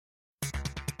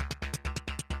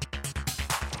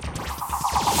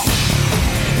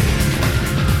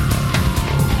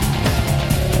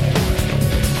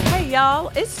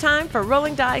y'all. It's time for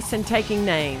Rolling Dice and Taking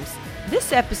Names.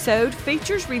 This episode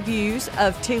features reviews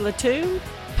of Tila Toon,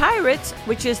 Pirates,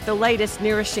 which is the latest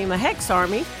Nirashima Hex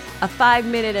Army, a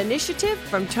 5-minute initiative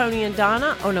from Tony and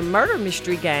Donna on a murder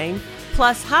mystery game,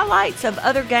 plus highlights of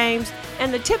other games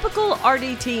and the typical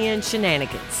RDTN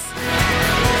shenanigans.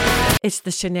 It's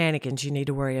the shenanigans you need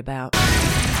to worry about.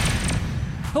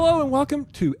 Hello and welcome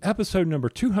to episode number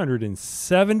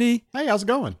 270. Hey, how's it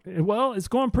going? Well, it's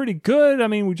going pretty good. I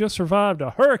mean, we just survived a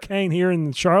hurricane here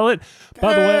in Charlotte.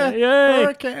 By the way, yay!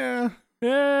 Hurricane.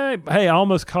 Yay! Hey, I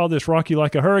almost called this Rocky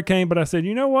like a hurricane, but I said,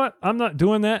 you know what? I'm not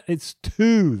doing that. It's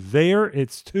two there.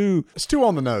 It's two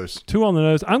on the nose. Two on the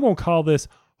nose. I'm going to call this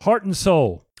Heart and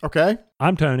Soul. Okay.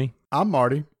 I'm Tony. I'm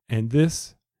Marty. And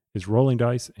this is Rolling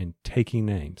Dice and Taking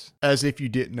Names. As if you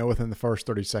didn't know within the first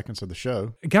 30 seconds of the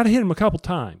show. Got to hit them a couple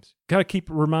times. Got to keep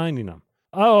reminding them.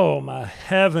 Oh, my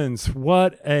heavens.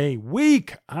 What a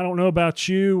week. I don't know about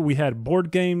you. We had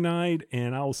board game night,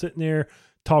 and I was sitting there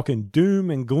talking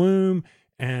doom and gloom,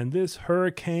 and this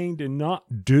hurricane did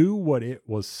not do what it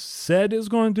was said it was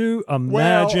going to do.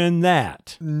 Imagine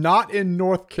that. Not in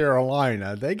North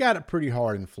Carolina. They got it pretty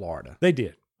hard in Florida. They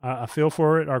did. I feel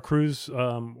for it. Our crews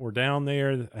were down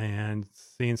there and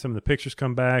seeing some of the pictures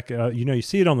come back. You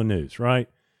see it on the news, right?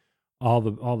 All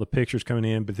the pictures coming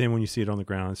in, but then when you see it on the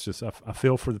ground, it's just I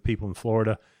feel for the people in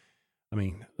Florida. I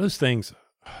mean, those things.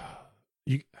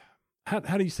 How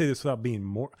do you say this without being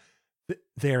more?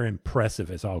 They're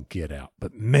impressive as all get out,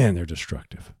 but man, they're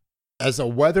destructive. As a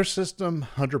weather system,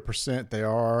 100% they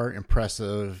are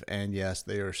impressive, and yes,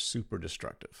 they are super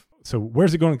destructive. So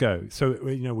where's it going to go? So,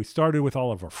 we started with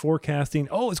all of our forecasting.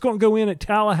 Oh, it's going to go in at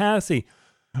Tallahassee.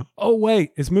 Oh,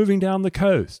 wait, it's moving down the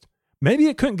coast. Maybe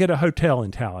it couldn't get a hotel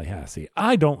in Tallahassee.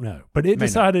 I don't know. But it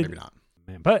decided. Maybe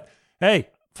not. But, hey,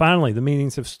 finally, the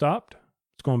meetings have stopped.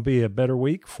 It's going to be a better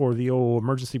week for the old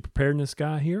emergency preparedness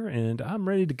guy here, and I'm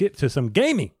ready to get to some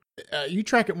gaming. You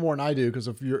track it more than I do because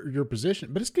of your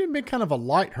position, but it's been kind of a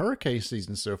light hurricane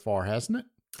season so far, hasn't it?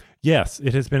 Yes,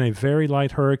 it has been a very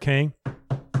light hurricane.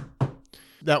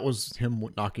 That was him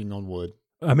knocking on wood.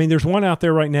 I mean, there's one out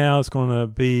there right now. It's going to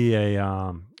be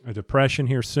a depression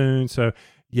here soon. So,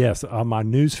 yes, my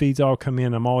news feeds all come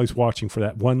in. I'm always watching for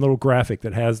that one little graphic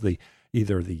that has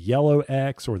either the yellow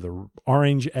X or the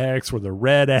orange X or the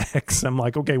red X. I'm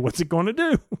like, okay, what's it going to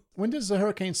do? When does the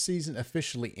hurricane season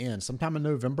officially end? Sometime in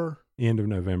November? End of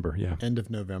November, yeah. End of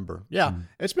November. Yeah.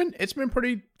 It's been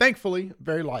pretty, thankfully,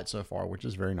 very light so far, which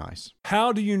is very nice.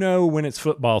 How do you know when it's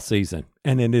football season?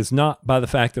 And it is not by the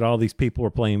fact that all these people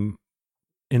are playing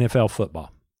NFL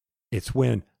football. It's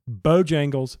when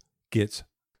Bojangles gets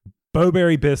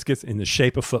Bo-Berry biscuits in the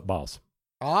shape of footballs.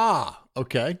 Ah,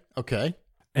 okay.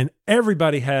 And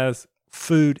everybody has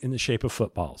food in the shape of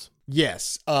footballs.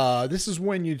 Yes. This is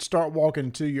when you'd start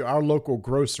walking to our local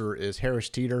grocer is Harris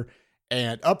Teeter.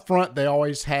 And up front, they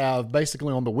always have,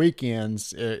 basically on the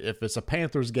weekends, if it's a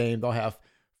Panthers game, they'll have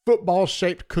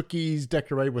football-shaped cookies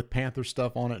decorated with Panther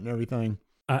stuff on it and everything.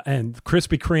 And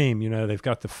Krispy Kreme, they've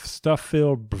got the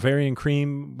stuff-filled Bavarian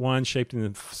cream one shaped in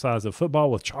the size of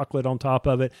football with chocolate on top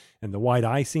of it and the white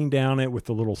icing down it with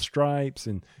the little stripes.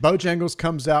 And Bojangles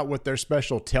comes out with their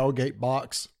special tailgate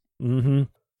box. Mm-hmm.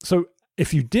 So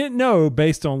if you didn't know,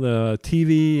 based on the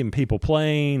TV and people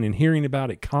playing and hearing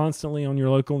about it constantly on your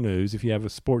local news, if you have a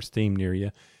sports team near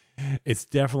you, it's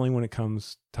definitely when it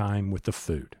comes time with the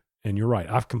food. And you're right.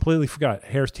 I've completely forgot.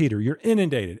 Harris Teeter, you're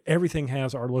inundated. Everything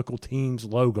has our local team's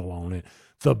logo on it.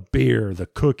 The beer, the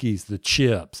cookies, the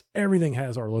chips, everything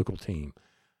has our local team.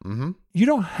 Mm-hmm. You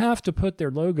don't have to put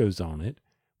their logos on it.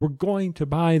 We're going to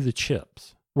buy the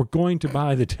chips. We're going to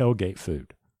buy the tailgate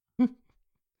food.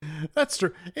 That's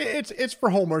true. It's for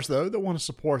homers, though, that want to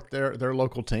support their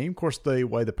local team. Of course, the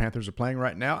way the Panthers are playing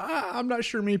right now, I'm not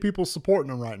sure many people supporting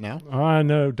them right now. I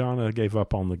know Donna gave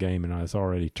up on the game and has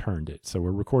already turned it. So we're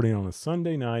recording on a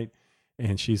Sunday night,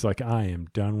 and she's like, I am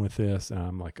done with this. And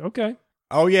I'm like, okay.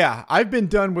 Oh, yeah. I've been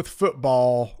done with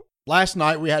football. Last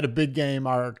night, we had a big game.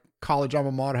 Our college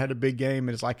alma mater had a big game,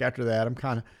 and it's like after that, I'm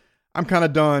kind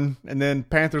of done. And then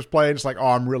Panthers played. It's like, oh,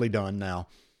 I'm really done now.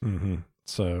 Mm-hmm.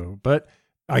 So, but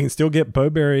I can still get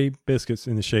Bo-Berry biscuits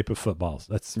in the shape of footballs.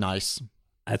 That's nice.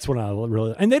 That's what I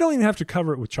really, and they don't even have to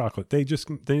cover it with chocolate. They just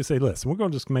say, listen, we're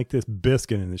going to just make this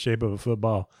biscuit in the shape of a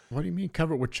football. What do you mean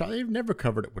cover it with chocolate? They've never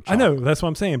covered it with chocolate. I know, that's what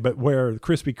I'm saying. But where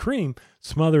Krispy Kreme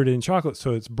smothered it in chocolate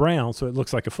so it's brown, so it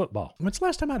looks like a football. When's the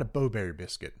last time I had a Bo-Berry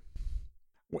biscuit?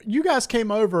 You guys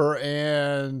came over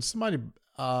and somebody,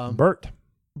 Bert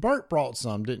brought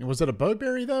some, didn't you? Was it a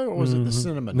Bo-Berry though, or was it the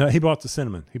cinnamon? No, he brought the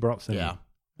cinnamon. He brought cinnamon. Yeah.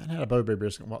 I had a Bo-Berry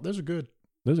biscuit. Well, those are good.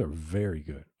 Those are very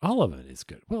good. All of it is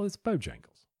good. Well, it's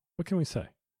Bojangles. What can we say?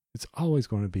 It's always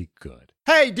going to be good.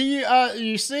 Hey, do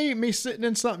you see me sitting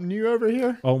in something new over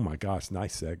here? Oh my gosh,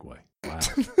 nice segue. Wow.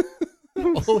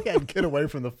 Well, we had to get away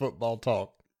from the football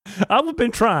talk. I've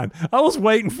been trying. I was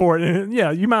waiting for it. And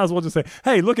yeah, you might as well just say,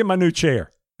 hey, look at my new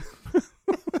chair.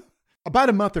 About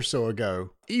a month or so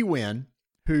ago, Ewin,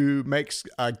 who makes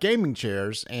gaming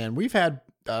chairs, and we've had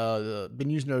been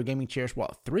using their gaming chairs,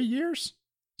 3 years?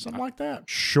 Something like that.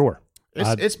 Sure.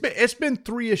 It's been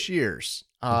 3-ish years.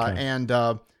 Okay.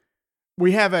 And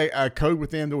we have a code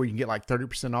with them that we can get like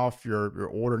 30% off your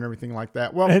order and everything like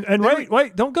that. Well, and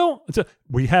wait, don't go.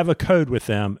 We have a code with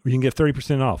them. You can get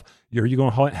 30% off. Are you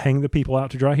going to hang the people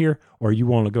out to dry here, or you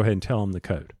want to go ahead and tell them the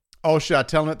code? Oh, should I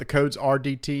tell them that the code's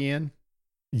RDTN?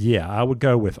 Yeah, I would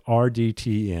go with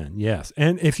RDTN. Yes.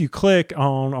 And if you click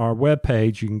on our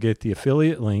webpage, you can get the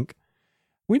affiliate link.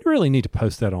 We really need to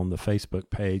post that on the Facebook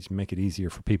page and make it easier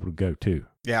for people to go to.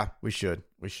 Yeah, we should.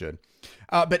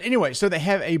 But anyway, so they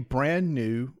have a brand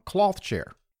new cloth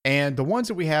chair. And the ones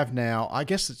that we have now, I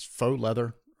guess it's faux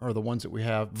leather, or the ones that we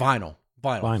have, vinyl.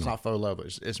 It's not faux leather.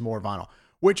 It's more vinyl,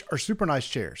 which are super nice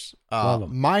chairs.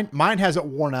 Mine hasn't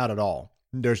worn out at all.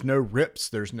 There's no rips.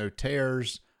 There's no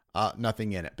tears.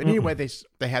 Nothing in it. But anyway,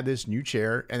 they had this new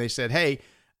chair, and they said, hey,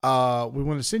 we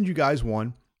want to send you guys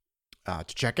one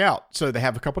to check out. So they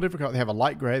have a couple different colors. They have a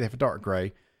light gray. They have a dark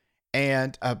gray.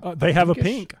 And they have a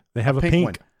pink. They have a pink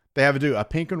one. They have a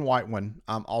pink and white one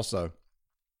also.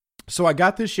 So I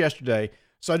got this yesterday.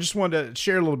 So I just wanted to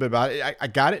share a little bit about it. I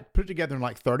got it put together in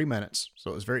like 30 minutes.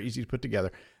 So it was very easy to put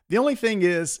together. The only thing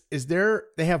is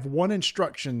they have one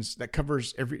instructions that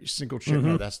covers every single chair.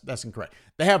 No, that's incorrect.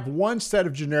 They have one set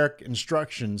of generic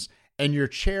instructions, and your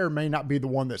chair may not be the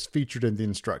one that's featured in the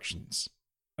instructions.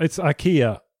 It's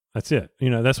IKEA. That's it.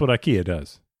 That's what IKEA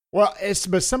does. Well,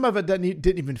 but some of it didn't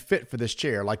even fit for this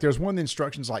chair. Like there's one of the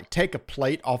instructions like take a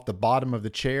plate off the bottom of the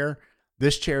chair.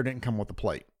 This chair didn't come with a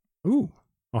plate. Ooh.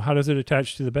 Well, how does it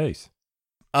attach to the base?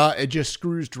 It just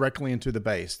screws directly into the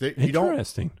base.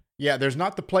 Interesting. Yeah, there's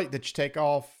not the plate that you take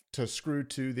off to screw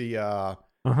to the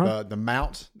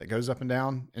mount that goes up and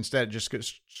down. Instead, it just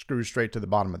screws straight to the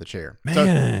bottom of the chair.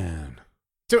 Man.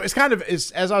 So it's kind of,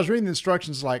 as I was reading the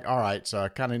instructions, like, all right, so I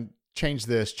kind of change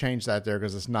that there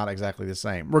because it's not exactly the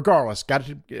same. Regardless, got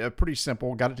it pretty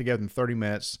simple. Got it together in 30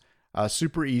 minutes.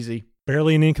 Super easy.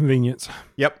 Barely an inconvenience.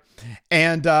 Yep.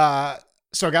 And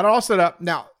so I got it all set up.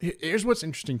 Now, here's what's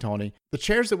interesting, Tony. The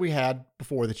chairs that we had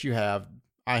before that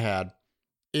I had,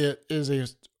 it is a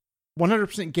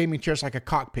 100% gaming chair. It's like a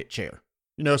cockpit chair.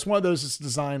 It's one of those that's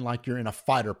designed like you're in a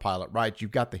fighter pilot, right?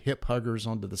 You've got the hip huggers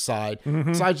onto the side.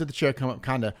 Mm-hmm. Sides of the chair come up,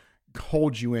 kind of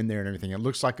hold you in there and everything. It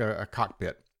looks like a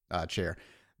cockpit chair.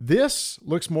 This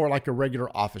looks more like a regular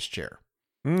office chair.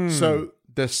 So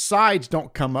the sides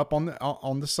don't come up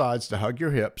on the sides to hug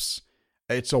your hips.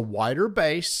 It's a wider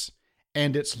base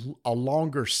and it's a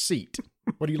longer seat.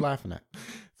 What are you laughing at?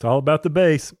 It's all about the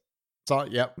base.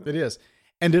 Yep, it is.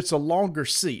 And it's a longer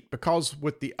seat because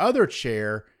with the other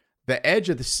chair, the edge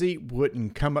of the seat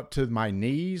wouldn't come up to my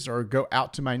knees or go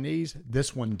out to my knees.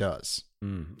 This one does.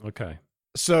 Okay.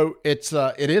 So it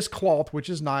is cloth, which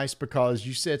is nice because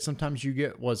you said sometimes you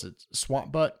get, was it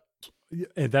swamp butt?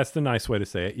 Yeah, that's the nice way to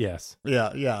say it. Yes.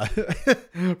 Yeah.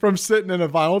 From sitting in a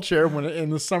vinyl chair in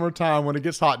the summertime when it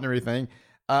gets hot and everything.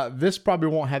 This probably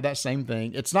won't have that same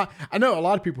thing. It's not. I know a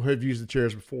lot of people who have used the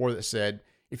chairs before that said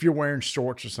if you're wearing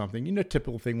shorts or something,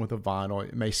 typical thing with a vinyl,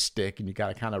 it may stick and you got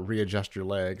to kind of readjust your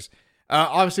legs.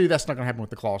 Obviously, that's not going to happen with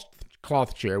the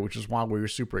cloth chair, which is why we were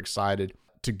super excited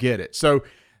to get it. So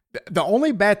the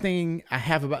only bad thing I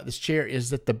have about this chair is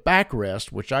that the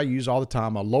backrest, which I use all the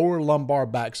time, a lower lumbar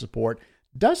back support,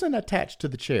 doesn't attach to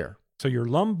the chair. So your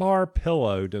lumbar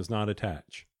pillow does not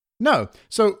attach? No.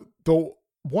 So the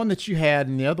one that you had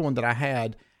and the other one that I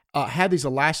had these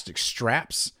elastic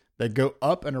straps that go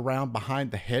up and around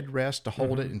behind the headrest to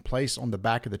hold it in place on the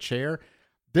back of the chair.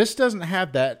 This doesn't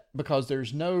have that because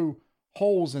there's no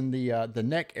holes in the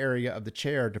neck area of the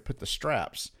chair to put the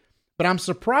straps. But I'm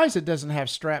surprised it doesn't have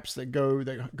straps that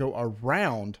go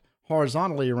around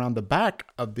horizontally around the back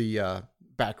of the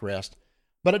backrest,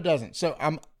 but it doesn't. So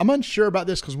I'm unsure about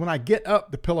this because when I get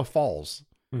up, the pillow falls.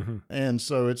 Mm-hmm. And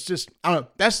so it's just, I don't know.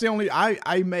 That's the only,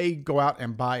 I may go out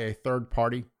and buy a third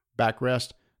party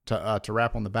backrest to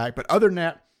wrap on the back. But other than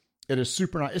that, it is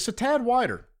super nice. It's a tad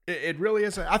wider. It really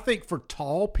is. I think for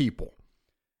tall people,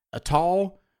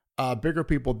 bigger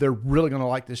people, they're really going to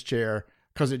like this chair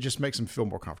because it just makes them feel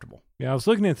more comfortable. Yeah, I was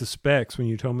looking at the specs when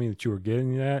you told me that you were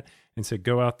getting that and said,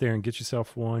 go out there and get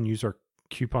yourself one, use our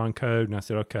coupon code. And I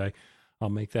said, okay, I'll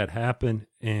make that happen.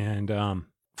 And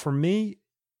for me,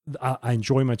 I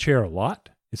enjoy my chair a lot.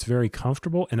 It's very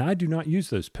comfortable, and I do not use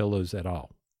those pillows at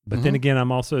all. But then again,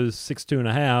 I'm also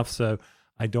 6'2.5", so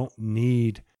I don't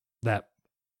need that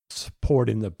support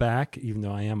in the back, even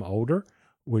though I am older,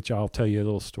 which I'll tell you a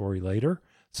little story later.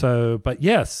 So, but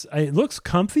yes, it looks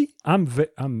comfy.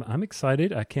 I'm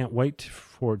excited. I can't wait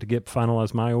for it to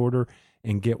finalize my order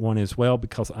and get one as well,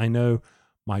 because I know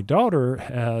my daughter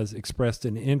has expressed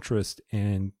an interest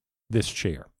in this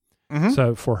chair.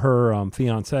 So for her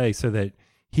fiance, so that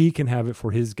he can have it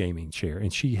for his gaming chair,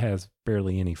 and she has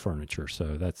barely any furniture,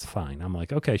 so that's fine. I'm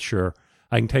like, okay, sure,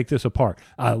 I can take this apart.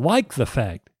 I like the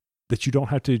fact that you don't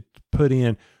have to put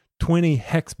in 20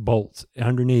 hex bolts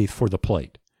underneath for the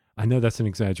plate. I know that's an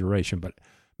exaggeration, but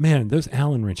man, those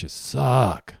Allen wrenches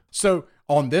suck. So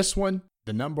on this one,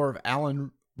 the number of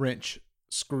Allen wrench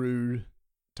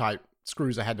type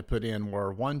screws I had to put in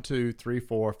were 1, 2, 3,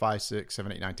 4, 5, 6,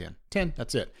 7, 8, 9, 10. 10,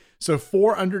 that's it. So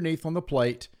 4 underneath on the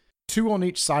plate, 2 on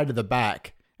each side of the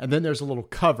back, and then there's a little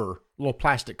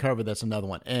plastic cover that's another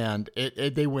one. And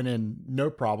they went in no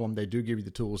problem. They do give you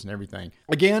the tools and everything.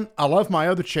 Again, I love my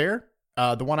other chair.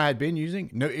 The one I had been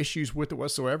using, no issues with it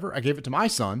whatsoever. I gave it to my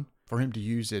son for him to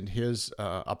use in his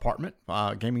apartment,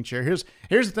 gaming chair. Here's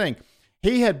the thing.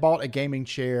 He had bought a gaming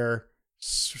chair.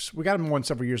 We got him one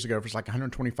several years ago for like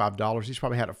 $125. He's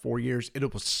probably had it 4 years.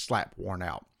 It was slap worn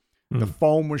out. The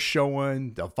foam was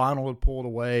showing. The vinyl had pulled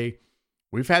away.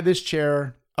 We've had this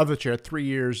other chair, 3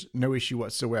 years, no issue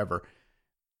whatsoever.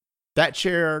 That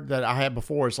chair that I had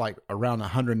before is like around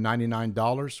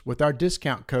 $199. With our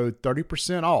discount code,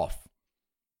 30% off,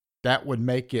 that would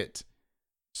make it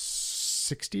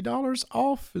 $60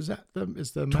 off. Is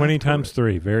the 20 times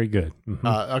 3? Very good.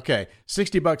 Okay,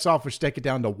 $60 off, which take it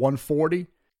down to $140.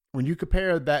 When you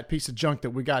compare that piece of junk that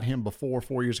we got him before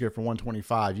 4 years ago for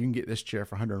 $125, you can get this chair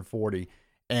for $140,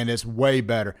 and it's way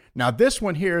better. Now this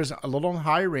one here is a little on the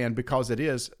higher end because it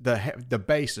is the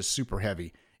base is super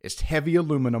heavy. It's heavy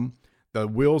aluminum. The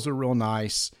wheels are real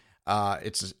nice.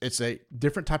 It's a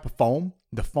different type of foam.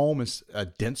 The foam is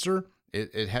denser.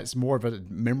 It has more of a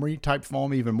memory type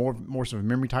foam, even more of a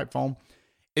memory type foam.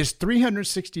 It's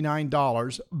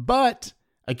 $369, but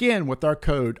again, with our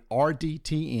code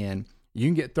RDTN, you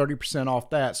can get 30% off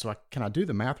that. So can I do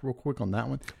the math real quick on that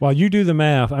one? While you do the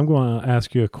math, I'm going to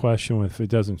ask you a question. If it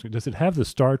doesn't, does it have the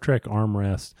Star Trek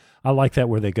armrest? I like that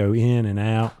where they go in and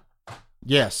out.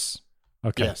 Yes.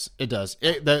 Okay. Yes, it does.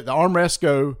 The armrests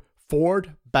go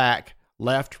forward, back,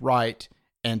 left, right,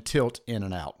 and tilt in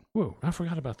and out. Whoa, I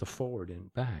forgot about the forward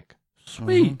and back.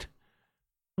 Sweet.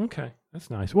 Okay, that's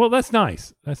nice. Well, that's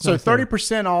nice. So nice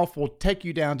 30% off will take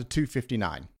you down to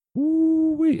 $259.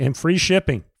 Ooh-wee. And free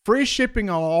shipping. Free shipping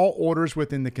on all orders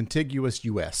within the contiguous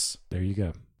U.S. There you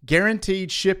go.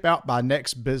 Guaranteed ship out by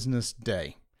next business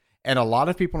day. And a lot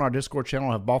of people on our Discord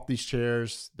channel have bought these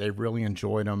chairs. They've really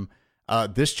enjoyed them.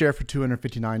 This chair for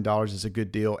 $259 is a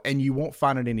good deal, and you won't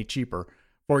find it any cheaper.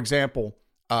 For example,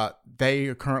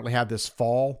 they currently have this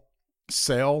fall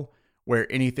sale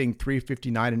where anything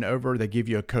 $359 and over, they give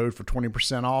you a code for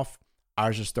 20% off.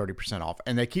 Ours is 30% off.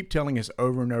 And they keep telling us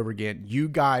over and over again, you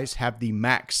guys have the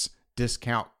max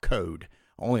discount code.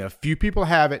 Only a few people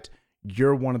have it.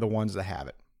 You're one of the ones that have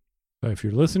it. So if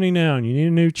you're listening now and you need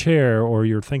a new chair, or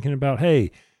you're thinking about,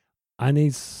 hey, I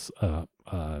need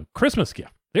a Christmas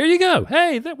gift. There you go.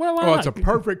 Hey, it's a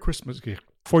perfect Christmas gift.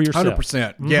 For yourself. 100%.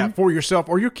 Mm-hmm. Yeah, for yourself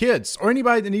or your kids or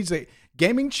anybody that needs a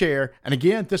gaming chair. And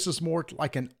again, this is more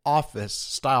like an office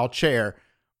style chair,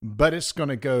 but it's going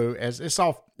to go it's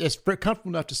comfortable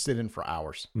enough to sit in for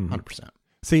hours. 100%.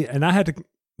 See, and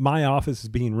my office is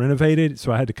being renovated,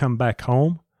 so I had to come back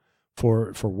home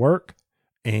for work,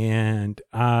 and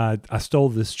I stole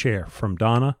this chair from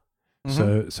Donna.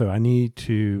 So I need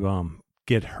to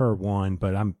get her one,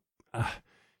 but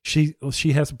she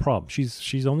has a problem.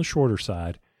 She's on the shorter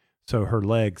side, so her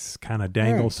legs kind of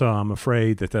dangle. So I'm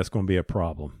afraid that's going to be a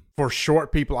problem for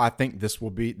short people. I think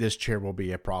this chair will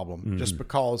be a problem just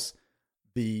because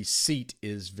the seat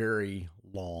is very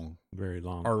long,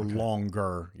 or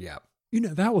longer. Yeah.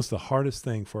 That was the hardest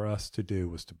thing for us to do,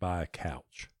 was to buy a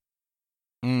couch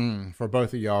for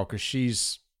both of y'all, because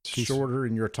she's shorter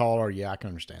and you're taller. Yeah, I can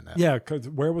understand that. Yeah, because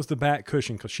where was the back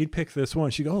cushion? Because she'd pick this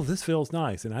one. She'd go, oh, this feels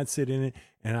nice. And I'd sit in it,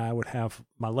 and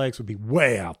my legs would be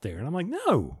way out there. And I'm like,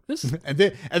 no. and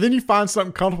then you find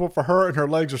something comfortable for her, and her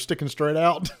legs are sticking straight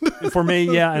out. For me,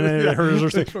 yeah. And then hers are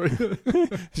sticking.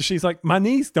 She's like, my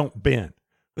knees don't bend.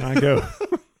 And I go,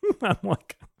 I'm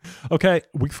like, okay,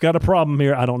 we've got a problem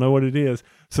here. I don't know what it is.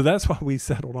 So that's why we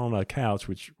settled on a couch,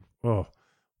 which,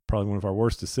 probably one of our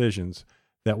worst decisions.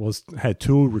 That had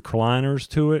 2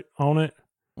 recliners on it.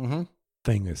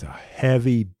 Thing is a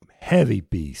heavy, heavy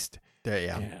beast.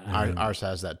 Yeah. Ours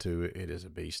has that too. It is a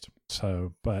beast.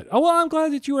 So, but, oh, well, I'm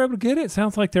glad that you were able to get it.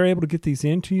 Sounds like they're able to get these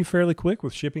into you fairly quick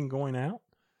with shipping going out.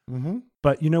 Mm-hmm.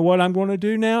 But you know what I'm going to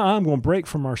do now? I'm going to break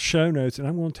from our show notes, and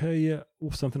I'm going to tell you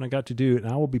something I got to do, and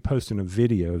I will be posting a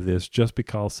video of this just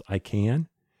because I can.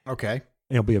 Okay.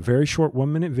 It'll be a very short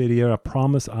 1-minute video. I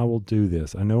promise I will do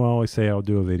this. I know I always say I'll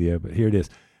do a video, but here it is.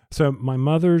 So my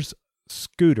mother's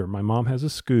scooter, my mom has a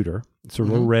scooter. It's a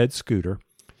little red scooter.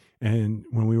 And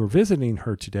when we were visiting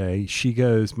her today, she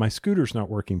goes, my scooter's not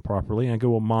working properly. And I go,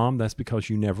 well, Mom, that's because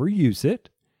you never use it.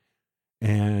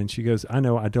 And she goes, I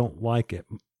know, I don't like it.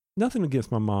 Nothing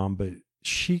against my mom, but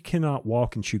she cannot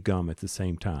walk and chew gum at the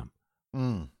same time.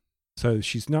 Mm. So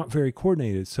she's not very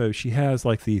coordinated. So she has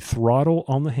like the throttle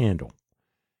on the handle.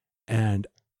 And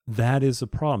that is a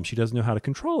problem. She doesn't know how to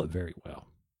control it very well.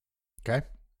 Okay.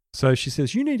 So she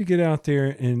says, you need to get out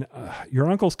there and your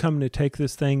uncle's coming to take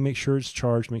this thing, make sure it's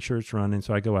charged, make sure it's running.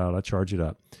 So I go out, I charge it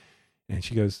up. And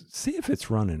she goes, see if it's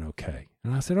running okay.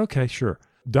 And I said, okay, sure.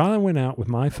 Donna went out with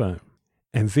my phone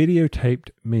and videotaped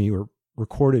me or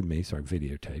recorded me. Sorry,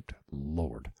 videotaped.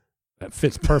 Lord, that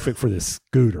fits perfect for this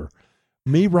scooter.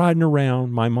 Me riding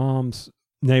around my mom's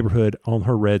neighborhood on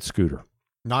her red scooter.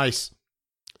 Nice.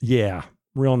 Yeah,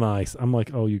 real nice. I'm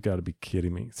like, oh, you got to be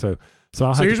kidding me. So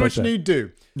I'll have here's to what you need to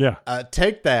do. Yeah.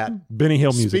 Take that. Benny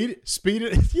Hill music. Speed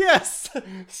it. Yes.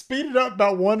 Speed it up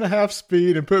about 1.5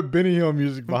 speed and put Benny Hill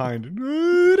music behind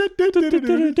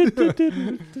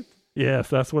it. Yes,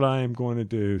 that's what I am going to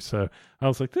do. So I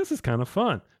was like, this is kind of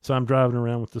fun. So I'm driving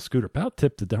around with the scooter. About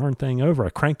tipped the darn thing over. I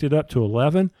cranked it up to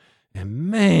 11. And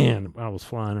man, I was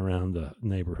flying around the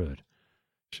neighborhood.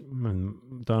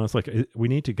 And Donna's like, we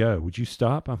need to go. Would you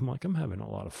stop? I'm like, I'm having a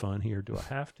lot of fun here. Do I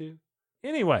have to?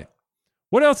 Anyway,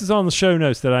 what else is on the show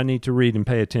notes that I need to read and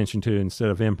pay attention to instead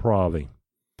of improving?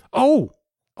 Oh,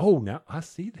 now I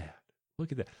see that.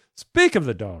 Look at that. Speak of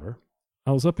the daughter.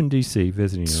 I was up in D.C.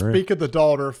 visiting her. Speak of the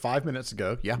daughter 5 minutes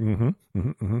ago. Yeah.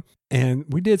 And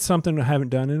we did something I haven't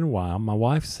done in a while. My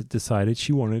wife decided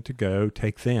she wanted to go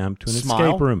take them to an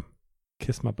escape room.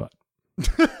 Kiss my butt.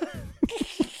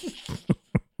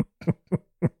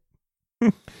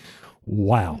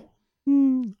 Wow.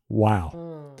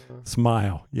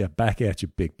 Smile. Yeah, back at you,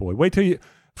 big boy. Wait till you,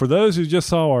 for those who just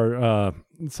saw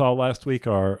last week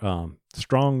our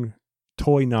strong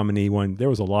toy nominee one, there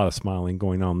was a lot of smiling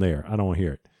going on there. I don't want to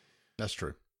hear it. That's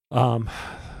true.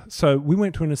 So we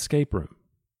went to an escape room,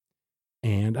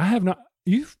 and I have not,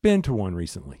 you've been to one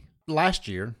recently. Last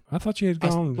year. I thought you had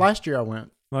gone. Last year I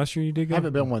went. Last year you did go? I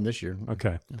haven't been one this year.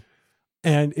 Okay. Yeah.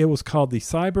 And it was called the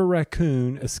Cyber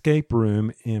Raccoon Escape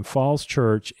Room in Falls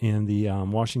Church in the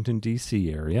Washington,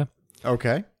 D.C. area.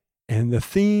 Okay. And the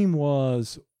theme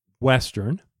was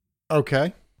Western.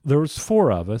 Okay. There was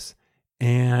 4 of us,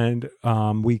 and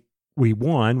we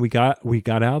won. We got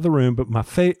out of the room, but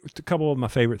a couple of my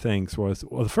favorite things was,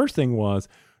 well, the first thing was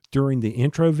during the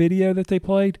intro video that they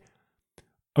played,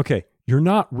 okay, you're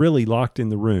not really locked in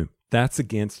the room. That's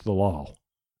against the law.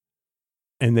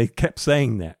 And they kept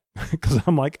saying that. Because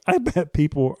I'm like, I bet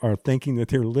people are thinking that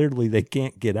they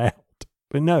can't get out.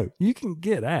 But no, you can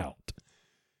get out.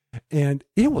 And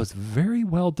it was very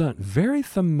well done, very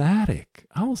thematic.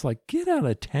 I was like, get out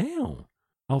of town.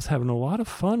 I was having a lot of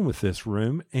fun with this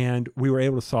room, and we were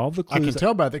able to solve the clues. I can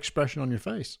tell by the expression on your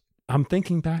face. I'm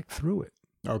thinking back through it.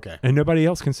 Okay. And nobody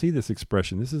else can see this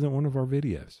expression. This isn't one of our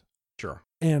videos. Sure.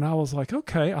 And I was like,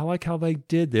 okay, I like how they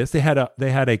did this. They had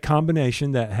a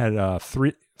combination that had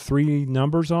three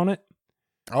numbers on it.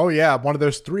 Oh yeah, one of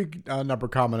those 3 number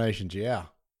combinations. Yeah.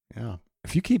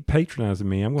 If you keep patronizing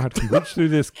me, I'm going to have to reach through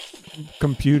this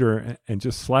computer and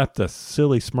just slap the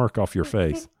silly smirk off your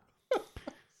face.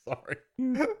 Sorry,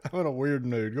 I'm in a weird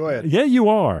mood. Go ahead. Yeah, you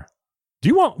are.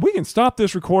 We can stop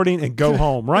this recording and go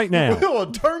home right now.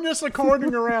 We'll turn this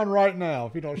recording around right now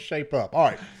if you don't shape up. All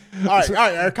right.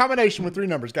 A combination with 3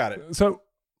 numbers. Got it. So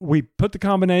we put the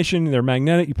combination, they're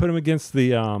magnetic. You put them against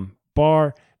the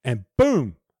bar and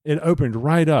boom, it opened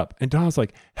right up. And Don's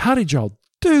like, how did y'all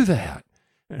do that?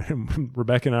 And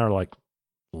Rebecca and I are like,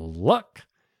 luck.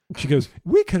 She goes,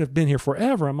 we could have been here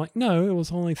forever. I'm like, no, it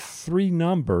was only 3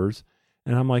 numbers.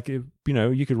 And I'm like, you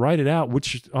could write it out,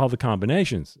 which all the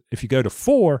combinations. If you go to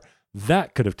 4,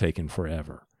 that could have taken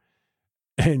forever.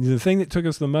 And the thing that took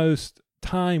us the most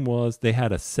time was they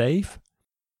had a safe.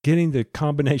 Getting the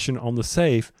combination on the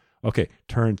safe. Okay,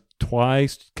 turn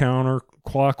twice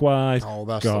counterclockwise. Oh,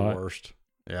 that's the worst.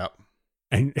 Yep.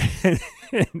 And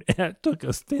it took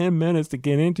us 10 minutes to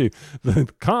get into. The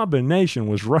combination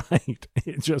was right.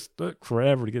 It just took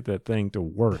forever to get that thing to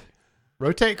work.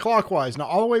 Rotate clockwise. Now,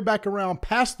 all the way back around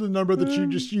past the number that you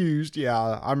just used. Yeah,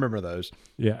 I remember those.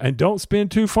 Yeah, and don't spin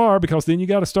too far because then you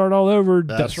got to start all over.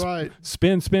 That's right.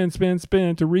 Spin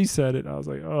to reset it. I was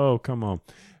like, oh, come on.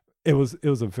 It was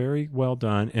a very well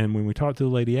done. And when we talked to the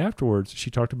lady afterwards, she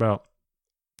talked about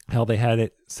how they had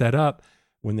it set up.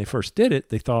 When they first did it,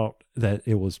 they thought that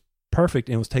it was perfect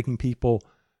and it was taking people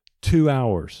 2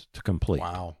 hours to complete.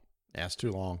 Wow. That's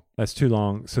too long. That's too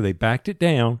long. So they backed it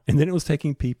down, and then it was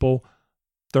taking people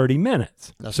 30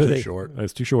 minutes. That's too short.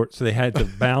 That's too short. So they had to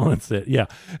balance it. Yeah.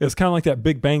 It was kind of like that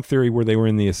Big Bang Theory where they were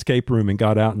in the escape room and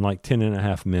got out in like 10 and a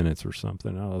half minutes or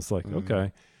something. I was like,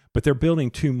 okay. But they're building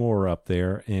 2 more up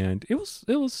there, and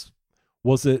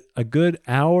was it a good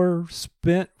hour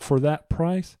spent for that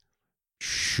price?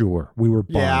 Sure. We were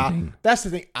bonding. Yeah, that's the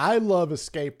thing. I love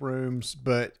escape rooms,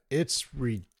 but it's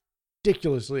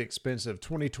ridiculously expensive.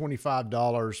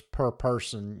 $25 per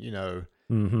person,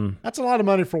 That's a lot of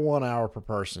money for 1 hour per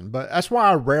person, but that's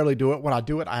why I rarely do it. When I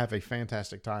do it, I have a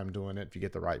fantastic time doing it if you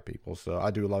get the right people. So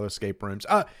I do love escape rooms.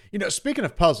 Speaking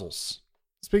of puzzles,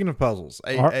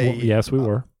 yes, we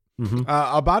were.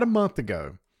 About a month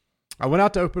ago, I went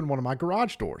out to open one of my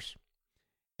garage doors,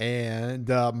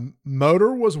 and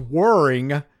motor was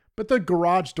whirring, but the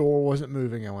garage door wasn't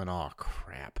moving. I went, oh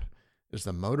crap. Is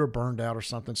the motor burned out or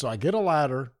something? So I get a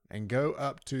ladder and go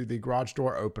up to the garage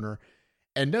door opener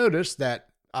and notice that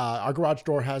our garage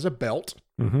door has a belt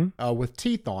with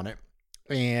teeth on it.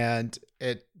 And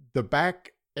the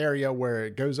back area where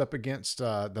it goes up against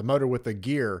the motor with the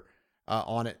gear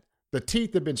on it, the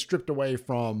teeth had been stripped away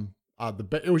from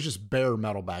it was just bare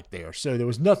metal back there. So there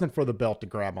was nothing for the belt to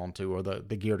grab onto or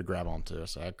the gear to grab onto. I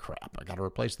said, crap, I got to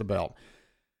replace the belt.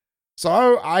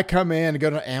 So I come in and go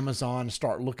to Amazon and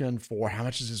start looking for how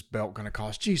much is this belt going to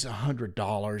cost? Geez,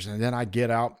 $100. And then I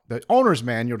get out the owner's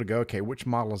manual to go, okay, which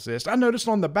model is this? I noticed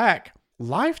on the back,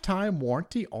 lifetime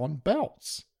warranty on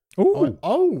belts.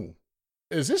 Oh,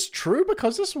 is this true?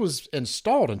 Because this was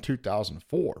installed in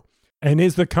 2004. And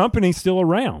is the company still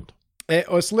around?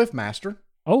 It was LiftMaster.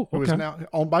 Oh, okay. It was now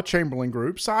owned by Chamberlain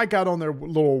Group. So I got on their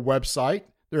little website.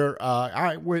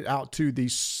 I went out to the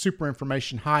Super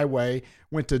Information Highway,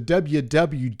 went to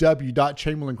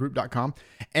www.chamberlaingroup.com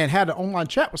and had an online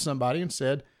chat with somebody and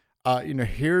said,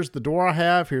 here's the door I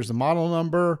have. Here's the model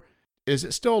number. Is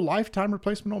it still a lifetime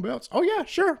replacement on belts? Oh yeah,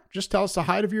 sure. Just tell us the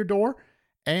height of your door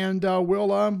and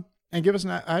we'll and give us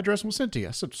an address and we'll send it to you.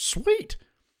 I said, sweet.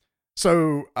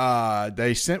 So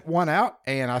they sent one out,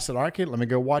 and I said, all right, kid, let me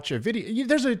go watch a video.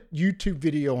 There's a YouTube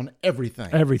video on everything.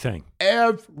 Everything.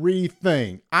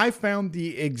 I found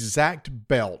the exact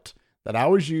belt that I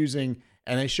was using,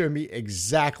 and they showed me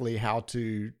exactly how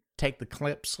to take the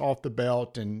clips off the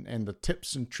belt and the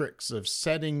tips and tricks of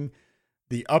setting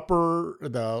the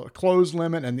close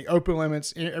limit and the open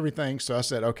limits, everything. So I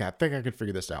said, okay, I think I could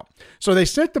figure this out. So they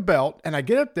sent the belt, and I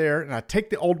get up there, and I take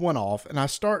the old one off, and I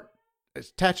start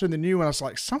attaching the new one. I was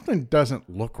like, something doesn't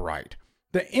look right.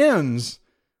 The ends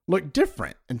look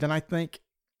different. And then I think,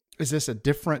 is this a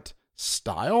different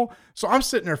style? So I'm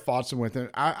sitting there futzing with it.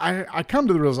 I come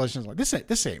to the realization, like, this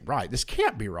ain't right. This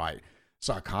can't be right.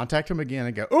 So I contact him again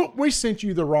and go, oh, we sent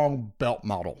you the wrong belt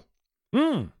model.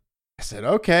 I said,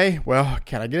 okay, well,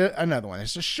 can I get another one? They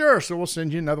said, sure. So we'll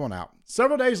send you another one out.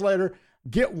 Several days later,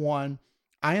 get one.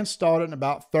 I installed it in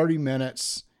about 30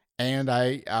 minutes. And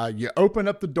you open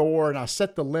up the door, and I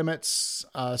set the limits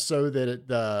so that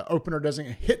the opener doesn't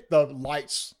hit the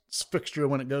lights fixture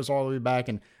when it goes all the way back,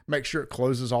 and make sure it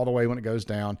closes all the way when it goes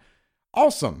down.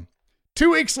 Awesome. 2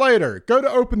 weeks later, go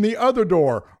to open the other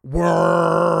door,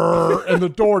 whirr, and the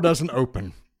door doesn't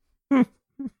open.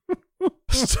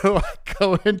 So I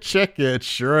go and check it.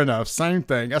 Sure enough, same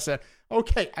thing. I said,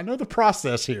 okay, I know the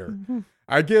process here.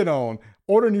 I get on,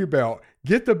 order a new belt,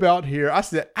 get the belt here. I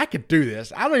said, I could do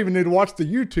this. I don't even need to watch the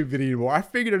YouTube video anymore. I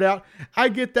figured it out. I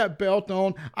get that belt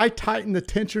on. I tighten the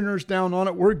tensioners down on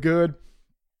it. We're good.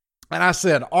 And I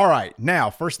said, all right, now,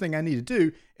 first thing I need to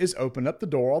do is open up the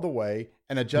door all the way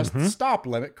and adjust the stop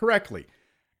limit correctly.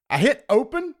 I hit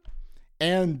open,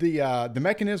 and the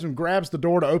mechanism grabs the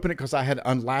door to open it because I had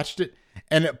unlatched it,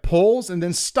 and it pulls and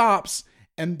then stops,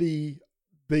 and the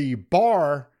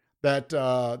bar that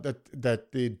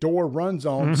the door runs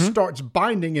on starts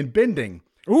binding and bending.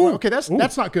 Ooh, okay, that's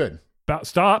not good.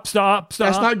 Stop. That's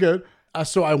not good.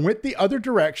 So I went the other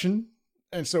direction,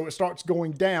 and so it starts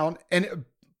going down, and it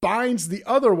binds the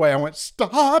other way. I went,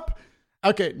 stop.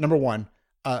 Okay, number one,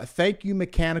 thank you,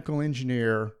 mechanical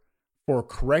engineer, for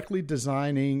correctly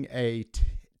designing a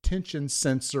tension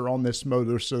sensor on this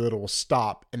motor so that it will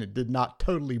stop, and it did not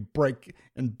totally break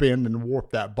and bend and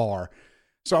warp that bar.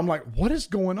 So I'm like, what is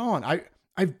going on?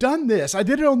 I've done this. I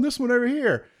did it on this one over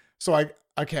here. So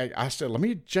I said, let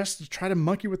me just try to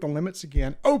monkey with the limits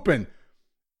again. Open.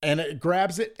 And it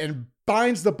grabs it and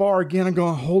binds the bar again. I'm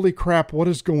going, holy crap, what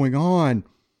is going on?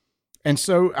 And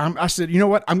so I said, you know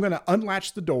what? I'm going to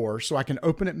unlatch the door so I can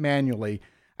open it manually.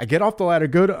 I get off the ladder,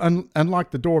 go to unlock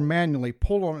the door manually,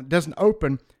 pull on it, doesn't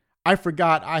open. I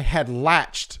forgot I had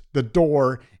latched the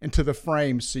door into the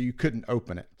frame so you couldn't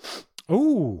open it.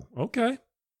 Oh, okay.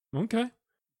 Okay.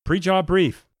 Pre-job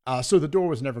brief. So the door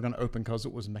was never going to open because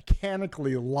it was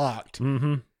mechanically locked.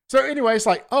 Mm-hmm. So anyway, it's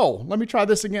like, oh, let me try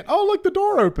this again. Oh, look, the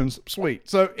door opens. Sweet.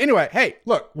 So anyway, hey,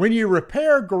 look, when you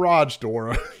repair a garage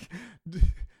door,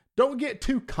 don't get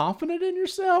too confident in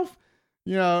yourself.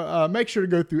 Make sure to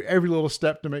go through every little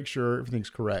step to make sure everything's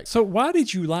correct. So why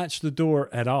did you latch the door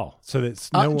at all? So that's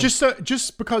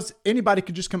just because anybody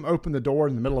could just come open the door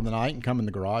in the middle of the night and come in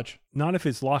the garage. Not if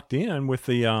it's locked in with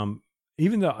the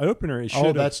even the opener. It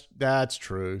should. Oh, that's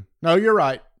true. No, you're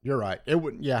right. You're right. It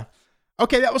wouldn't. Yeah.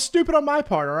 Okay, that was stupid on my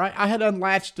part. All right, I had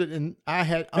unlatched it and I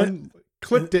had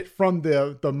clipped it from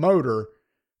the motor.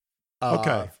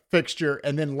 Fixture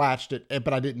and then latched it,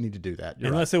 but I didn't need to do that.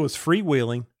 Unless it was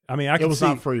freewheeling. I mean, it was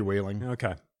not freewheeling.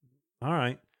 Okay. All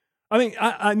right. I mean,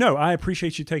 I know. I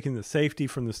appreciate you taking the safety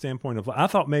from the standpoint of, I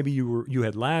thought maybe you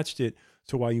had latched it,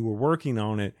 so while you were working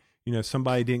on it,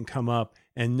 somebody didn't come up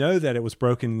and know that it was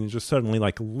broken and just suddenly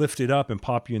like lift it up and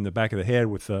pop you in the back of the head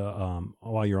with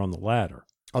while you're on the ladder.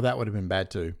 Oh, that would have been bad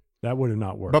too. That would have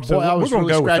not worked. But boy, I was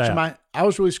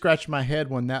really scratching my head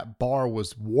when that bar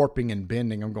was warping and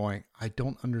bending. I'm going, I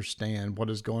don't understand what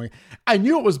is going. I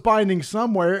knew it was binding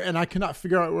somewhere, and I could not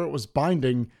figure out where it was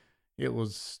binding. It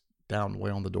was down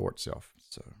way on the door itself.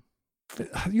 So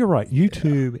you're right.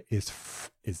 YouTube is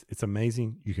it's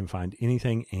amazing. You can find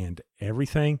anything and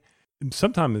everything.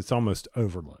 Sometimes it's almost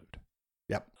overload.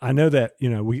 Yep. I know that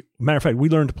matter of fact, we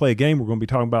learned to play a game we're going to be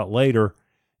talking about later,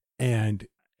 and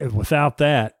without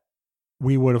that,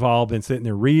 we would have all been sitting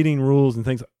there reading rules and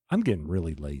things. I'm getting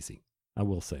really lazy. I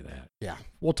will say that. Yeah.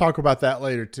 We'll talk about that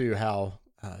later too, how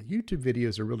YouTube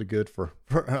videos are really good for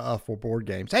board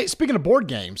games. Hey, speaking of board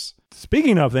games.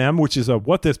 Speaking of them, which is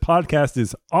what this podcast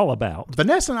is all about.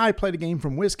 Vanessa and I played a game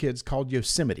from WizKids called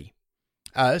Yosemite.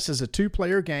 This is a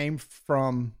 2-player game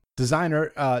from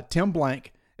designer Tim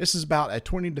Blank. This is about a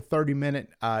 20 to 30 minute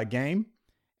game.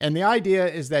 And the idea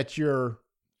is that you're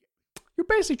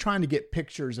basically trying to get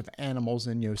pictures of animals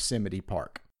in Yosemite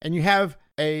Park. And you have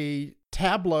a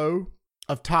tableau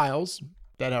of tiles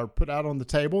that are put out on the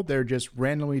table. They're just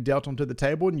randomly dealt onto the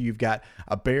table. And you've got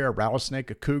a bear, a rattlesnake,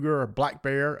 a cougar, a black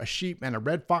bear, a sheep, and a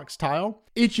red fox tile.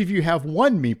 Each of you have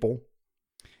one meeple.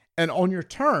 And on your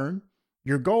turn,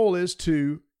 your goal is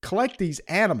to collect these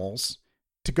animals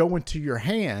to go into your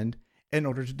hand in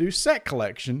order to do set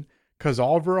collection. Because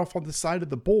over off on the side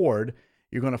of the board,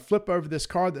 you're going to flip over this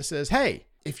card that says, hey,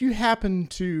 if you happen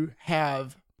to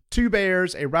have 2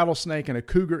 bears, a rattlesnake, and a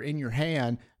cougar in your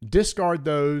hand, discard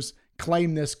those,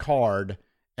 claim this card,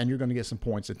 and you're going to get some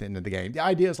points at the end of the game. The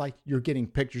idea is like you're getting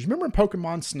pictures. Remember in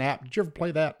Pokemon Snap? Did you ever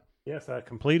play that? Yes, I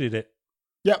completed it.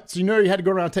 Yep. So you had to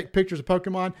go around and take pictures of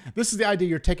Pokemon. This is the idea.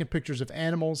 You're taking pictures of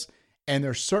animals, and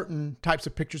there's certain types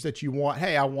of pictures that you want.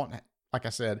 Hey, I want, like I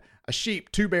said, a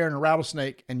sheep, 2 bear, and a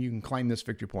rattlesnake, and you can claim this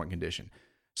victory point condition.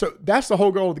 So that's the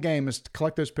whole goal of the game, is to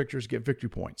collect those pictures, get victory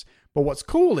points. But what's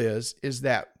cool is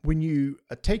that when you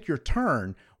take your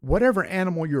turn, whatever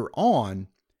animal you're on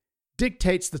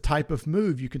dictates the type of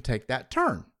move you can take that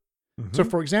turn. Mm-hmm. So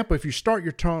for example, if you start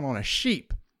your turn on a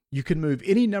sheep, you can move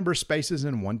any number of spaces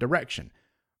in one direction.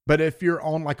 But if you're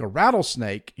on like a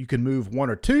rattlesnake, you can move 1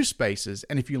 or 2 spaces.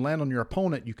 And if you land on your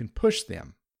opponent, you can push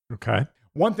them. Okay.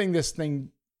 One thing this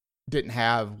thing didn't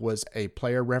have was a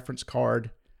player reference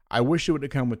card. I wish it would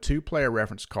have come with 2 player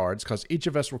reference cards, because each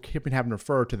of us were keeping having to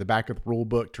refer to the back of the rule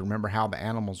book to remember how the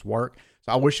animals work.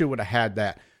 So I wish it would have had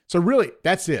that. So really,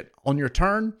 that's it. On your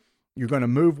turn, you're going to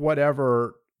move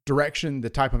whatever direction, the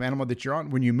type of animal that you're on.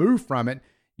 When you move from it,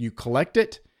 you collect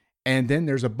it. And then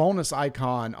there's a bonus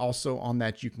icon also on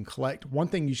that you can collect. One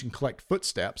thing, you can collect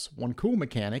footsteps. One cool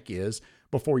mechanic is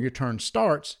before your turn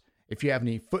starts, if you have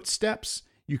any footsteps,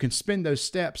 you can spend those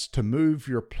steps to move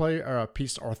your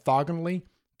piece orthogonally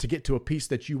to get to a piece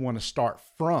that you want to start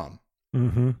from.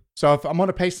 Mm-hmm. So if I'm on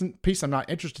a piece I'm not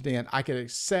interested in, I can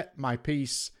set my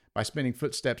piece by spending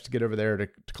footsteps to get over there to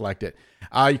collect it.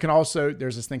 You can also,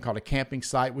 there's this thing called a camping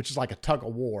site, which is like a tug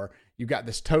of war. You've got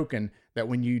this token that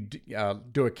when you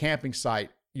do a camping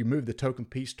site, you move the token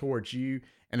piece towards you.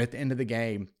 And at the end of the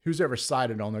game, who's ever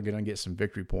sighted on, they're going to get some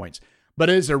victory points.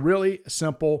 But it is a really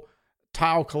simple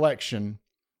tile collection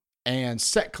and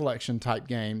set collection type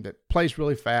game that plays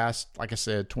really fast. Like I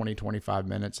said, 20, 25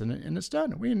 minutes, and it's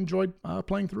done. We enjoyed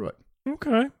playing through it.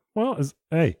 Okay. Well,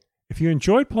 hey, if you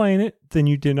enjoyed playing it, then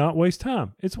you did not waste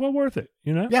time. It's well worth it,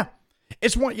 you know? Yeah.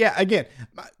 It's one. Yeah. Again,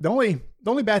 the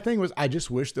only bad thing was I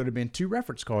just wish there'd have been 2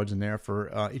 reference cards in there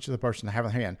for each of the person to have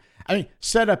in hand. I mean,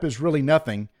 setup is really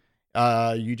nothing.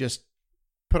 You just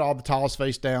put all the tiles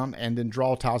face down and then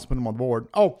draw tiles and put them on the board.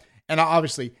 Oh, and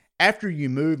obviously after you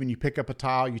move and you pick up a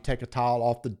tile, you take a tile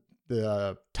off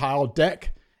the tile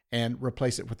deck and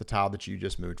replace it with the tile that you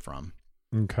just moved from.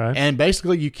 Okay. And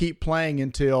basically you keep playing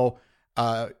until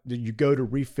you go to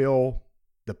refill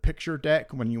the picture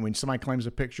deck. When somebody claims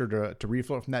a picture to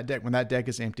refill it from that deck, when that deck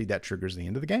is empty, that triggers the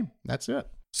end of the game. That's it.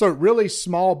 So really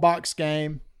small box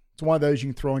game. It's one of those you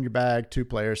can throw in your bag, 2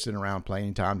 players sitting around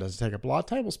playing time. Doesn't take up a lot of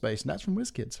table space, and that's from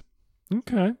WizKids.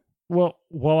 Okay. Well,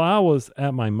 while I was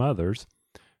at my mother's,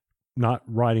 not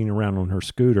riding around on her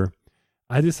scooter,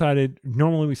 I decided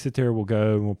normally we sit there, we'll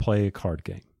go and we'll play a card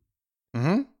game.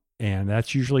 Mm-hmm. And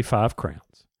that's usually 5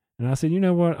 crowns. And I said, you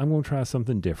know what? I'm going to try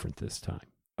something different this time.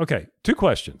 Okay. 2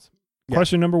 questions. Yeah.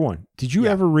 Question number 1. Did you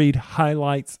Yeah. ever read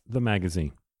Highlights, the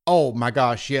magazine? Oh my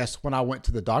gosh, yes. When I went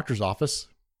to the doctor's office.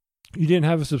 You didn't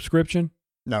have a subscription?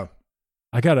 No.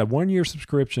 I got a 1-year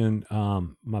subscription.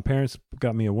 My parents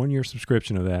got me a 1-year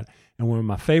subscription of that. And one of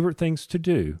my favorite things to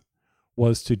do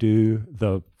was to do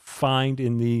the find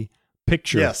in the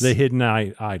picture, Yes. the hidden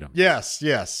item.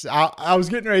 Yes. I was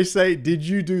getting ready to say, did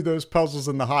you do those puzzles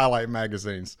in the highlight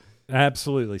magazines?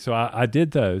 Absolutely. So I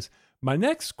did those. My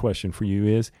next question for you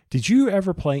is, did you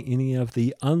ever play any of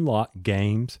the Unlock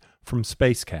games from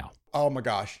Space Cow? Oh my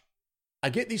gosh. I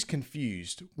get these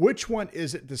confused. Which one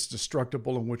is it that's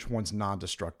destructible and which one's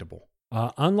non-destructible?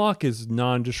 Unlock is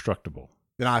non-destructible.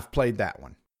 Then I've played that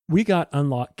one. We got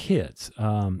Unlock Kids,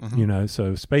 you know,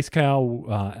 so Space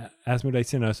Cow, Asmodee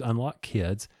sent us Unlock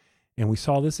Kids, and we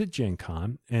saw this at Gen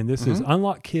Con, and this is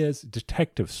Unlock Kids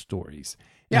Detective Stories.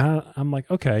 Yeah. And I'm like,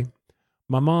 okay,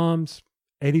 my mom's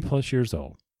 80 plus years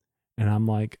old, and I'm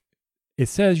like, it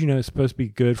says, you know, it's supposed to be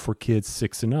good for kids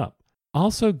 6 and up,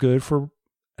 also good for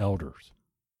elders,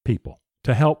 people,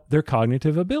 to help their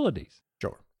cognitive abilities.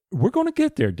 Sure. We're going to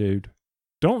get there, dude.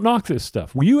 Don't knock this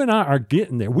stuff. You and I are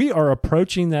getting there. We are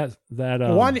approaching that.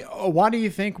 Why do you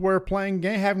think we're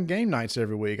having game nights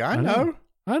every week? I know.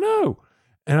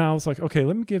 And I was like, okay,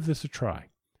 let me give this a try.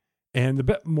 And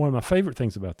one of my favorite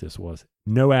things about this was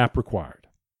no app required.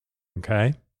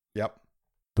 Okay. Yep.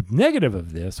 The negative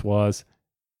of this was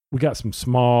we got some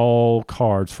small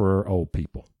cards for old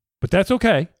people, but that's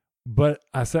okay. But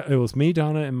I said, it was me,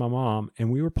 Donna, and my mom,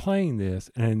 and we were playing this,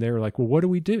 and they were like, well, what do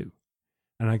we do?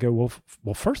 And I go,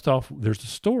 well, first off, there's a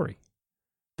story.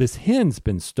 This hen's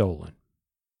been stolen.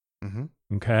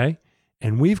 Mm-hmm. Okay.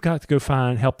 And we've got to go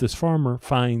help this farmer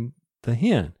find the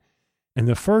hen. And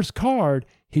the first card,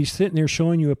 he's sitting there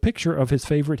showing you a picture of his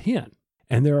favorite hen.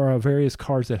 And there are various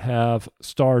cards that have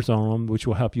stars on them, which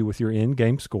will help you with your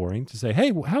in-game scoring to say,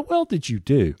 hey, how well did you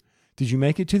do? Did you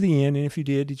make it to the end? And if you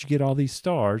did you get all these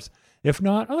stars? If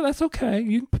not, oh, that's okay.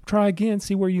 You can try again,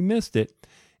 see where you missed it.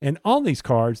 And on these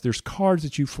cards, there's cards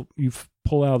that you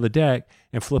pull out of the deck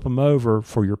and flip them over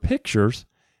for your pictures.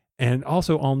 And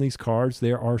also on these cards,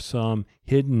 there are some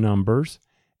hidden numbers.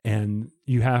 And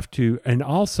and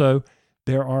also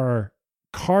there are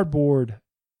cardboard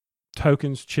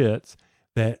tokens, chits,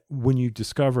 that when you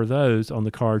discover those on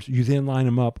the cards, you then line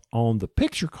them up on the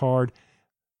picture card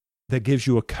that gives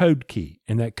you a code key.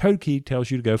 And that code key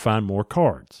tells you to go find more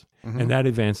cards. Mm-hmm. And that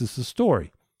advances the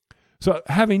story. So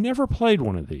having never played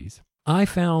one of these, I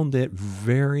found it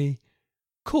very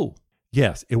cool.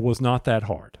 Yes, it was not that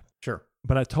hard. Sure.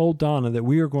 But I told Donna that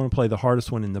we are going to play the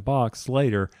hardest one in the box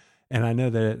later. And I know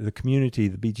that the community,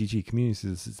 the BGG community,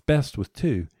 says it's best with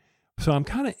 2. So I'm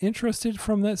kind of interested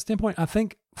from that standpoint. I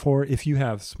think if you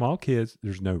have small kids,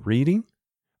 there's no reading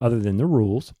other than the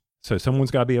rules. So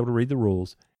someone's got to be able to read the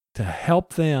rules to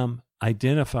help them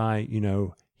identify,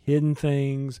 hidden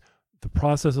things, the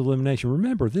process of elimination.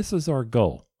 Remember, this is our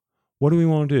goal. What do we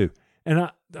want to do? And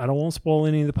I don't want to spoil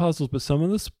any of the puzzles, but some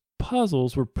of the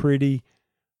puzzles were pretty,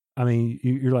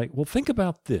 you're like, well, think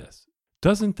about this.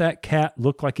 Doesn't that cat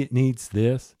look like it needs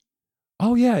this?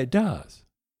 Oh, yeah, it does.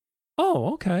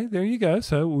 Oh, okay, there you go.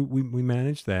 So we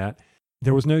managed that.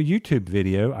 There was no YouTube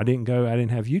video. I didn't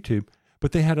have YouTube,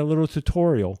 but they had a little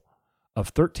tutorial of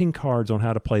 13 cards on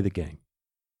how to play the game.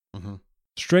 Mm-hmm.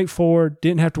 Straightforward,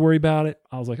 didn't have to worry about it.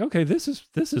 I was like, okay, this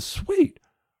is sweet.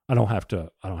 I don't have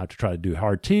to try to do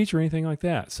hard teach or anything like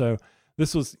that. So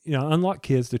this was, Unlock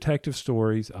Kids Detective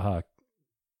Stories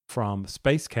from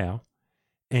Space Cow.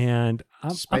 And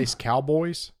Space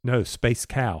Cowboys? No, Space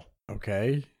Cow.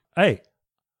 Okay. Hey,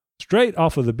 straight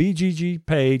off of the BGG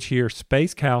page here,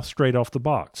 Space Cow, straight off the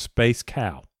box, Space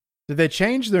Cow. Did they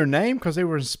change their name? Because they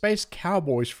were in Space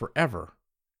Cowboys forever.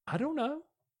 I don't know.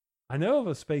 I know of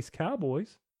a Space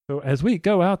Cowboys. So as we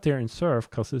go out there and surf,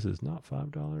 because this is not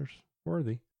 $5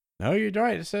 worthy. No, you're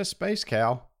right. It says Space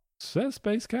Cow. It says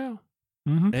Space Cow.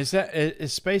 Mm-hmm.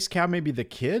 Is Space Cow maybe the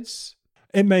kids?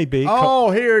 It may be.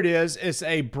 Oh, here it is. It's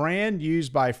a brand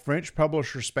used by French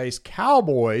publisher Space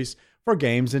Cowboys for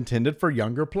games intended for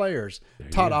younger players.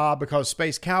 Ta-da, because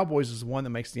Space Cowboys is the one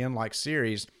that makes the Unlock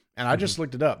series. And I just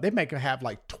looked it up. They have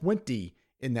like 20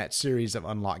 in that series of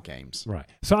Unlock games. Right.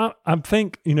 So I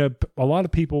think, a lot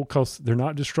of people, because they're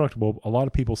not destructible, a lot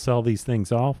of people sell these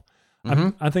things off.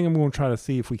 Mm-hmm. I think I'm going to try to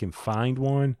see if we can find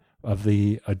one of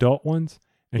the adult ones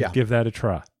and give that a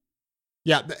try.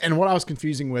 Yeah, and what I was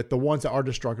confusing with, the ones that are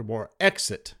destructible are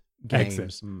Exit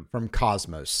games from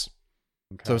Cosmos.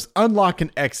 Okay. So it's Unlock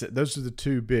and Exit. Those are the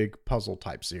two big puzzle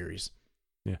type series.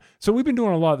 Yeah. So we've been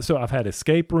doing a lot. So I've had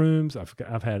escape rooms.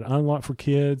 I've had Unlock for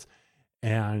kids.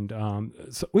 And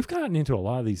so we've gotten into a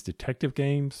lot of these detective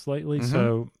games lately. Mm-hmm.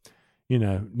 So,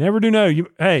 never do know. You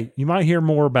might hear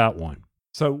more about one.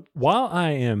 So while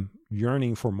I am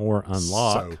yearning for more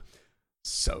Unlock.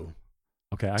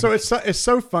 Okay. So it's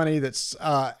so funny that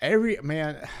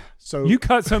So you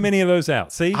cut so many of those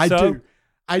out. See,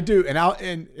 I do, and I'm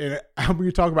going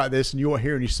to talk about this, and you won't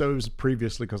hear any so's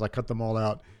previously because I cut them all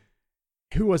out.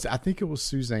 Who was it? I think it was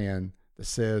Suzanne that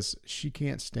says she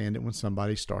can't stand it when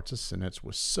somebody starts a sentence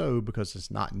with "so" because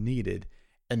it's not needed,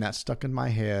 and that stuck in my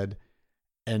head.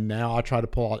 And now I try to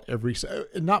pull out every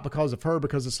not because of her,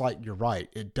 because it's like you're right.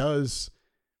 It does.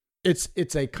 It's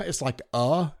like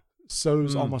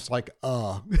so's almost like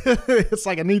it's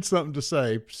like I need something to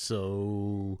say,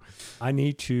 so I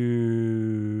need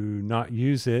to not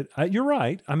use it. You're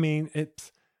right. I mean,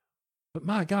 but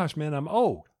my gosh, man, I'm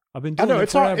old. I've been doing it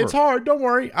forever. Hard. It's hard. Don't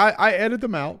worry. I edit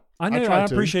them out. I know. I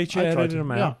appreciate you editing them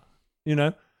out. Yeah.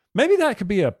 Maybe that could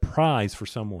be a prize for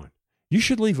someone. You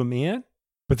should leave them in,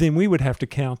 but then we would have to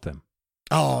count them.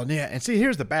 Oh yeah, and see,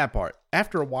 here's the bad part.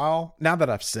 After a while, now that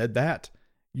I've said that,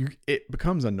 it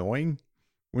becomes annoying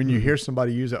when you hear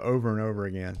somebody use it over and over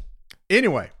again.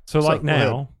 Anyway. So like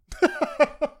now.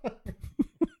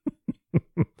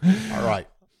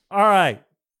 All right.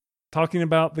 Talking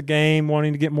about the game,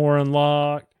 wanting to get more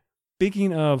unlocked.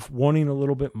 Speaking of wanting a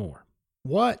little bit more.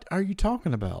 What are you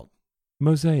talking about?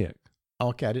 Mosaic.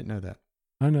 Okay, I didn't know that.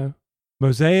 I know.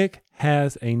 Mosaic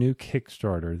has a new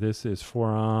Kickstarter. This is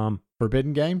for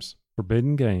Forbidden Games?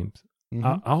 Forbidden Games.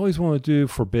 Mm-hmm. I always want to do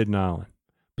Forbidden Island.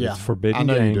 Yeah, it's Forbidden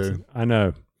Games. I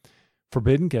know.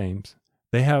 Forbidden Games.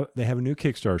 They have a new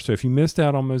Kickstarter. So if you missed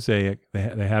out on Mosaic, they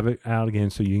have it out again.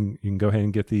 So you can go ahead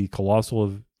and get the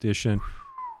Colossal Edition.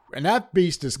 And that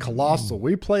beast is colossal.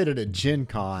 We played it at Gen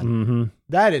Con. Mm-hmm.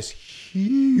 That is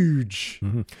huge.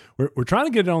 Mm-hmm. We're trying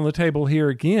to get it on the table here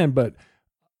again, but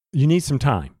you need some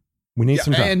time. We need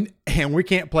some time. And we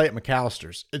can't play at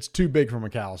McAllister's. It's too big for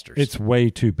McAllister's. It's way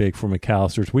too big for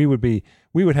McAllister's. We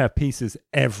would have pieces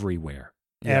everywhere.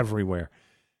 Yeah. Everywhere.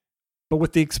 But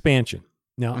with the expansion.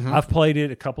 Now, I've played it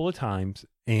a couple of times,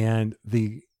 and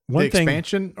the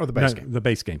expansion or the base game? The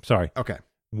base game, sorry. Okay.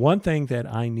 One thing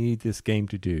that I need this game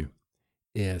to do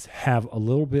is have a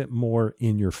little bit more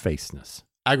in your faceness.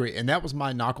 I agree. And that was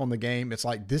my knock on the game. It's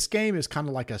like this game is kind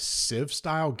of like a Civ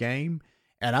style game.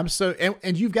 And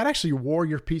and you've got actually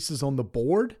warrior pieces on the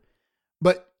board,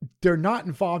 but they're not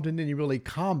involved in any really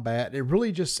combat. It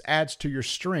really just adds to your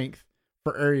strength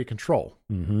for area control.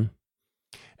 Mm-hmm.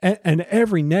 And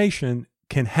every nation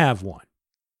can have one.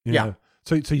 You know?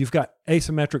 So you've got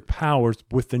asymmetric powers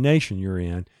with the nation you're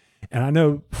in. And I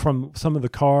know from some of the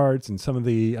cards and some of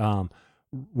the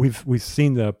we've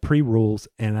seen the pre-rules,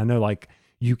 and I know like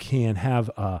you can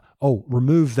have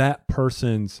remove that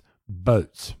person's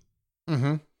boats.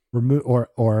 Mm-hmm.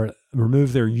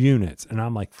 Remove their units. And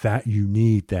I'm like, that you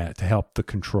need that to help the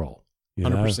control.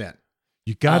 100%.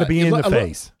 You got to be in the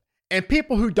face. And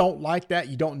people who don't like that,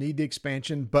 you don't need the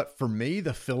expansion. But for me,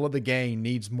 the feel of the game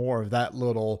needs more of that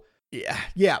little,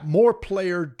 more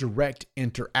player direct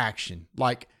interaction.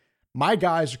 Like my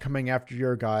guys are coming after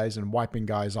your guys and wiping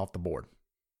guys off the board.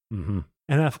 Mm-hmm.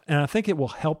 And I think it will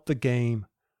help the game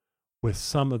with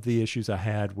some of the issues I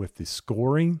had with the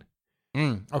scoring.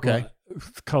 Okay.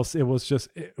 Because it was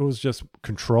just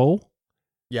control.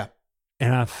 Yeah.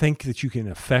 And I think that you can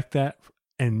affect that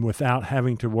and without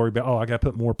having to worry about, I got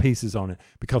to put more pieces on it,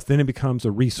 because then it becomes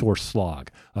a resource slog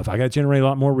of I got to generate a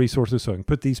lot more resources so I can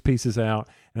put these pieces out.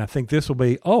 And I think this will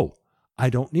be, I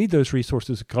don't need those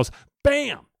resources because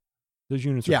bam, those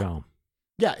units are gone.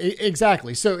 Yeah,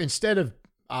 exactly. So instead of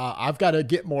I've got to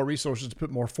get more resources to put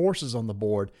more forces on the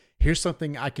board. Here's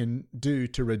something I can do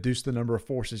to reduce the number of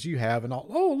forces you have. And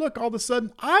look, all of a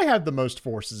sudden I have the most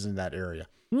forces in that area.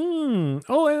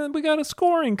 Oh, and we got a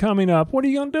scoring coming up. What are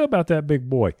you going to do about that, big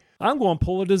boy? I'm going to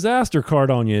pull a disaster card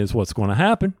on you is what's going to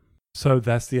happen. So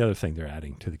that's the other thing they're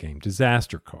adding to the game,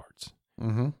 disaster cards.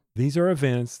 Mm-hmm. These are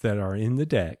events that are in the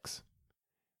decks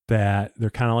that they're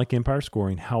kind of like Empire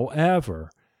Scoring.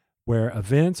 However, where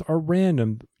events are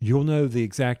random, you'll know the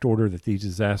exact order that these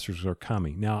disasters are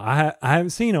coming. Now, I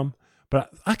haven't seen them,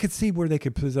 but I could see where they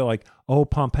could put it like, oh,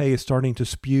 Pompeii is starting to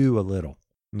spew a little.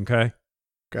 Okay?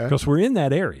 Because we're in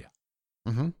that area.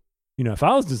 Mm-hmm. You know, if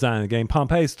I was designing the game,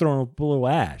 Pompeii's throwing a little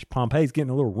ash. Pompeii's getting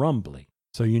a little rumbly.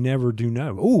 So you never do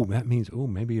know. Oh, that means,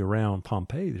 maybe around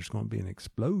Pompeii there's going to be an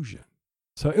explosion.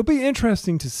 So it'll be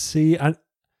interesting to see.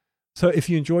 So if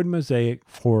you enjoyed Mosaic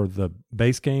for the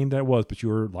base game that was, but you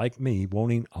were like me,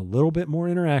 wanting a little bit more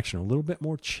interaction, a little bit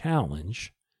more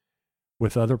challenge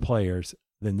with other players,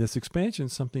 then this expansion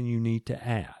is something you need to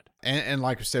add. And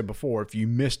like I said before, if you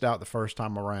missed out the first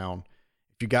time around,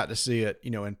 if you got to see it,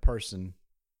 in person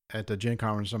at the Gen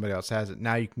Con when somebody else has it,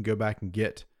 now you can go back and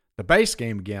get the base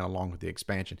game again along with the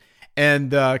expansion.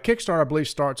 And Kickstarter, I believe,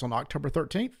 starts on October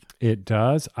 13th. It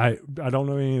does. I don't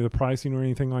know any of the pricing or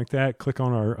anything like that. Click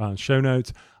on our show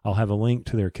notes. I'll have a link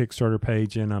to their Kickstarter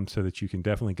page in them so that you can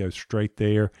definitely go straight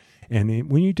there.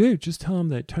 And when you do, just tell them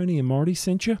that Tony and Marty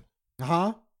sent you.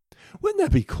 Uh-huh. Wouldn't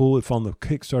that be cool if on the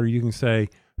Kickstarter you can say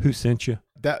who sent you?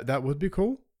 That would be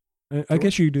cool. I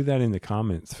guess you could do that in the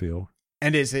comments field.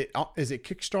 And is it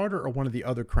Kickstarter or one of the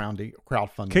other crowdfunding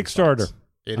Kickstarter. sites?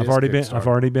 I've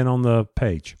already been on the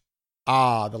page.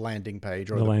 The landing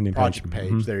page or the landing project page.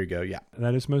 Mm-hmm. There you go. Yeah.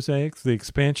 That is Mosaics. The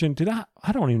expansion.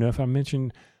 I don't even know if I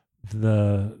mentioned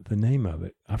the name of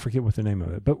it. I forget what the name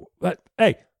of it. But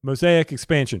hey, Mosaic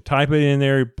expansion. Type it in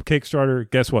there, Kickstarter.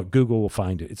 Guess what? Google will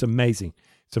find it. It's amazing.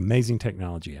 It's amazing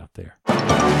technology out there.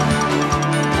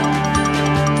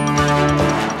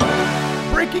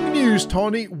 Breaking news,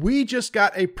 Tony. We just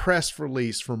got a press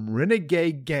release from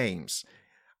Renegade Games.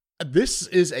 This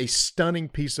is a stunning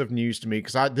piece of news to me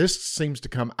because this seems to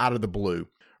come out of the blue.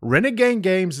 Renegade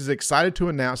Games is excited to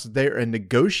announce that they are in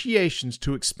negotiations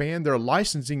to expand their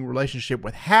licensing relationship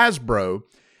with Hasbro.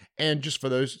 And just for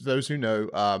those who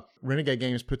know, Renegade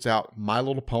Games puts out My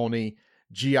Little Pony,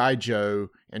 G.I. Joe,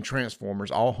 and Transformers,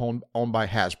 all owned by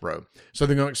Hasbro. So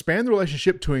they're going to expand the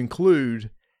relationship to include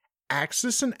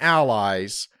Axis and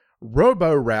Allies,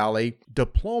 Robo Rally,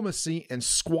 Diplomacy, and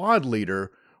Squad Leader,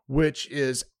 which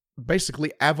is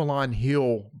basically Avalon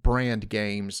Hill brand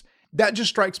games. That just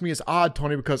strikes me as odd,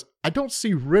 Tony, because I don't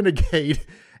see Renegade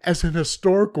as an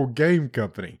historical game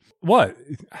company. What?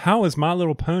 How is My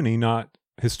Little Pony not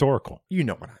historical? You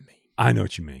know what I mean. I know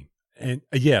what you mean. And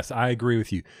yes, I agree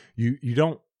with you. You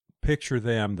don't picture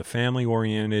them, the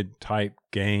family-oriented type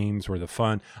games or the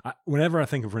fun. Whenever I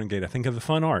think of Renegade, I think of the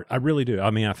fun art. I really do.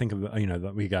 I mean, I think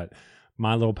of, we got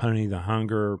My Little Pony, The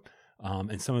Hunger,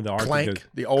 and some of the art. Clank,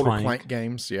 the older Clank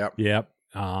games. Yep.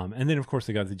 And then, of course,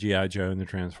 they got the G.I. Joe and the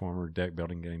Transformer deck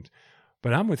building games.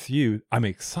 But I'm with you. I'm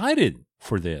excited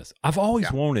for this. I've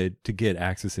always wanted to get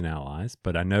Axis and Allies,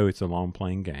 but I know it's a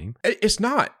long-playing game. It's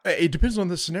not. It depends on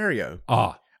the scenario.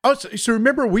 So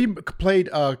remember we played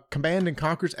Command and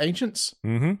Conquer's Ancients?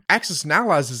 Mm-hmm. Axis and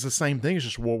Allies is the same thing as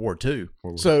just World War II.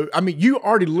 So, I mean, you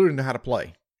already learned how to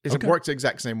play. It works the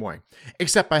exact same way,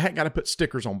 except I hadn't got to put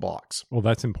stickers on blocks. Well,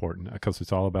 that's important because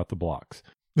it's all about the blocks.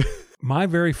 My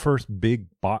very first big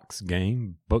box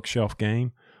game, bookshelf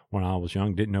game, when I was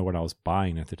young, didn't know what I was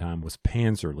buying at the time, was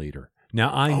Panzer Leader.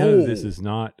 Now, I know this is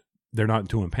not, they're not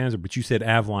doing Panzer, but you said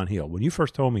Avalon Hill. When you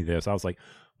first told me this, I was like,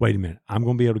 wait a minute, I'm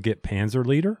going to be able to get Panzer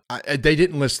Leader? They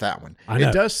didn't list that one.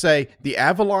 It does say the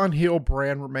Avalon Hill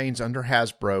brand remains under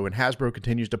Hasbro, and Hasbro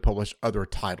continues to publish other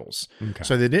titles. Okay.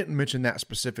 So they didn't mention that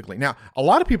specifically. Now, a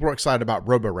lot of people are excited about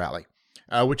Robo Rally,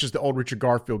 which is the old Richard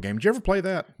Garfield game. Did you ever play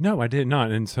that? No, I did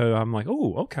not. And so I'm like,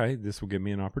 oh, okay, this will give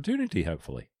me an opportunity,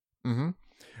 hopefully. Mm-hmm.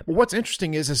 Well, what's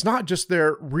interesting is it's not just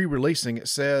they're re-releasing. It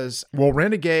says, will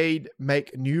Renegade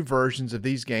make new versions of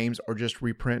these games or just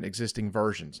reprint existing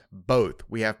versions? Both.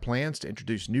 We have plans to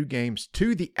introduce new games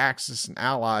to the Axis and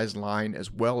Allies line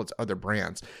as well as other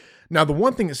brands. Now, the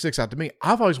one thing that sticks out to me,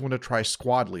 I've always wanted to try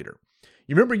Squad Leader.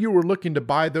 You remember you were looking to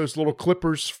buy those little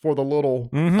clippers for the little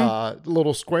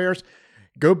little squares?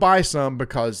 Go buy some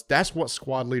because that's what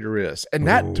Squad Leader is. And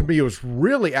that, to me, was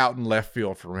really out in left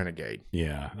field for Renegade.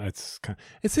 Yeah,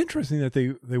 it's interesting that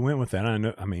they went with that.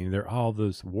 I mean, they're all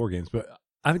those war games, but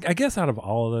I guess out of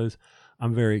all of those,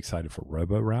 I'm very excited for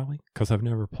Robo Rally because I've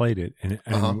never played it. And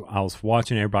I was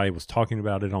watching, everybody was talking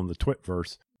about it on the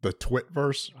Twitverse. The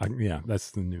Twitverse? Yeah,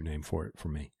 that's the new name for it for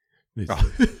me.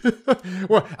 Oh.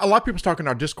 Well, a lot of people's talking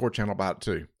our Discord channel about it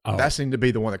too. Oh. That seemed to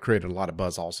be the one that created a lot of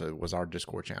buzz also, was our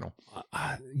Discord channel.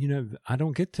 I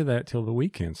don't get to that till the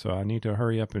weekend, so I need to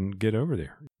hurry up and get over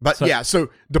there. But so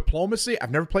Diplomacy,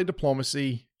 I've never played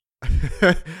Diplomacy.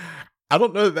 I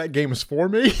don't know that game is for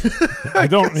me. I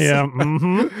don't. Yeah.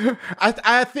 Mm-hmm.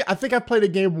 I think I played a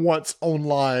game once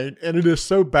online, and it is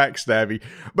so backstabby.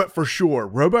 But for sure,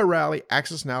 Robo Rally,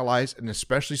 Axis and Allies, and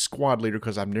especially Squad Leader,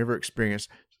 because I've never experienced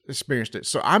it.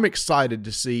 So I'm excited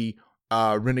to see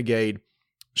Renegade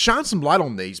shine some light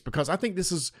on these, because I think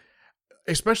this is,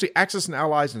 especially Axis and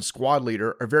Allies and Squad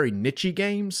Leader, are very niche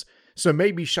games. So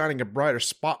maybe shining a brighter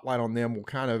spotlight on them will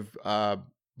kind of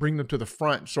bring them to the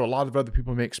front, so a lot of other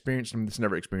people may experience them that's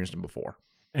never experienced them before.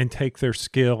 And take their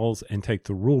skills and take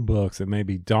the rule books that may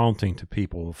be daunting to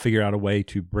people, figure out a way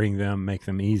to bring them, make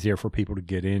them easier for people to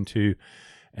get into,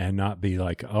 and not be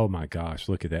like, oh my gosh,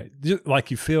 look at that. Just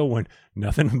like you feel when,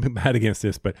 nothing bad against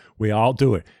this, but we all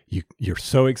do it. You're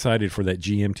so excited for that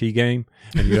GMT game,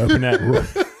 and you open that rule.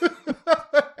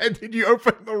 And then you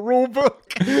open the rule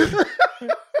book.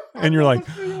 And you're like,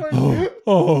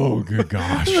 oh, good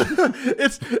gosh.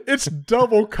 It's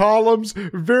double columns,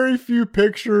 very few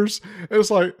pictures.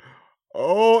 It's like,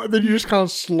 oh, and then you just kind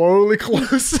of slowly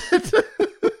close it.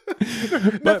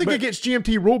 Nothing against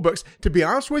GMT rulebooks. To be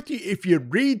honest with you, if you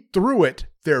read through it,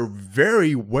 they're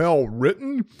very well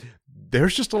written.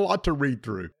 There's just a lot to read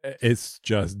through. It's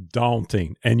just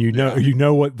daunting. And you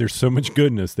know what? There's so much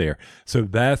goodness there. So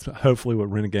that's hopefully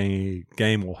what Renegade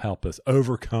game will help us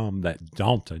overcome that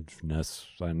dauntingness.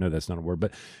 I know that's not a word,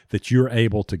 but that you're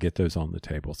able to get those on the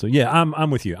table. So yeah,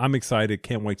 I'm with you. I'm excited.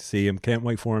 Can't wait to see them. Can't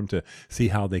wait for them to see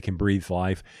how they can breathe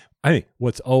life. I think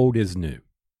what's old is new.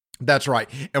 That's right.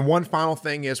 And one final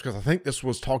thing is, because I think this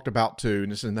was talked about too,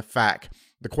 and this is in the FAQ,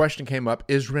 the question came up,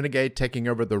 is Renegade taking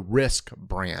over the Risk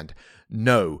brand?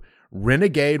 No.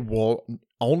 Renegade will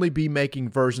only be making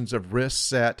versions of Risk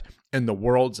set in the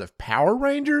worlds of Power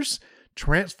Rangers,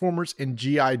 Transformers, and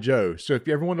G.I. Joe. So if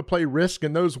you ever want to play Risk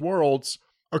in those worlds,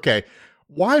 okay,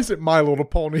 why is it My Little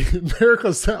Pony in there?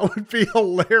 Because that would be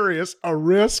hilarious. A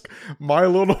Risk, My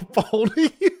Little Pony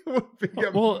would be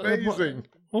amazing.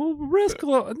 Well, Risk,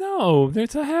 no,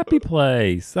 it's a happy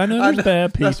place. I know there's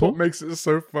bad people. That's what makes it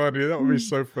so funny. That would be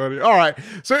so funny. All right.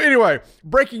 So anyway,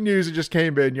 breaking news that just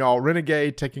came in, y'all.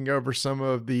 Renegade taking over some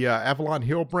of the Avalon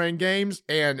Hill brand games,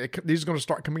 and these are going to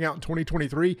start coming out in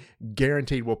 2023.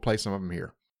 Guaranteed we'll play some of them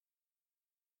here.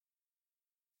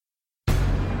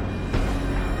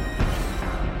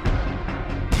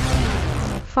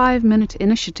 Five-minute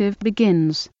initiative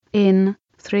begins in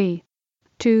 3,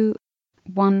 2,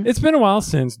 1. It's been a while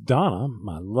since Donna,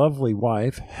 my lovely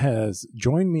wife, has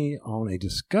joined me on a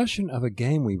discussion of a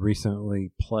game we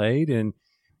recently played, and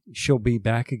she'll be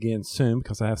back again soon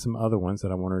because I have some other ones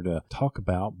that I want her to talk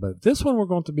about. But this one we're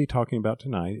going to be talking about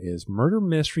tonight is Murder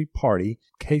Mystery Party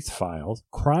Case Files,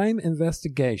 Crime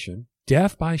Investigation,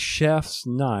 Death by Chef's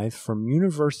Knife from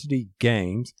University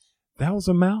Games. That was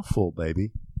a mouthful,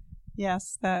 baby.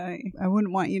 Yes, I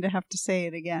wouldn't want you to have to say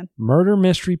it again. Murder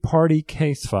Mystery Party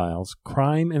Case Files,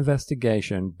 Crime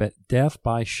Investigation, Death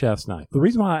by Chef's Knife. The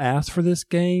reason why I asked for this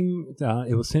game,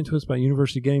 it was sent to us by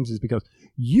University Games, is because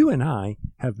you and I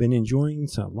have been enjoying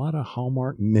a lot of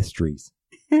Hallmark mysteries.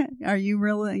 Are you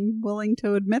really willing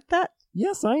to admit that?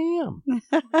 Yes, I am.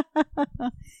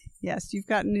 Yes, you've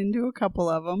gotten into a couple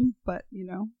of them, but,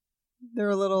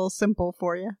 they're a little simple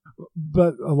for you.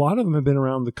 But a lot of them have been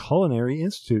around the Culinary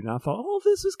Institute, and I thought,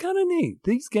 this is kind of neat.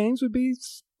 These games would be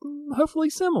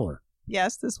hopefully similar.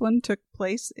 Yes, this one took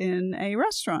place in a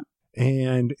restaurant.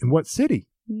 And in what city?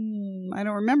 I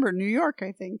don't remember. New York,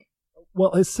 I think.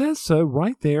 Well, it says so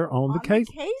right there on the case.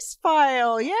 The case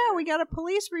file. Yeah, we got a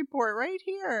police report right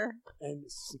here.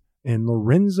 And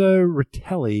Lorenzo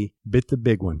Ritelli bit the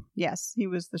big one. Yes, he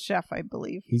was the chef, I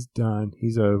believe. He's done.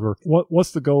 He's over. What's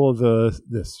the goal of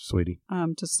this, sweetie?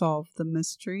 To solve the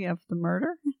mystery of the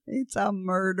murder. It's a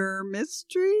murder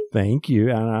mystery. Thank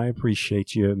you, and I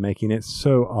appreciate you making it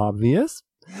so obvious.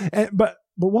 But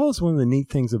what was one of the neat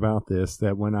things about this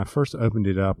that when I first opened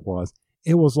it up was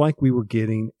it was like we were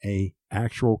getting a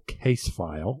actual case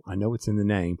file. I know it's in the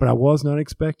name, but I was not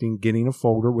expecting getting a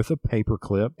folder with a paper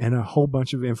clip and a whole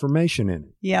bunch of information in it.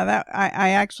 Yeah,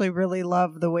 I actually really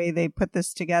love the way they put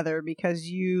this together, because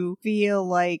you feel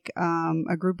like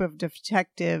a group of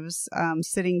detectives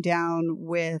sitting down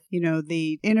with,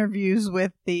 the interviews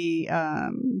with the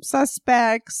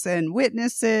suspects and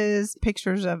witnesses,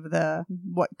 pictures of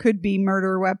what could be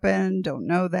murder weapon, don't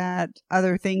know that,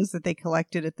 other things that they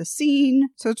collected at the scene.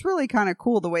 So it's really kind of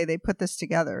cool the way they put this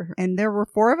together. And there were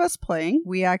 4 of us playing.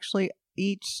 We actually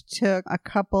each took a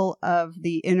couple of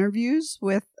the interviews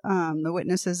with the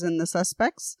witnesses and the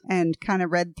suspects and kind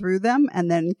of read through them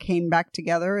and then came back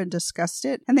together and discussed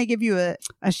it. And they give you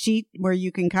a sheet where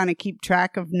you can kind of keep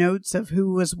track of notes of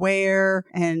who was where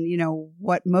and, you know,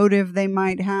 what motive they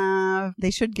might have.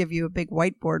 They should give you a big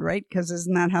whiteboard, right? Because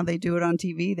isn't that how they do it on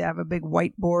TV? They have a big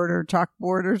whiteboard or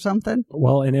chalkboard or something.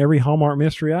 Well, in every Hallmark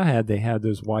mystery I had, they had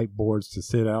those whiteboards to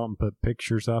sit out and put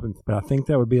pictures up. But I think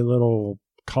that would be a little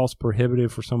cost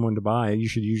prohibitive for someone to buy. You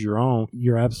should use your own.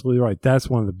 You're absolutely right. That's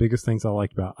one of the biggest things I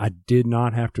liked about it. I did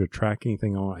not have to track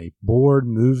anything on a board,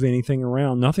 move anything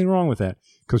around. Nothing wrong with that.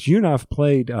 Because you and I have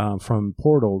played from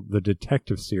Portal the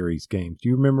detective series games. Do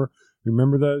you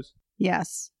remember those?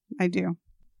 Yes, I do.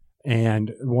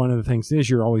 And one of the things is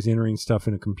you're always entering stuff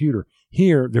in a computer.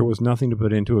 Here, there was nothing to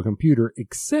put into a computer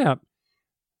except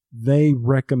they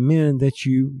recommend that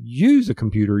you use a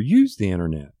computer, use the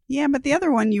internet. Yeah, but the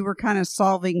other one, you were kind of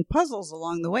solving puzzles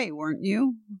along the way, weren't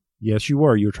you? Yes, you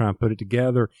were. You were trying to put it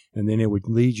together, and then it would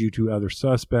lead you to other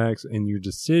suspects and your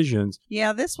decisions.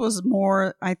 Yeah, this was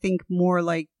more, I think, more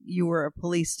like you were a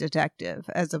police detective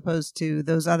as opposed to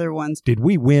those other ones. Did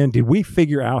we win? Did we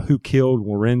figure out who killed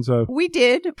Lorenzo? We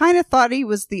did. Kind of thought he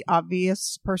was the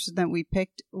obvious person that we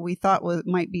picked. We thought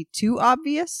might be too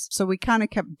obvious, so we kind of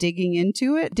kept digging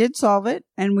into it. Did solve it,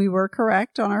 and we were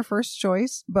correct on our first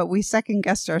choice, but we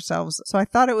second-guessed ourselves. So I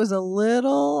thought it was a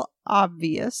little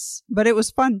obvious, but it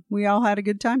was fun. We all had a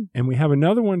good time. And we have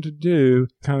another one to do.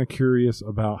 Kind of curious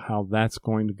about how that's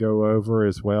going to go over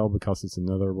as well, because it's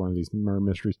another one of these murder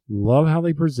mysteries. Love how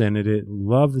they presented it.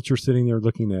 Love that you're sitting there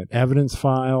looking at evidence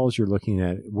files. You're looking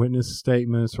at witness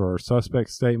statements or suspect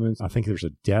statements. I think there's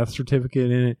a death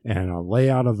certificate in it and a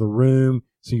layout of the room.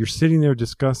 So you're sitting there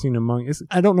discussing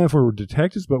I don't know if we were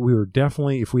detectives, but we were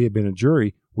definitely, if we had been a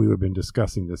jury, we would have been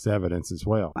discussing this evidence as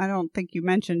well. I don't think you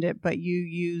mentioned it, but you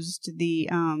used the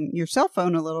your cell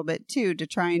phone a little bit too to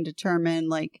try and determine,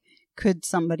 like, could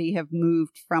somebody have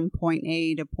moved from point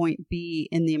A to point B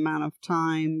in the amount of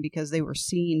time because they were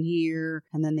seen here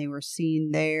and then they were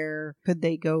seen there? Could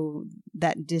they go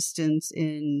that distance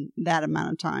in that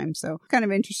amount of time? So kind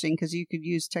of interesting because you could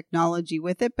use technology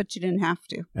with it, but you didn't have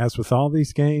to. As with all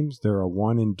these games, they're a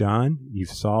one and done. You've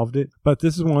solved it. But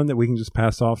this is one that we can just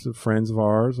pass off to friends of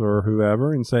ours or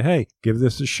whoever and say, hey, give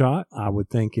this a shot. I would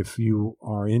think if you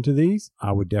are into these,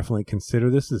 I would definitely consider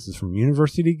this. This is from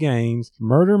University Games.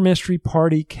 Murder Mystery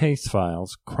Party Case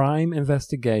Files, Crime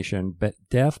Investigation,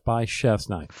 Death by Chef's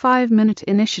Knife. 5-minute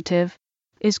initiative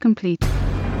is complete.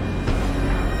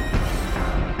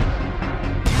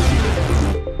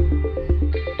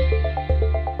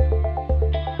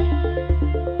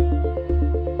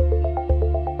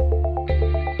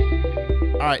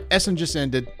 All right, Essen just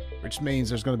ended, which means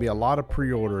there's going to be a lot of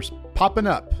pre-orders popping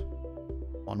up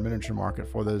on Miniature Market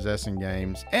for those Essen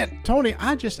games. And Tony,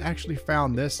 I just actually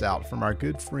found this out from our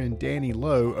good friend Danny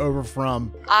Lowe over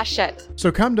from Ashet.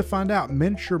 So come to find out,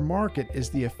 Miniature Market is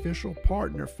the official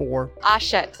partner for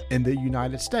Ashet in the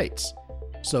United States.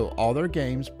 So all their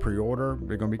games, pre-order,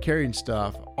 they're going to be carrying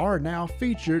stuff, are now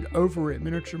featured over at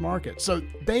Miniature Market. So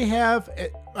they have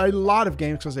a lot of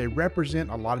games because they represent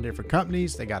a lot of different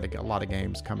companies. They got a lot of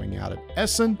games coming out at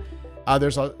Essen.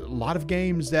 There's a lot of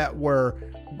games that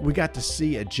we got to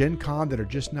see at Gen Con that are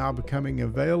just now becoming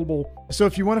available. So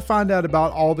if you want to find out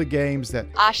about all the games that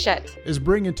Ashet is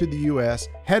bringing to the U.S.,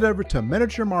 head over to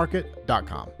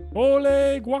miniaturemarket.com.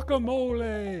 Ole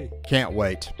guacamole! Can't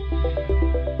wait.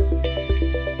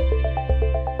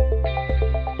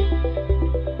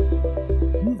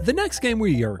 The next game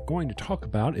we are going to talk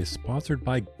about is sponsored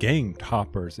by Game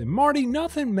Toppers. And Marty,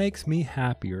 nothing makes me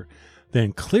happier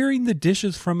than clearing the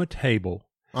dishes from a table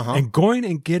and going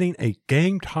and getting a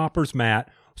Game Toppers mat,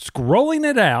 rolling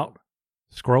it out,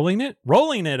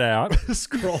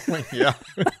 Yeah.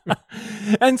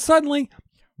 and suddenly,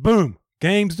 boom,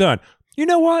 game's done. You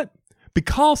know what?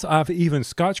 Because I've even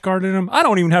Scotch guarded them, I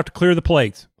don't even have to clear the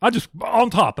plates. I just, on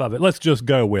top of it, let's just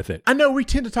go with it. I know we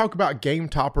tend to talk about Game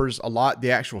Toppers a lot, the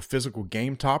actual physical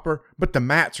Game Topper, but the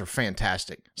mats are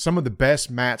fantastic. Some of the best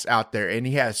mats out there, and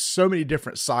he has so many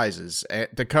different sizes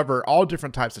to cover all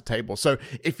different types of tables. So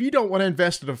if you don't want to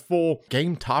invest in a full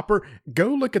Game Topper, go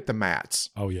look at the mats.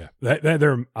 Oh, yeah.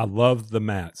 I love the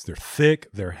mats. They're thick,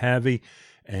 they're heavy,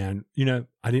 and, you know,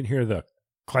 I didn't hear the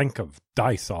clank of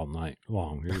dice all night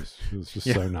long. It was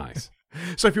just so nice.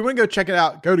 So if you want to go check it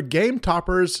out, go to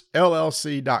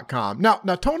GameToppersLLC.com. Now,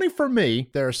 Tony, for me,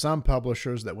 there are some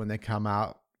publishers that when they come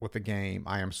out with a game,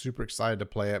 I am super excited to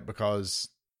play it because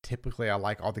typically I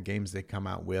like all the games they come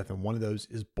out with, and one of those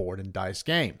is Board and Dice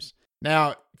Games.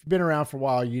 Now, if you've been around for a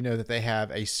while, you know that they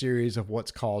have a series of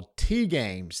what's called T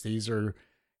games. These are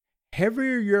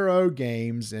heavier Euro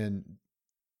games, and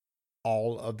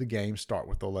all of the games start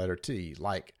with the letter T,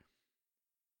 like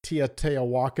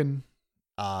Teotihuacan,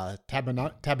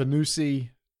 Tabanusi,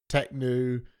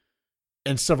 Teknu,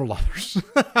 and several others.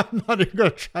 I'm not even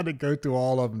going to try to go through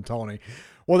all of them, Tony.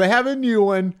 Well, they have a new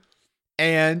one,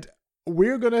 and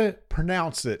we're going to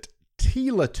pronounce it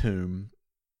Teelatum.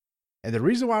 And the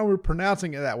reason why we're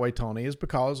pronouncing it that way, Tony, is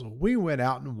because we went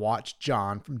out and watched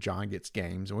John from John Gets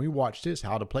Games, and we watched his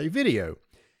How to Play video.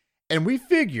 And we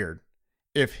figured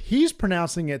if he's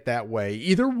pronouncing it that way,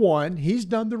 either one, he's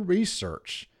done the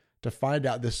research to find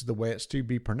out this is the way it's to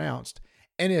be pronounced.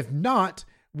 And if not,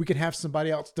 we could have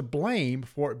somebody else to blame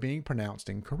for it being pronounced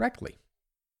incorrectly.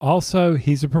 Also,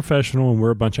 he's a professional and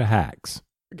we're a bunch of hacks.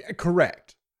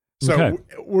 Correct. So Okay.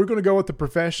 we're going to go with the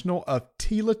professional of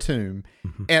Teelatum.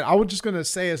 Mhm. And I was just going to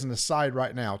say as an aside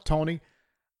right now, Tony,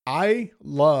 I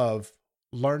love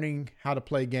learning how to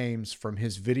play games from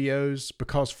his videos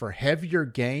because for heavier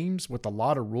games with a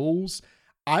lot of rules,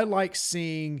 I like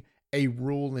seeing a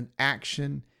rule in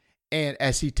action. And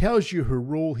as he tells you her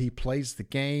rule, he plays the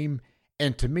game.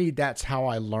 And to me, that's how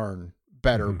I learn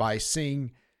better, by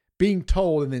being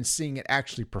told and then seeing it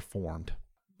actually performed.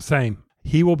 Same.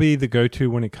 He will be the go-to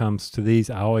when it comes to these.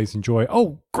 I always enjoy,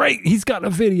 oh, great, he's got a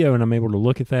video, and I'm able to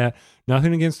look at that.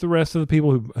 Nothing against the rest of the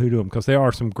people who do them, because there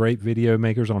are some great video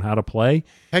makers on how to play.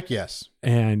 Heck yes.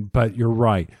 But you're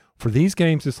right. For these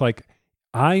games, it's like,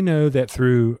 I know that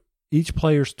through each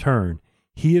player's turn,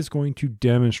 he is going to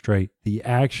demonstrate the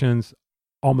actions,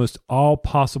 almost all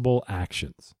possible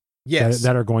actions Yes.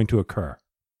 that are going to occur.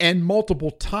 And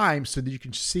multiple times so that you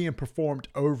can see them performed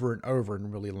over and over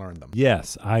and really learn them.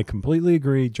 Yes, I completely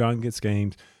agree. John Gets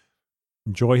Games.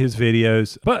 Enjoy his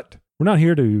videos. But we're not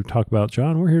here to talk about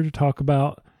John. We're here to talk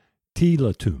about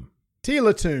Teelatum.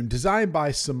 Teelatum, designed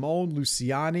by Simone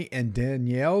Luciani and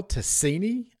Danielle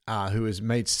Tassini, who has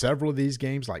made several of these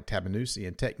games like Tabanusi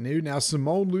and Teknu. Now,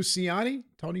 Simone Luciani,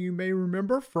 Tony, you may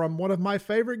remember from one of my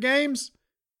favorite games,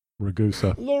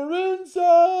 Ragusa. Lorenzo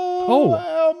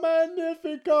El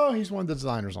Magnifico. He's one of the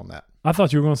designers on that. I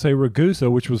thought you were going to say Ragusa,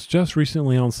 which was just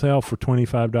recently on sale for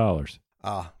 $25.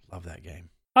 Love that game.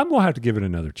 I'm going to have to give it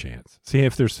another chance. See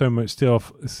if there's so much still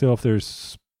if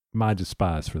there's my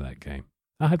despise for that game.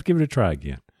 I'll have to give it a try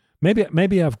again.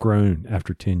 Maybe I've grown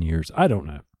after 10 years. I don't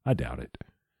know. I doubt it.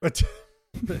 But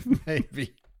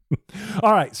maybe.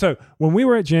 All right. So when we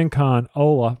were at Gen Con,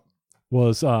 Ola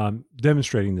was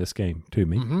demonstrating this game to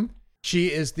me. Mm-hmm.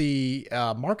 She is the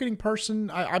marketing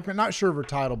person. I'm not sure of her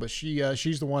title, but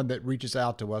she's the one that reaches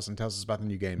out to us and tells us about the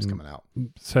new games coming out.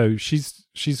 So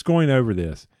she's going over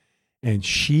this, and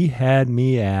she had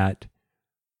me at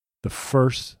the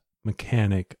first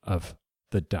mechanic of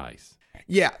the dice.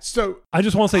 Yeah, so I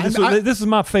just want to say this is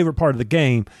my favorite part of the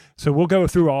game. So we'll go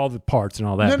through all the parts and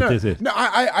all that. No,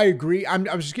 I agree. I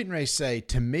was just getting ready to say,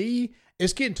 to me,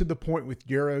 it's getting to the point with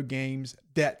Euro games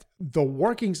that the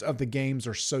workings of the games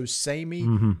are so samey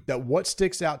that what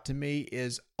sticks out to me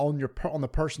is on the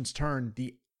person's turn,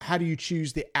 how do you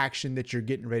choose the action that you're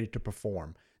getting ready to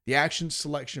perform? The action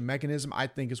selection mechanism, I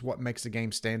think, is what makes the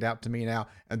game stand out to me now,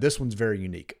 and this one's very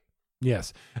unique.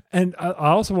 Yes. And I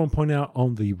also want to point out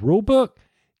on the rule book,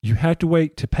 you have to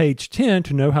wait to page 10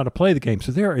 to know how to play the game.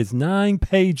 So there is 9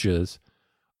 pages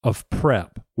of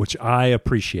prep, which I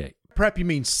appreciate. Prep, you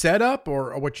mean setup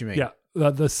or what you mean? Yeah,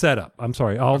 the setup. I'm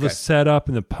sorry. All the setup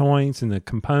and the points and the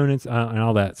components and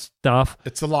all that stuff.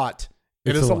 It's a lot.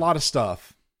 It is a lot of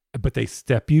stuff. But they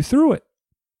step you through it.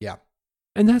 Yeah.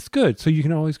 And that's good. So you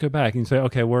can always go back and say,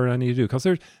 okay, what do I need to do? Because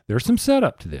there's some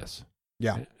setup to this.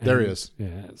 Yeah, there is.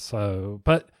 Yeah. So,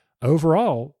 but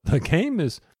overall, the game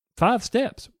is 5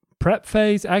 steps: prep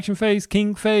phase, action phase,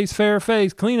 king phase, fair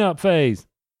phase, cleanup phase.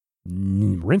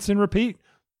 Rinse and repeat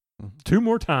 2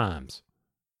 more times.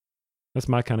 That's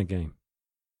my kind of game.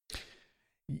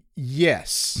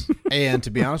 Yes. And to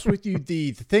be honest with you,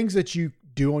 the things that you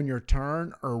do on your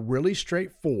turn are really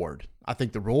straightforward. I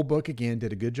think the rule book, again,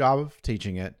 did a good job of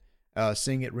teaching it.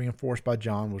 Seeing it reinforced by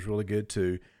John was really good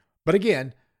too. But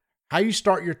again, how you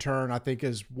start your turn, I think,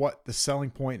 is what the selling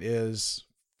point is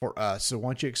for us. So why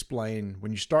don't you explain,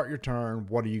 when you start your turn,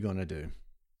 what are you going to do?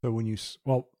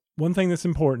 So one thing that's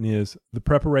important is the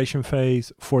preparation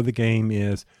phase for the game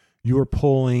is you are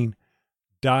pulling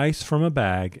dice from a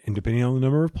bag, and depending on the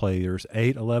number of players,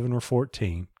 8, 11, or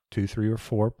 14, 2, 3, or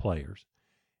 4 players,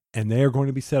 and they are going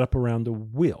to be set up around the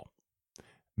wheel,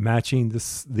 matching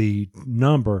the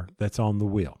number that's on the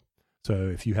wheel. So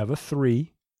if you have a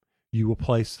 3, you will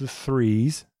place the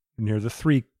 3s near the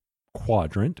 3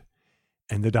 quadrant,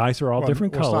 And the dice are all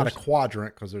different colors. It's not a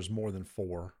quadrant because there's more than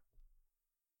 4.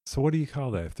 So what do you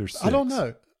call that if there's 6? I don't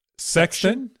know.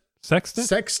 Sextant? Sextant?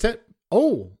 Sextant.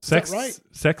 Oh, is that right?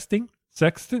 Sexting?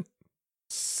 Sextant?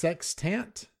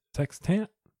 Sextant? Sextant?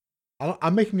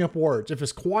 I'm making up words. If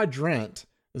it's quadrant,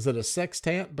 is it a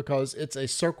sextant because it's a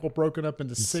circle broken up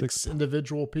into 6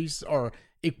 individual pieces or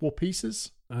equal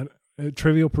pieces?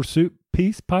 Trivial Pursuit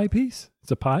pie piece?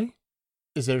 It's a pie?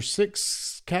 Is there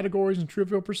 6 categories in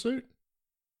Trivial Pursuit?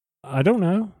 I don't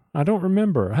know. I don't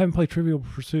remember. I haven't played Trivial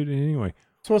Pursuit anyway.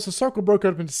 So it's a circle broken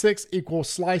up into 6 equal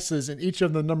slices, and each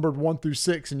of them numbered 1 through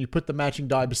 6, and you put the matching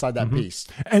die beside that piece.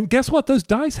 And guess what? Those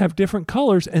dice have different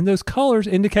colors, and those colors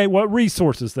indicate what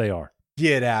resources they are.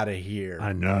 Get out of here.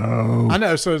 I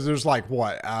know. So there's like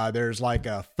what? There's like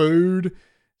a food,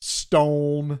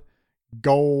 stone,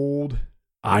 gold,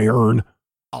 iron.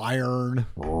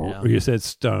 Yeah. You said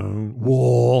stone,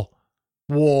 wool.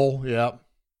 Yep.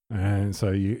 And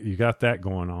so you got that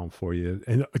going on for you.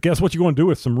 And guess what you're going to do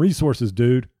with some resources,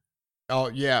 dude? Oh,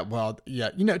 yeah. Well,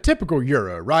 yeah. Typical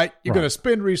Euro, right? You're going to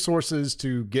spend resources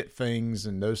to get things,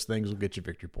 and those things will get you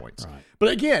victory points. Right.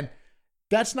 But again,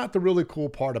 that's not the really cool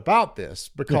part about this,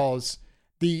 because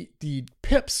the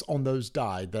pips on those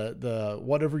die, the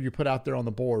whatever you put out there on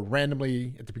the board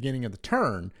randomly at the beginning of the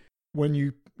turn, when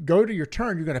you go to your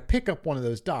turn, you're going to pick up one of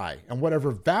those die, and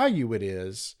whatever value it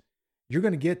is, you're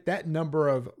going to get that number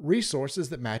of resources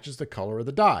that matches the color of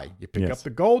the die. You pick up the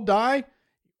gold die,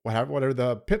 whatever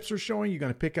the pips are showing, you're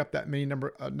going to pick up that many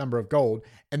number of gold,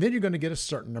 and then you're going to get a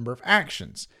certain number of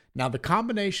actions. Now, the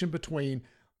combination between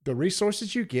the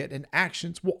resources you get and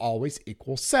actions will always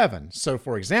equal 7. So,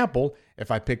 for example,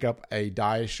 if I pick up a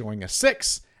die showing a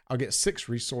 6, I'll get 6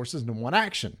 resources and 1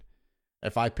 action.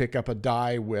 If I pick up a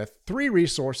die with 3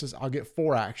 resources, I'll get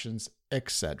 4 actions,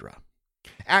 etc.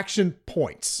 Action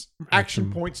points.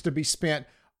 Action points to be spent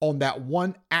on that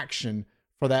one action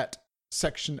for that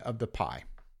section of the pie.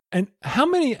 And how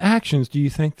many actions do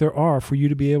you think there are for you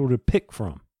to be able to pick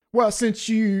from? Well, since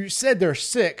you said there's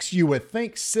 6, you would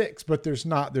think 6, but there's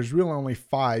not. There's really only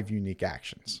 5 unique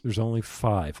actions. There's only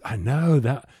 5. I know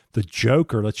that the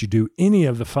Joker lets you do any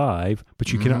of the 5,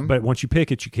 but you cannot. But once you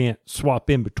pick it, you can't swap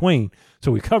in between.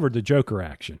 So we covered the Joker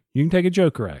action. You can take a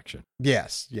Joker action.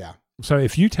 Yes. Yeah. So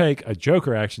if you take a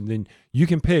Joker action, then you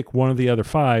can pick one of the other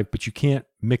 5, but you can't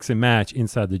mix and match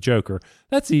inside the Joker.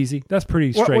 That's easy. That's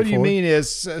pretty straightforward. What you mean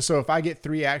is, so if I get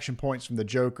 3 action points from the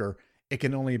Joker, it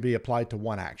can only be applied to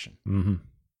 1 action. Mm-hmm.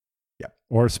 Yep.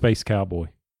 Or a Space Cowboy.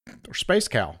 Or Space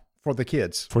Cow for the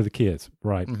kids. For the kids,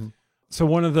 right. Mm-hmm. So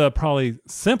one of the probably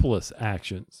simplest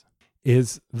actions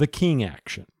is the King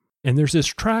action. And there's this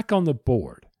track on the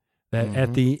board that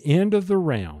at the end of the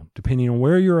round, depending on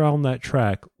where you're on that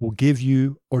track, will give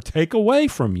you or take away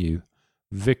from you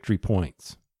victory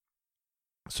points.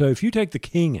 So if you take the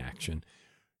King action,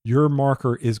 your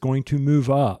marker is going to move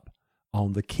up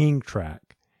on the King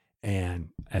track.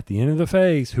 And at the end of the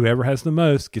phase, whoever has the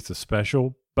most gets a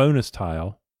special bonus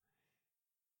tile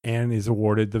and is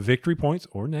awarded the victory points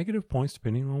or negative points,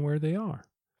 depending on where they are.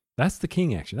 That's the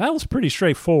King action. That was pretty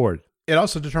straightforward. It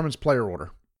also determines player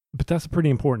order. But that's a pretty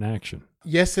important action.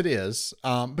 Yes, it is.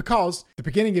 Because the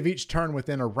beginning of each turn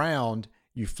within a round,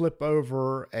 you flip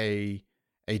over a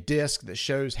disc that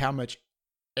shows how much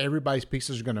everybody's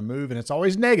pieces are going to move, and it's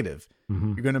always negative.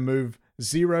 Mm-hmm. You're going to move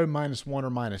 0, -1, or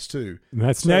 -2. And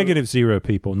that's -0,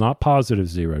 people, not +0.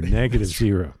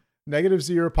 -0.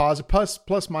 -0, positive, plus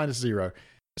 -0.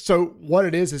 So what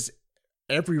it is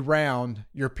every round,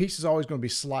 your piece is always going to be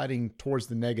sliding towards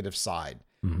the negative side.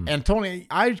 Mm-hmm. And Tony,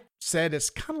 I said it's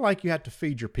kind of like you have to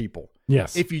feed your people.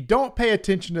 Yes. If you don't pay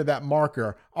attention to that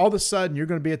marker, all of a sudden you're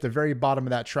going to be at the very bottom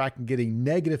of that track and getting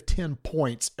 -10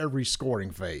 points every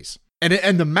scoring phase.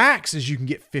 And the max is you can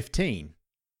get 15.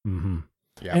 Mm-hmm.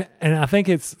 Yeah. And I think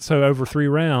it's so over 3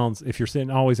 rounds, if you're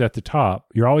sitting always at the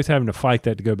top, you're always having to fight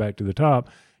that to go back to the top.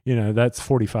 That's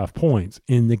 45 points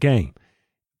in the game.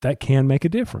 That can make a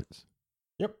difference.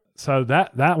 Yep. So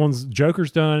that one's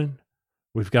Joker's done.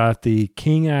 We've got the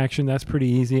King action. That's pretty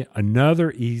easy.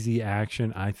 Another easy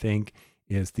action, I think,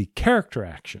 is the character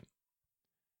action.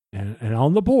 And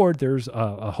on the board, there's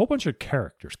a whole bunch of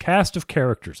characters, cast of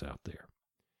characters out there.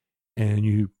 And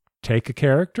you take a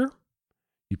character,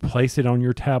 you place it on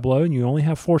your tableau, and you only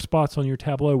have 4 spots on your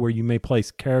tableau where you may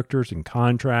place characters and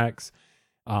contracts.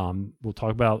 We'll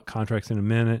talk about contracts in a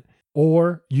minute.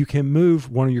 Or you can move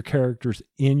one of your characters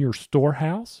in your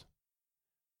storehouse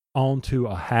onto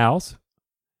a house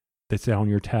that's on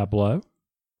your tableau,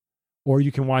 or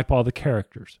you can wipe all the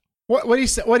characters. What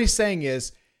he's saying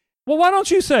is, well, why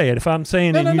don't you say it if I'm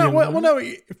saying it? No. Well, no.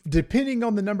 Depending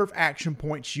on the number of action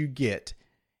points you get,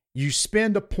 You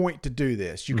spend a point to do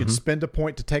this. You can spend a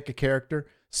point to take a character,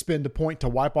 spend a point to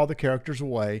wipe all the characters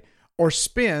away, or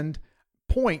spend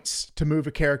points to move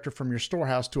a character from your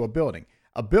storehouse to a building.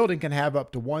 A building can have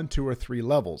up to 1, 2, or 3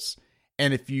 levels.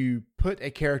 And if you put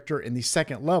a character in the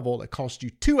second level, it costs you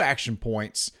 2 action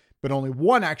points, but only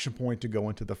 1 action point to go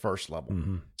into the first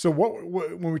level. So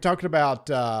when we're talking about,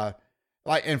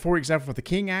 and for example, for the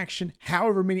king action,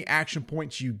 however many action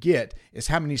points you get is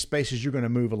how many spaces you're going to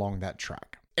move along that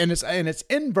track. And it's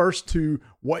inverse to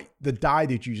what the die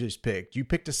that you just picked. You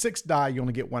picked a 6 die, you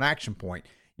only get 1 action point.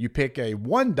 You pick a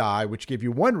 1 die, which give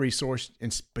you 1 resource,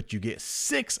 but you get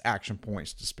 6 action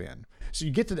points to spend. So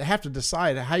you get to have to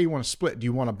decide how you want to split. Do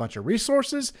you want a bunch of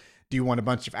resources? Do you want a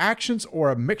bunch of actions,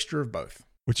 or a mixture of both?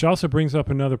 Which also brings up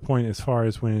another point as far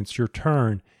as when it's your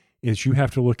turn, is you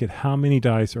have to look at how many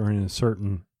dice are in a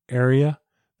certain area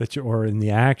or in the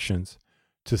actions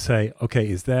to say, okay,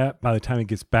 is that by the time it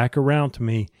gets back around to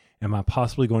me, am I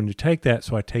possibly going to take that?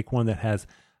 So I take one that has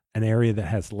an area that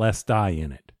has less die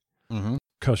in it.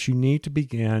 Because you need to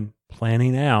begin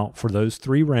planning out for those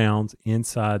 3 rounds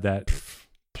inside that.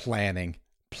 Planning.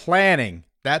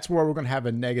 That's where we're going to have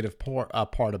a negative part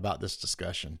about this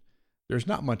discussion. There's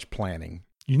not much planning.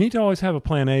 You need to always have a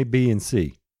plan A, B, and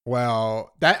C.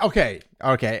 Well, okay.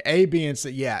 A, B, and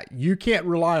C. Yeah, you can't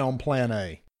rely on plan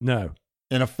A. No.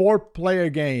 In a 4-player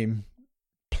game,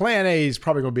 plan A is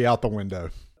probably going to be out the window.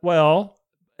 Well,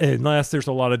 unless there's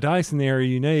a lot of dice in the area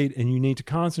you need, and you need to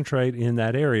concentrate in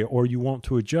that area, or you want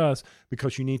to adjust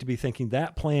because you need to be thinking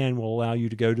that plan will allow you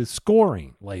to go to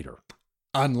scoring later.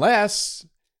 Unless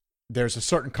there's a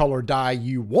certain color die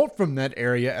you want from that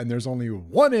area, and there's only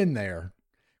 1 in there,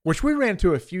 which we ran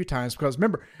into a few times because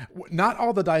remember, not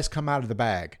all the dice come out of the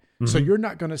bag. So you're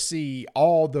not going to see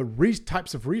all the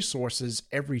types of resources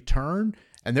every turn.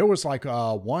 And there was like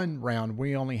 1 round,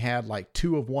 we only had like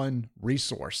 2 of 1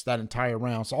 resource that entire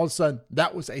round. So all of a sudden,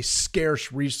 that was a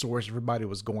scarce resource everybody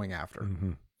was going after.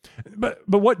 But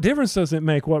what difference does it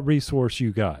make what resource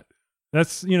you got?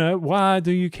 That's, why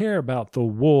do you care about the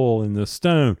wool and the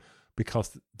stone?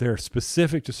 Because they're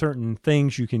specific to certain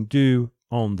things you can do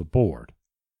on the board.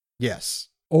 Yes.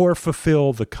 Or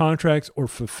fulfill the contracts or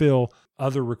fulfill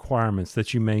other requirements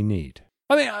that you may need.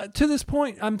 I mean, to this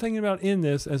point, I'm thinking about in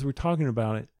this, as we're talking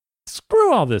about it,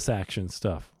 screw all this action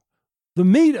stuff. The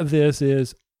meat of this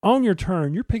is on your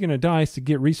turn, you're picking a dice to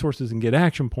get resources and get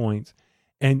action points.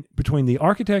 And between the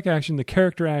architect action, the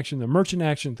character action, the merchant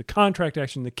action, the contract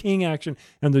action, the king action,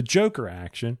 and the joker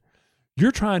action,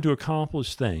 you're trying to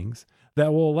accomplish things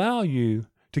that will allow you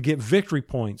to get victory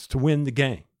points to win the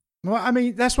game. Well, I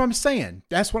mean, that's what I'm saying.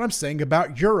 That's what I'm saying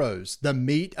about Euros. The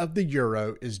meat of the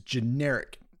Euro is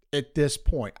generic. At this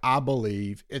point, I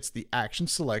believe it's the action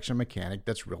selection mechanic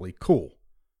that's really cool.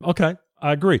 Okay,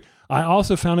 I agree. I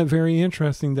also found it very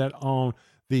interesting that on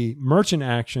the merchant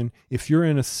action, if you're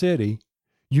in a city,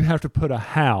 you have to put a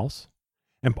house,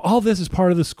 and all this is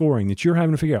part of the scoring that you're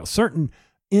having to figure out. Certain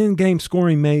in-game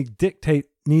scoring may dictate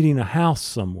needing a house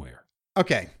somewhere.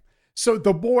 Okay, so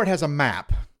the board has a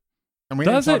map. And we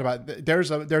didn't talk about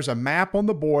there's a map on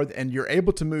the board, and you're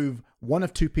able to move 1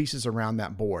 of 2 pieces around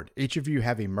that board. Each of you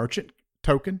have a merchant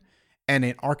token and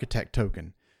an architect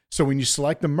token. So when you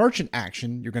select the merchant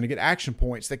action, you're going to get action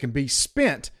points that can be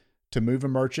spent to move a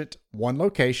merchant 1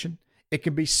 location. It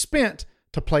can be spent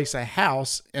to place a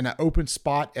house in an open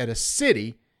spot at a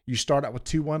city. You start out with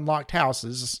 2 unlocked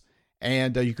houses,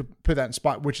 and you could put that in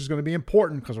spot, which is going to be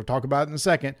important because we'll talk about it in a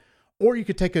second. Or you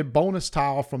could take a bonus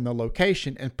tile from the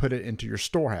location and put it into your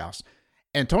storehouse.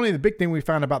 And Tony, the big thing we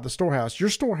found about the storehouse, your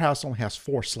storehouse only has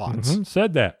 4 slots.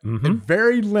 Said that. And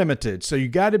very limited. So you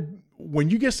got to, when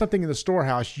you get something in the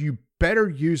storehouse, you better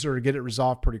use it or get it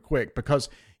resolved pretty quick because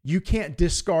you can't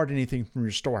discard anything from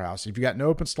your storehouse. If you got no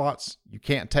open slots, you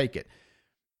can't take it.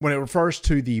 When it refers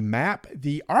to the map,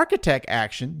 the architect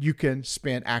action, you can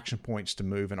spend action points to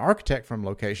move an architect from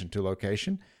location to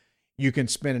location. You can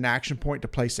spend an action point to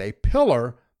place a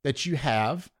pillar that you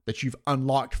have, that you've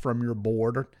unlocked from your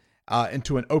board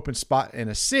into an open spot in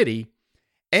a city.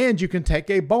 And you can take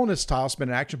a bonus tile,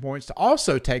 spend action points to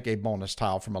also take a bonus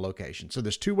tile from a location. So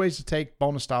there's 2 ways to take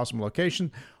bonus tiles from a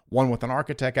location, 1 with an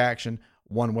architect action,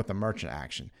 1 with a merchant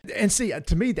action. And see,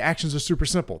 to me, the actions are super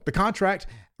simple. The contract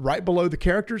right below the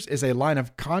characters is a line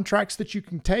of contracts that you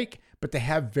can take, but they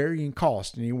have varying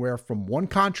costs, anywhere from 1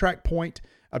 contract point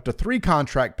up to 3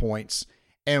 contract points.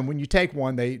 And when you take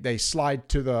one, they slide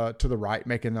to the right,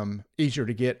 making them easier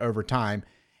to get over time.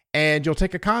 And you'll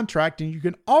take a contract, and you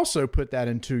can also put that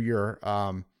into your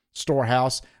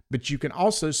storehouse, but you can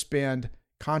also spend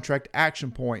contract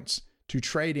action points to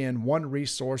trade in one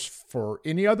resource for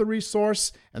any other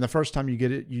resource, and the first time you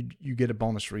get it, you get a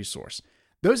bonus resource.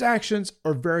 Those actions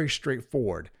are very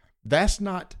straightforward. That's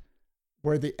not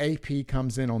where the AP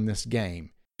comes in on this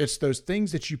game. It's those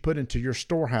things that you put into your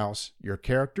storehouse, your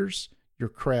characters, your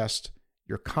crest,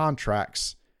 your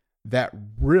contracts, that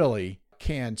really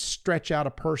can stretch out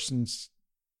a person's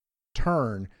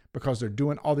turn because they're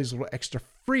doing all these little extra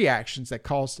free actions that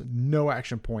cost no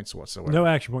action points whatsoever. No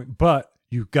action point, but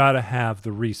you got to have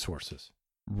the resources.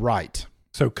 Right.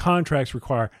 So contracts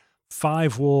require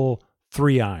 5 wool,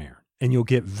 3 iron, and you'll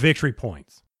get victory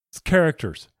points. It's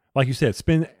characters. Like you said,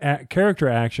 spend character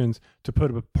actions to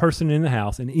put a person in the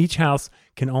house, and each house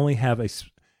can only have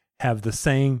the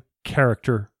same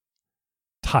character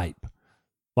type.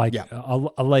 Like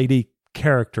a lady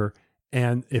character.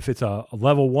 And if it's a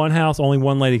level 1 house, only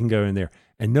one lady can go in there.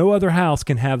 And no other house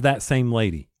can have that same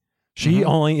lady. She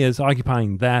only is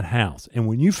occupying that house. And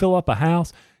when you fill up a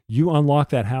house, you unlock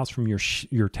that house from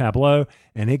your tableau,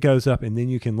 and it goes up, and then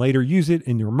you can later use it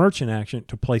in your merchant action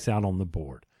to place out on the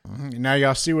board. Now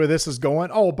y'all see where this is going.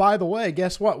 Oh, by the way,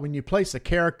 guess what? When you place a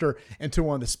character into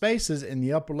one of the spaces in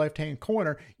the upper left-hand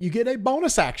corner, you get a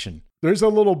bonus action. There's a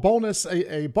little bonus,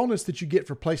 a bonus that you get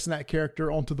for placing that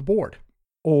character onto the board.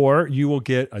 Or you will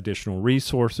get additional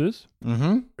resources.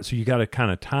 Mm-hmm. So you got to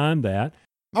kind of time that.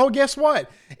 Oh, guess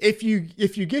what? If you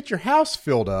get your house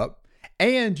filled up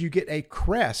and you get a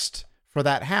crest for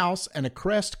that house, and a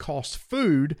crest costs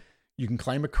food, you can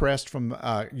claim a crest from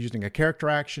using a character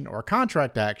action or a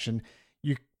contract action.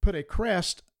 You put a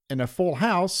crest in a full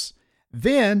house,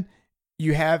 then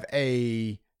you have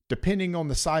depending on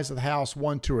the size of the house,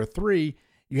 1, 2, or 3,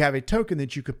 you have a token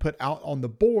that you could put out on the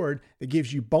board that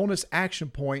gives you bonus action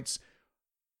points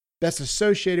that's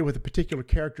associated with a particular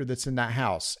character that's in that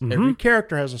house. Mm-hmm. Every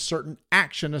character has a certain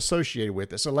action associated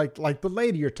with it. So like the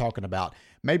lady you're talking about,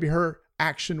 maybe her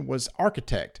action was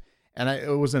architect, and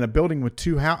it was in a building with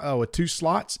 2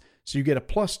 slots. So you get a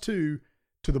 +2 to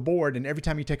the board, and every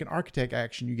time you take an architect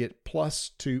action, you get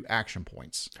 +2 action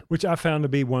points. Which I found to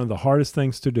be one of the hardest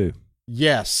things to do.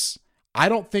 Yes. I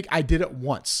don't think I did it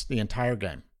once the entire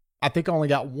game. I think I only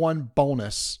got 1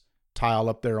 bonus tile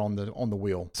up there on the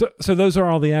wheel. So those are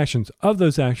all the actions. Of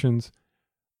those actions,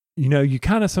 you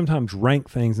kind of sometimes rank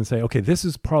things and say, okay, this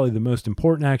is probably the most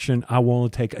important action. I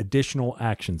want to take additional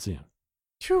actions in.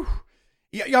 Phew.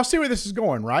 Y'all see where this is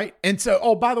going, right? And so,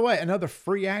 oh, by the way, another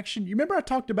free action. You remember I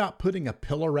talked about putting a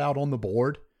pillar out on the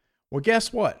board? Well,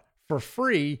 guess what? For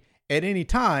free, at any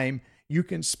time, you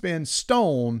can spend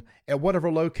stone at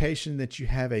whatever location that you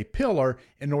have a pillar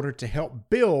in order to help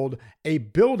build a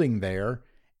building there.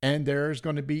 And there's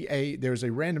going to be there's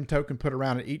a random token put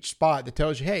around at each spot that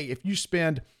tells you, hey, if you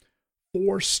spend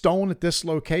 4 stone at this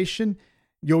location,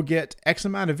 you'll get X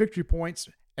amount of victory points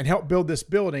and help build this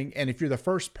building. And if you're the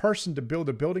first person to build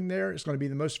a building there, it's going to be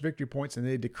the most victory points, and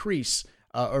they decrease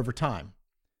over time.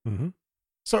 Mm-hmm.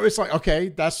 So it's like, okay,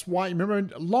 that's why,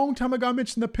 remember a long time ago I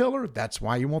mentioned the pillar? That's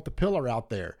why you want the pillar out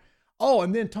there. Oh,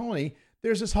 and then Tony,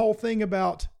 there's this whole thing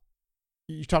about,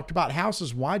 you talked about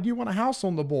houses. Why do you want a house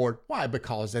on the board? Why?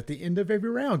 Because at the end of every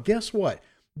round, guess what?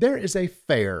 There is a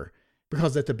fair.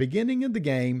 Because at the beginning of the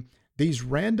game, these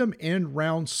random end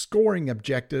round scoring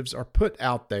objectives are put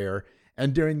out there.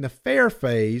 And during the fair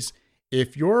phase,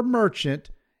 if your merchant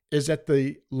is at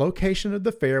the location of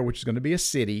the fair, which is going to be a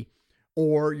city,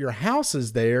 or your house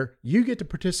is there, you get to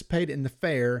participate in the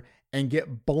fair and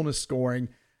get bonus scoring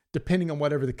depending on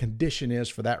whatever the condition is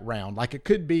for that round. Like it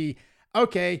could be,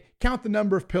 okay, count the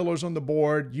number of pillars on the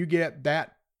board, you get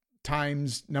that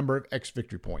times number of X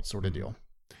victory points sort of deal.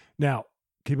 Now,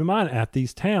 keep in mind, at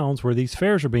these towns where these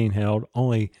fairs are being held,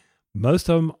 most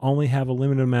of them only have a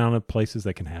limited amount of places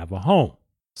that can have a home.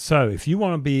 So if you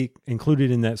want to be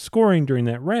included in that scoring during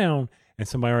that round, and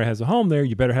somebody already has a home there,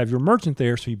 you better have your merchant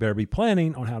there. So you better be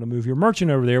planning on how to move your merchant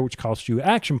over there, which costs you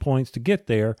action points to get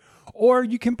there. Or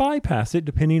you can bypass it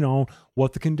depending on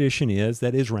what the condition is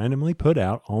that is randomly put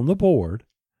out on the board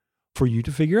for you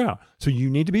to figure out. So you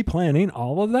need to be planning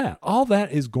all of that. All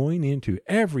that is going into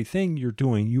everything you're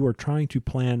doing. You are trying to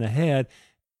plan ahead,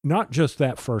 not just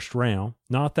that first round,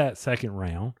 not that second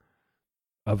round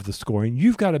of the scoring.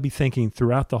 You've got to be thinking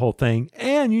throughout the whole thing,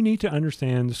 and you need to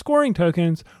understand the scoring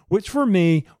tokens, which for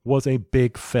me was a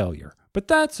big failure. But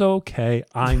that's okay.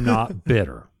 I'm not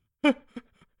bitter.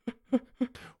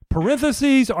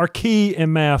 Parentheses are key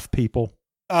in math, people.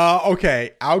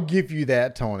 Okay, I'll give you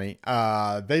that, Tony.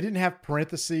 They didn't have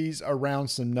parentheses around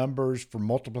some numbers for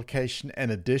multiplication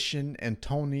and addition, and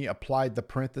Tony applied the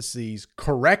parentheses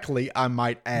correctly, I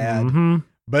might add,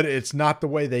 but it's not the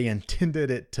way they intended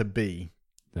it to be.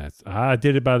 I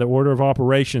did it by the order of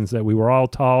operations that we were all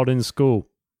taught in school.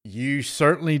 You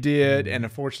certainly did, and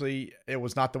unfortunately, it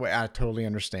was not the way. I totally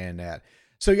understand that.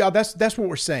 So, y'all, that's what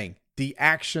we're saying. The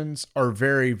actions are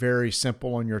very, very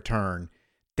simple on your turn.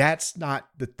 That's not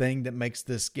the thing that makes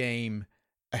this game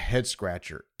a head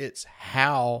scratcher. It's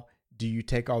how do you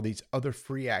take all these other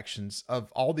free actions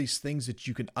of all these things that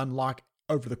you can unlock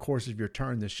over the course of your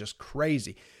turn that's just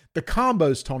crazy. The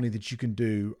combos, Tony, that you can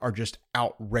do are just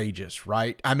outrageous,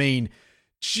 right? I mean,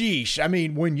 sheesh. I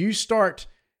mean, when you start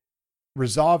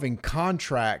resolving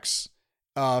contracts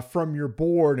from your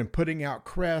board and putting out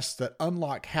crests that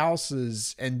unlock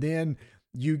houses, and then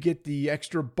you get the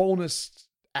extra bonus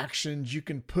actions you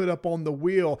can put up on the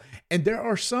wheel. And there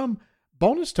are some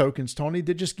bonus tokens, Tony,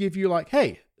 that just give you like,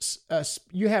 hey,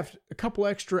 you have a couple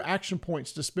extra action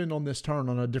points to spend on this turn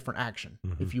on a different action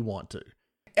if you want to.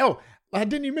 Oh, I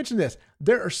didn't even mention this.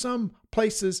 There are some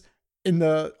places on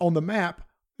the map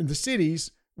in the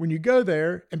cities when you go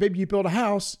there and maybe you build a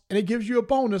house and it gives you a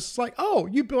bonus. It's like, oh,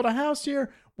 you built a house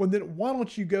here? Well, then why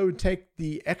don't you go take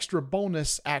the extra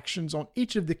bonus actions on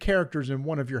each of the characters in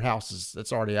one of your houses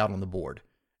that's already out on the board?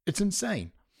 It's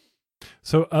insane.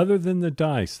 So other than the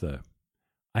dice, though,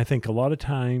 I think a lot of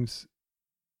times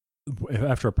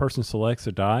after a person selects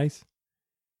a dice,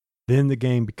 then the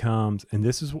game becomes, and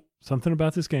this is something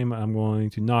about this game I'm going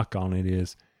to knock on it,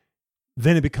 is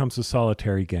then it becomes a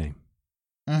solitary game.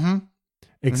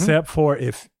 Except for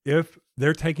if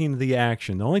they're taking the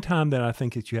action. The only time that I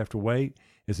think that you have to wait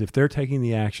is if they're taking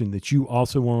the action that you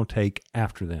also want to take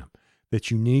after them, that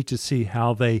you need to see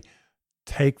how they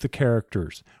take the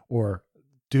characters or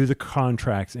do the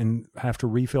contracts and have to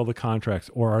refill the contracts,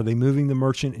 or are they moving the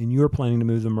merchant and you're planning to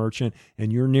move the merchant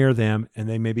and you're near them and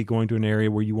they may be going to an area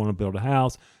where you want to build a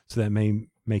house, so that may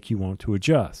make you want to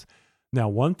adjust. Now,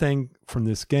 one thing from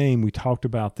this game, we talked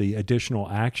about the additional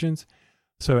actions.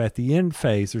 So at the end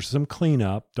phase, there's some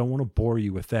cleanup. Don't want to bore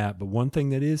you with that, but one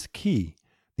thing that is key,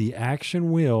 the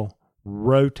action wheel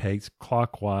rotates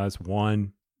clockwise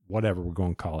one, whatever we're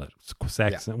going to call it,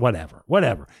 section, whatever.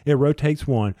 It rotates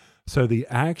one. So the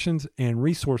actions and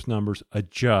resource numbers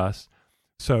adjust.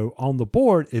 So on the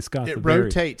board, it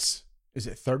rotates. Is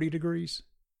it 30 degrees?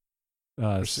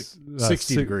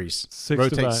 60 degrees.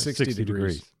 Rotates 60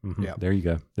 degrees. Mm-hmm. Yep. There you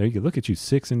go. Look at you,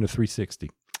 6 into 360.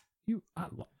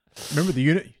 Remember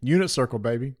the unit circle,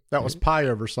 baby? That was pi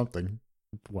over something.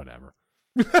 Whatever.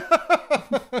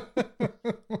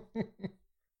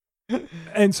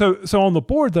 And so on the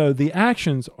board, though, the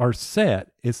actions are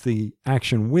set. It's the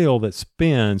action wheel that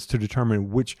spins to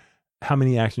determine how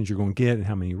many actions you're going to get and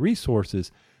how many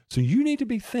resources. So you need to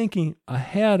be thinking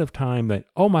ahead of time that,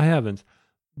 oh my heavens,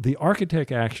 the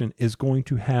architect action is going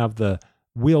to have the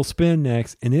wheel spin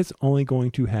next, and it's only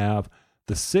going to have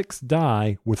the 6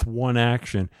 die with one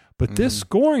action. But this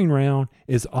scoring round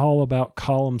is all about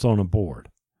columns on a board.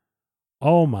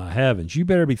 Oh my heavens, you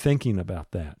better be thinking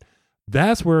about that.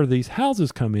 That's where these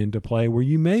houses come into play, where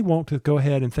you may want to go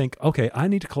ahead and think, okay, I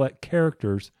need to collect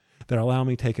characters that allow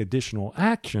me to take additional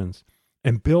actions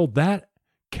and build that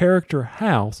character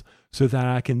house so that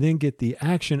I can then get the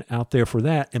action out there for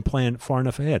that and plan far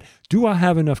enough ahead. Do I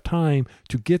have enough time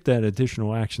to get that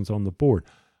additional actions on the board?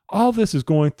 All this is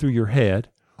going through your head.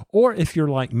 Or if you're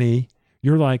like me,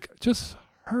 you're like, just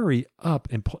hurry up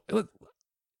and play.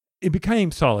 It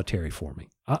became solitary for me.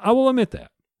 I will admit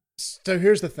that. So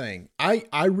here's the thing.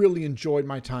 I really enjoyed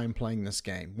my time playing this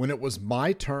game. When it was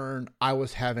my turn, I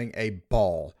was having a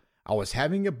ball.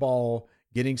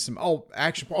 Getting some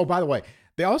action. Oh, by the way,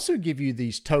 they also give you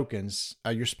these tokens.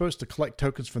 You're supposed to collect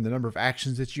tokens from the number of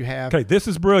actions that you have. Okay, this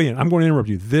is brilliant. I'm going to interrupt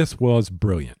you. This was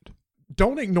brilliant.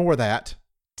 Don't ignore that.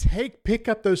 Pick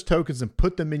up those tokens and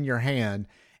put them in your hand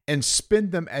and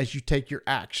spend them as you take your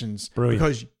actions. Brilliant.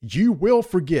 Because you will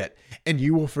forget. And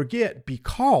you will forget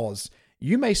because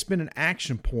you may spend an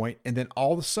action point and then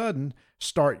all of a sudden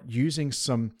start using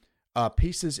some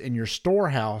pieces in your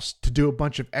storehouse to do a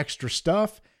bunch of extra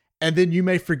stuff. And then you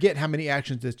may forget how many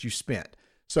actions that you spent.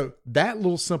 So that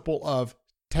little simple of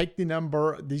take these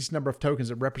number of tokens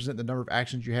that represent the number of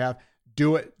actions you have,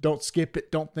 do it. Don't skip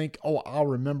it. Don't think, oh, I'll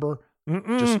remember.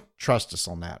 Just trust us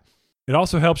on that. It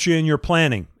also helps you in your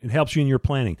planning.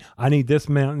 I need this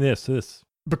amount, this.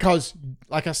 Because,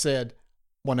 like I said,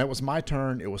 when it was my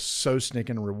turn, it was so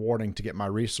stinking rewarding to get my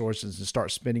resources and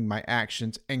start spending my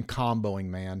actions and comboing,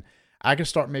 man. I can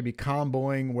start maybe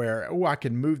comboing where, I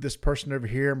can move this person over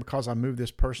here. And because I moved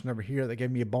this person over here, they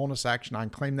gave me a bonus action. I can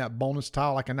claim that bonus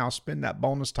tile. I can now spend that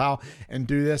bonus tile and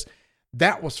do this.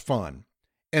 That was fun.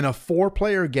 In a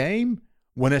 4-player game,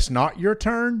 when it's not your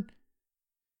turn,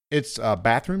 it's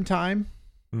bathroom time.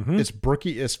 Mm-hmm. It's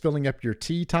brookie. It's filling up your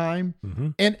tea time. Mm-hmm.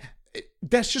 And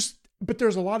that's just, but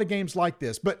there's a lot of games like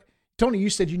this. But Tony, you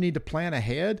said you need to plan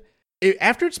ahead.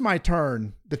 After it's my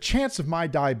turn, the chance of my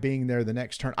die being there the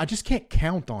next turn, I just can't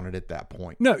count on it at that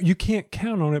point. No, you can't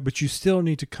count on it, but you still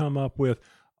need to come up with,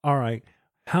 all right,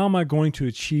 how am I going to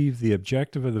achieve the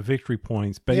objective of the victory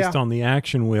points based on the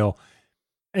action wheel?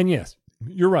 And yes,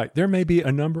 you're right. There may be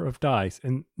a number of dice,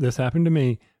 and this happened to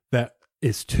me, that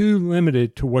is too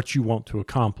limited to what you want to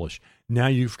accomplish. Now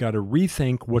you've got to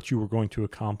rethink what you were going to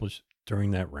accomplish during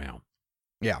that round.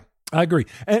 Yeah. I agree.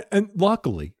 And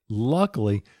luckily,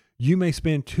 you may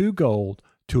spend 2 gold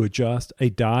to adjust a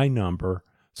die number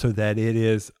so that it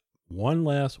is 1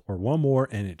 less or 1 more,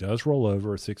 and it does roll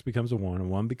over. A 6 becomes a 1, and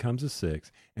 1 becomes a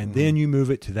 6. And then you move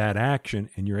it to that action,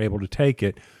 and you're able to take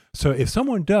it. So if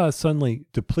someone does suddenly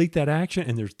deplete that action,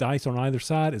 and there's dice on either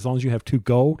side, as long as you have 2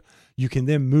 gold, you can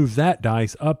then move that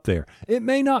dice up there. It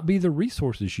may not be the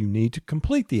resources you need to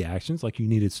complete the actions, like you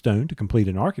needed stone to complete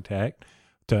an architect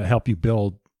to help you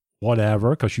build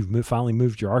whatever, because you've finally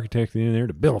moved your architect in there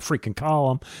to build a freaking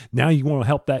column. Now you want to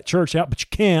help that church out, but you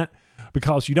can't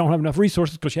because you don't have enough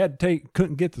resources because you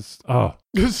couldn't get this. Oh.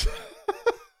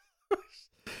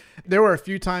 There were a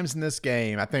few times in this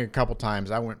game, I think a couple times,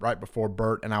 I went right before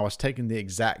Bert and I was taking the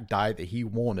exact die that he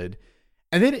wanted.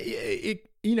 And then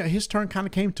his turn kind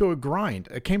of came to a grind.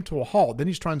 It came to a halt. Then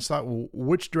he's trying to decide, well,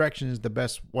 which direction is the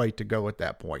best way to go at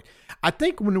that point. I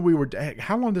think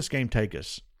how long did this game take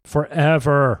us?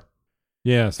 Forever.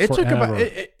 Yes, it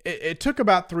took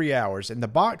about 3 hours, and the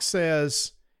box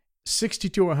says 60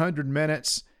 to 100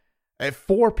 minutes. At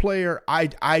 4-player,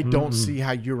 I don't see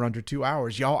how you're under 2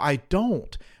 hours, y'all. I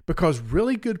don't, because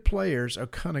really good players are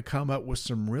going to come up with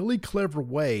some really clever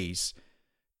ways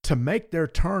to make their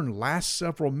turn last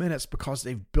several minutes because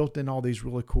they've built in all these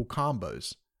really cool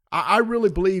combos. I really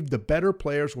believe the better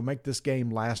players will make this game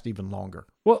last even longer.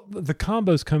 Well, the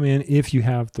combos come in if you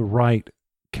have the right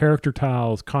character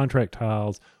tiles, contract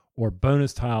tiles, or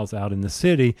bonus tiles out in the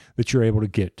city that you're able to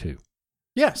get to.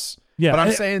 Yes. Yeah. But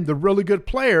I'm saying the really good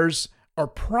players are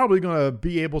probably going to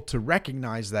be able to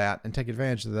recognize that and take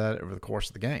advantage of that over the course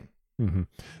of the game.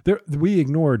 Mm-hmm. We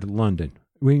ignored London.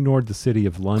 We ignored the city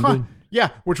of London. Huh. Yeah,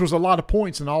 which was a lot of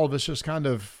points, and all of us just kind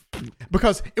of,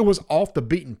 because it was off the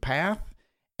beaten path.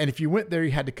 And if you went there,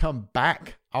 you had to come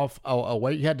back off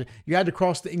away. You had to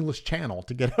cross the English Channel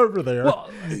to get over there. Well,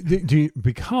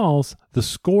 because the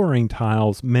scoring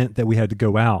tiles meant that we had to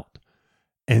go out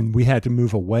and we had to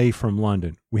move away from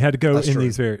London. We had to go in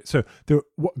these areas. So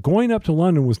going up to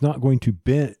London was not going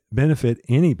to benefit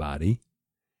anybody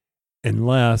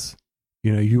unless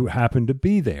you happened to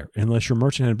be there, unless your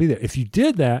merchant had to be there. If you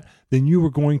did that, then you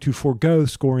were going to forego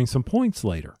scoring some points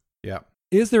later. Yeah.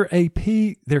 Is there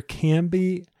AP? There can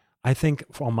be. I think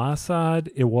on my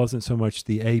side, it wasn't so much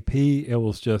the AP. It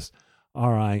was just,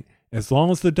 all right, as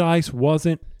long as the dice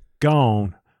wasn't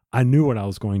gone, I knew what I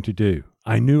was going to do.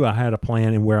 I knew I had a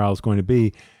plan and where I was going to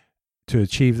be to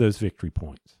achieve those victory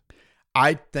points.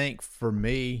 I think for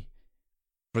me,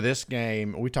 for this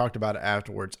game, we talked about it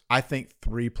afterwards, I think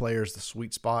 3 players the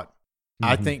sweet spot.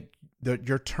 Mm-hmm. I think that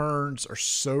your turns are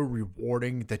so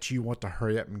rewarding that you want to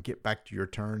hurry up and get back to your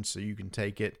turn so you can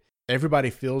take it. Everybody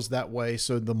feels that way.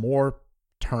 So the more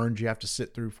turns you have to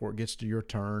sit through before it gets to your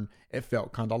turn, it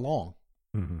felt kind of long.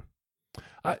 Mm-hmm.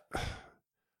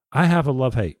 I have a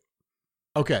love-hate.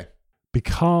 Okay.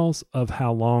 Because of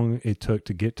how long it took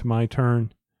to get to my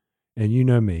turn, and you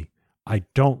know me, I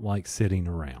don't like sitting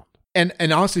around. And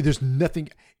honestly, there's nothing.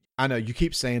 I know you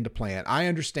keep saying to plan. I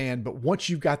understand, but once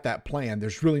you've got that plan,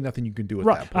 there's really nothing you can do with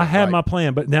that plan. I had my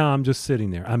plan, but now I'm just sitting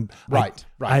there. Right.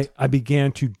 I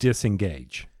began to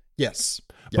disengage. Yes.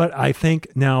 Yep. But I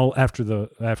think now after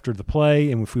the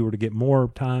play, and if we were to get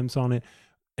more times on it,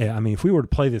 if we were to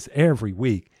play this every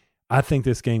week, I think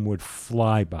this game would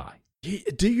fly by.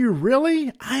 Do you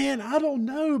really? I don't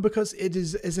know, because it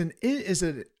is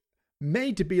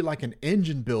made to be like an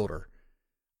engine builder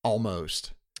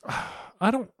almost.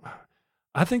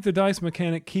 I think the dice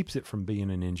mechanic keeps it from being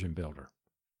an engine builder.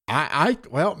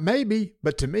 Well, maybe,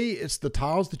 but to me, it's the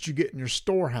tiles that you get in your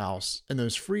storehouse, and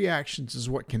those free actions is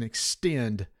what can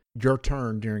extend your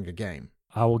turn during a game.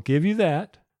 I will give you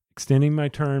that, extending my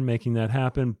turn, making that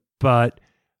happen, but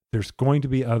there's going to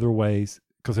be other ways,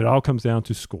 because it all comes down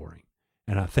to scoring.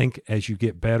 And I think as you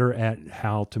get better at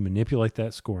how to manipulate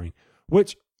that scoring,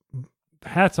 which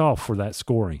hats off for that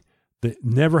scoring,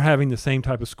 never having the same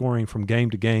type of scoring from game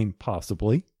to game,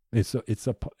 possibly. You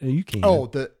can. Oh,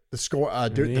 the score,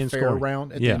 the fair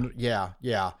round.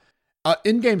 Yeah.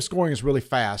 In-game scoring is really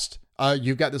fast.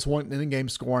 You've got this one in-game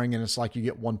scoring, and it's like you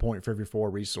get 1 point for every 4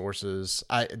 resources.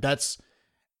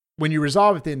 when you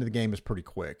resolve at the end of the game, it's pretty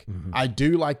quick. Mhm. I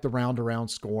do like the round-around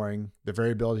scoring, the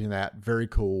variability in that, very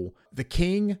cool. The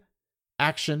king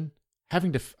action,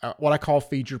 having to, what I call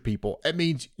feed your people. It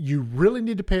means you really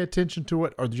need to pay attention to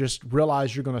it or just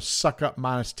realize you're going to suck up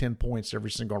minus 10 points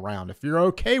every single round. If you're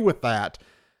okay with that,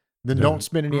 then No. don't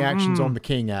spend any actions on the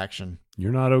king action.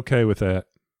 You're not okay with that.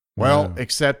 Well, No.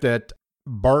 except that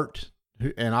Bert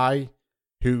and I,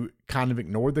 who kind of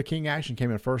ignored the king action,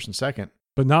 came in first and second.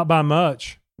 But not by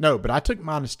much. No, but I took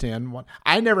minus 10.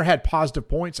 I never had positive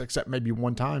points except maybe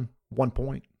one time, 1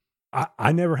 point.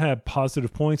 I never had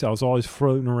positive points. I was always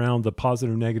floating around the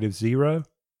positive, negative, 0.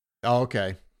 Oh,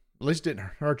 okay. At least it didn't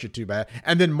hurt you too bad.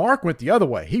 And then Mark went the other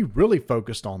way. He really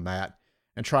focused on that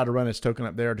and tried to run his token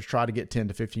up there to try to get 10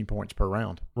 to 15 points per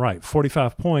round. Right,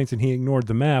 45 points, and he ignored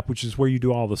the map, which is where you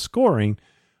do all the scoring.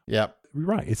 Yep.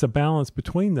 Right, it's a balance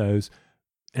between those.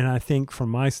 And I think from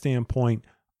my standpoint,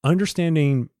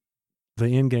 understanding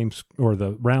the end game or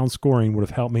the round scoring would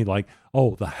have helped me. Like,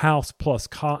 oh, the house plus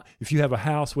if you have a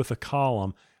house with a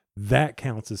column, that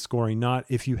counts as scoring, not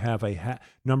if you have a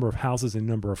number of houses and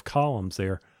number of columns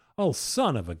there. Oh,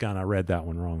 son of a gun, I read that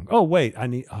one wrong. Oh, wait,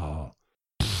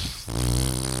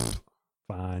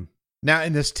 fine. Now,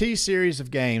 in this T series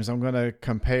of games, I'm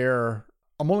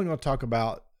only going to talk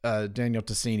about Daniel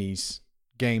Tassini's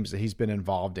games that he's been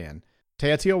involved in.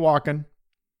 Teotihuacan,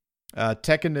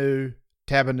 Tekhenu,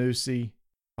 Tabanusi.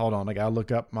 Hold on, I got to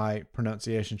look up my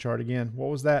pronunciation chart again. What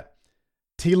was that?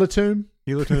 Tila-Tum?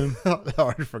 Tila-Tum. I've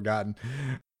already forgotten.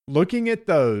 Looking at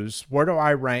those, where do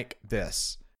I rank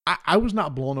this? I was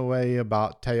not blown away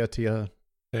about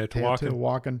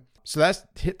Teotihuacan. So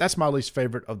that's my least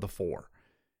favorite of the 4.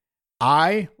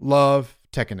 I love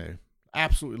Tekhenu.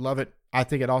 Absolutely love it. I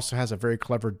think it also has a very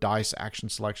clever dice action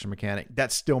selection mechanic.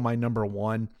 That's still my number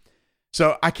 1.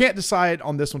 So I can't decide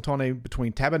on this one, Tony,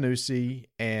 between Tabanusi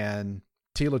and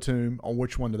Tila-Tum on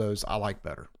which one of those I like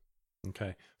better.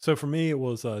 Okay. So for me, it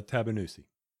was Tabanusi.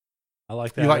 I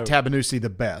like that. You like Tabanusi the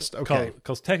best. Okay.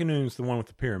 Because Tekhenu is the one with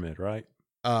the pyramid, right?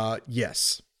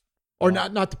 Yes. Or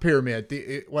not the pyramid.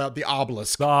 The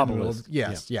obelisk. The obelisk.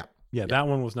 Yes. Yeah. Yeah, that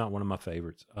one was not one of my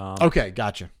favorites. Okay,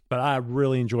 gotcha. But I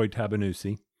really enjoyed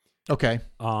Tabanusi. Okay.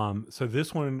 So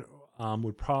this one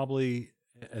would probably,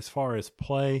 as far as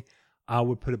play, I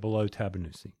would put it below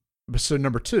Tabanusi. So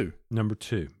number 2. Number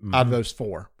 2. Mm-hmm. Out of those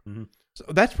 4. Mm-hmm. So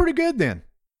that's pretty good then.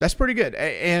 That's pretty good.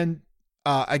 And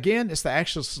again, it's the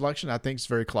action selection I think is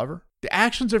very clever. The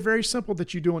actions are very simple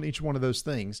that you do on each one of those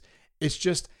things.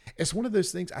 It's one of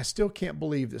those things I still can't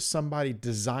believe that somebody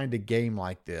designed a game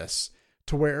like this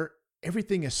to where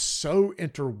everything is so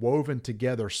interwoven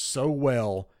together so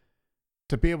well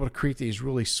to be able to create these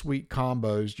really sweet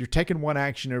combos. You're taking one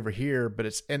action over here, but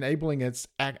it's enabling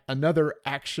another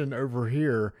action over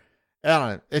here. I don't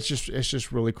know. It's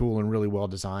just really cool and really well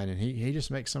designed. And he just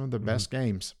makes some of the best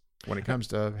games when it comes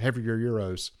to heavier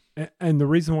Euros. And the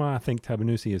reason why I think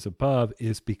Tabanusi is above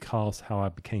is because how I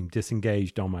became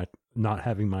disengaged on my not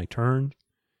having my turn,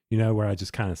 where I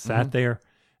just kind of sat there.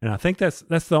 And I think that's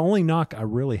the only knock I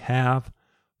really have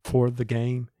for the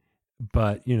game.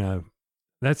 But,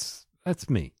 that's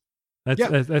me.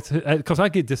 That's because I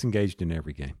get disengaged in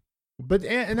every game. But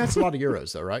and that's a lot of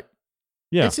Euros though, right?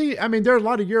 Yeah. And see, I mean, there are a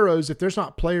lot of Euros. If there's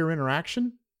not player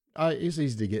interaction, it's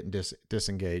easy to get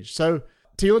disengaged. So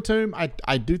Tila-Tum,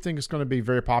 I do think it's going to be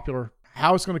very popular.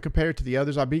 How it's going to compare to the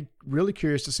others, I'd be really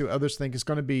curious to see what others think. It's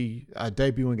going to be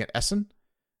debuting at Essen,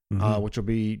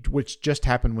 which just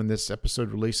happened when this episode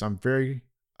released. I'm very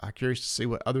curious to see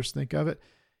what others think of it.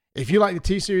 If you like the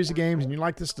T series of games and you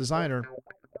like this designer,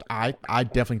 I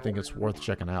definitely think it's worth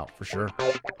checking out for sure.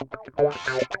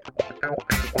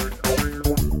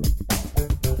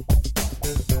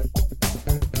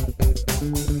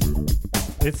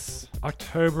 It's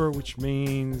October, which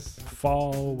means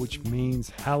fall, which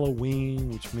means Halloween,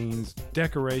 which means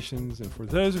decorations. And for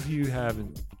those of you who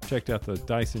haven't checked out the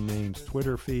Dyson Names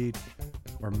Twitter feed,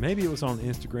 or maybe it was on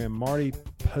Instagram, Marty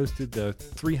posted the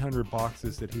 300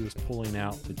 boxes that he was pulling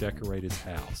out to decorate his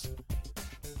house.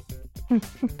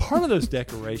 Part of those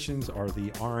decorations are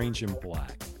the orange and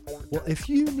black. Well, if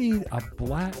you need a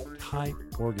black type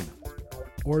organizer,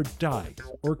 or dice,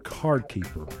 or card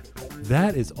keeper,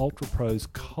 that is Ultra Pro's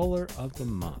color of the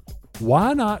month.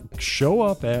 Why not show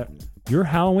up at your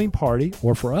Halloween party,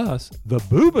 or for us, the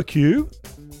Boobacue,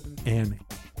 and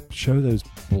show those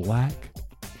black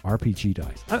RPG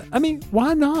dice? I mean,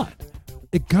 why not?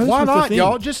 It goes. Why with not, the theme.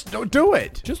 y'all? Just do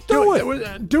it. Just do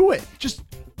it. Do it. Just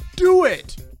do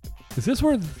it. Is this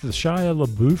where the Shia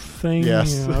LaBeouf thing?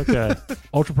 Yes. Yeah, okay.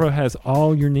 Ultra Pro has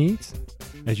all your needs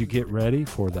as you get ready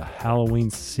for the Halloween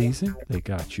season. They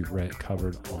got you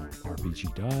covered on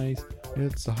RPG dice,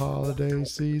 It's the holiday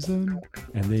season.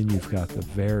 And then you've got the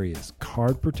various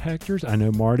card protectors. I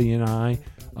know Marty and I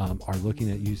are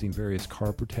looking at using various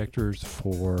card protectors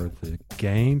for the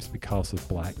games because of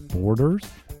black borders.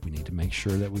 We need to make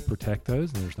sure that we protect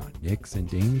those and there's not nicks and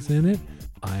dings in it.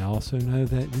 I also know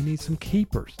that we need some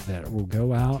keepers that will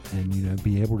go out and,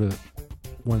 be able to.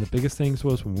 One of the biggest things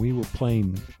was when we were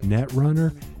playing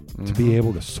Netrunner, to be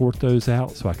able to sort those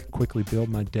out so I could quickly build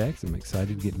my decks. I'm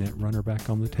excited to get Netrunner back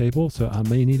on the table, so I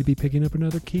may need to be picking up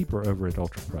another keeper over at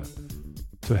Ultra Pro.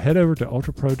 So head over to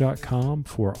ultrapro.com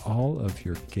for all of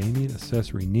your gaming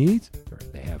accessory needs.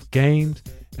 They have games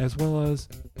as well as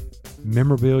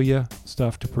memorabilia,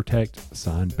 stuff to protect,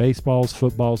 signed baseballs,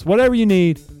 footballs, whatever you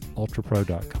need,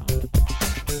 ultrapro.com.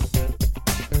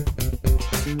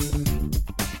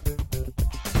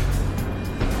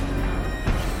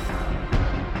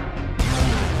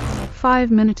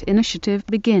 Five-minute initiative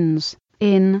begins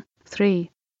in 3,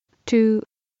 2,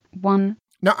 1.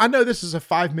 Now, I know this is a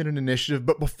 5-minute initiative,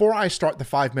 but before I start the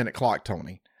 5-minute clock,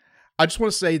 Tony, I just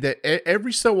want to say that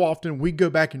every so often we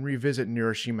go back and revisit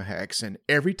Neuroshima Hex, and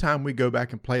every time we go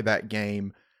back and play that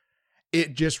game,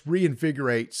 it just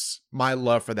reinvigorates my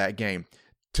love for that game.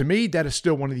 To me, that is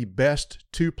still one of the best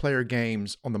two-player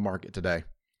games on the market today.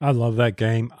 I love that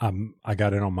game. I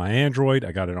got it on my Android.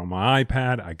 I got it on my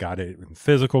iPad. I got it in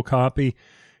physical copy.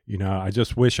 I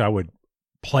just wish I would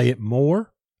play it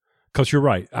more because you're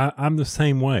right. I'm the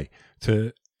same way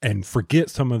and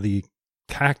forget some of the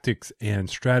tactics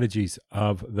and strategies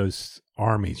of those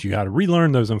armies. You got to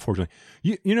relearn those, unfortunately.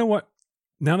 You know what?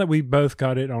 Now that we both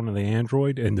got it on the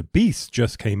Android and the Beast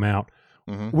just came out,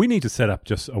 we need to set up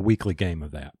just a weekly game of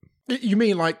that. You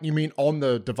mean on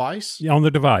the device? Yeah, on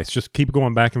the device. Just keep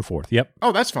going back and forth. Yep.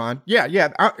 Oh, that's fine.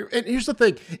 Yeah. And here's the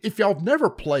thing. If y'all have never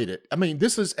played it,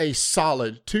 this is a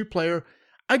solid two-player.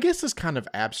 I guess it's kind of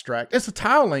abstract. It's a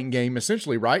tile laying game,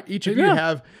 essentially, right? Each of you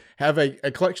have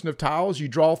a collection of tiles. You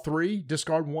draw 3,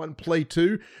 discard 1, play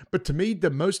 2. But to me, the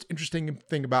most interesting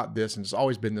thing about this, and it's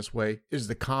always been this way, is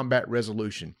the combat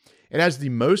resolution. It has the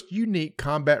most unique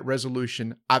combat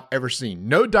resolution I've ever seen.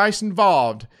 No dice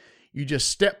involved. You just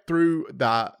step through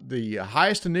the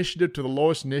highest initiative to the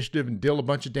lowest initiative and deal a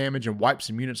bunch of damage and wipe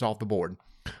some units off the board.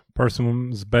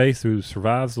 Person's base who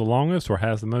survives the longest or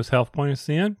has the most health points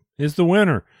in is the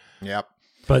winner. Yep.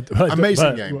 But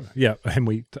amazing game. Yeah,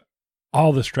 and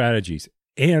all the strategies.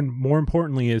 And more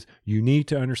importantly is you need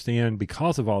to understand,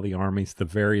 because of all the armies, the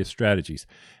various strategies.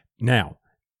 Now,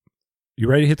 you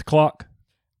ready to hit the clock?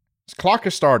 The clock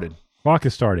has started. Clock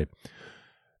has started.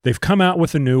 They've come out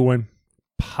with a new one.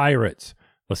 Pirates.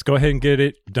 Let's go ahead and get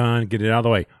it done. Get it out of the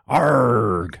way.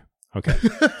 Arrgh. Okay.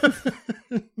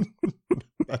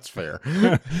 That's fair.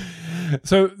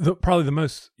 So probably the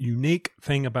most unique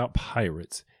thing about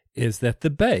Pirates is that the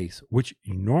base, which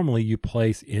normally you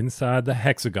place inside the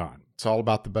hexagon. It's all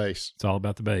about the base. It's all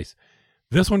about the base.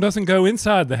 This one doesn't go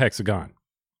inside the hexagon.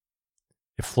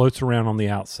 It floats around on the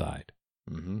outside.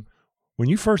 Mm-hmm. When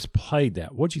you first played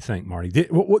that, what'd you think, Marty? Did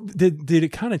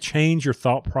it kind of change your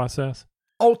thought process?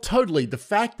 Oh, totally. The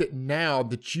fact that now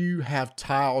that you have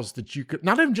tiles that you could,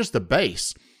 not even just the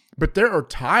base, but there are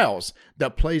tiles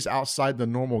that plays outside the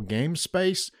normal game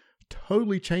space,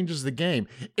 totally changes the game.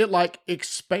 It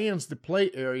expands the play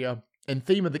area and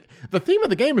theme of the theme of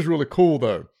the game is really cool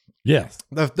though. Yes.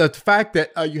 The fact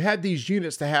that you have these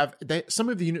units some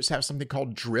of the units have something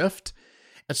called drift.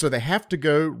 And so they have to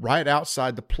go right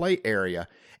outside the play area.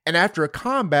 And after a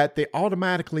combat, they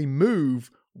automatically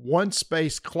move one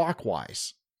space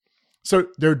clockwise. So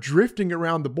they're drifting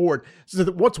around the board. So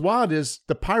that what's wild is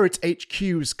the Pirates HQ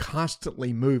is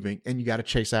constantly moving and you got to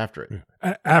chase after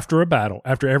it. After a battle,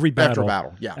 after every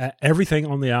battle. Yeah. Everything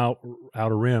on the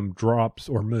outer rim drops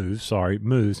or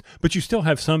moves, but you still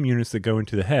have some units that go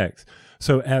into the hex.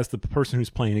 So as the person who's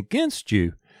playing against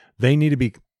you, they need to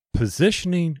be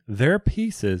positioning their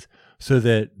pieces so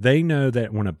that they know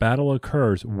that when a battle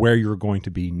occurs, where you're going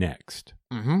to be next.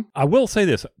 Mm-hmm. I will say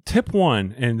this, tip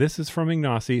 1, and this is from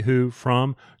Ignacy, who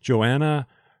from Joanna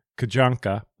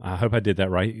Kajanka, I hope I did that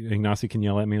right. Ignacy can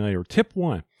yell at me later. Tip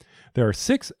 1, there are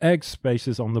 6 egg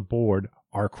spaces on the board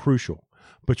are crucial,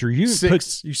 but your unit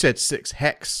you said 6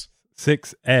 hex.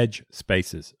 6 edge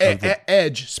spaces.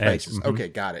 Edge spaces. Mm-hmm. Okay,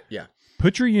 got it. Yeah.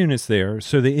 Put your units there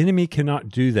so the enemy cannot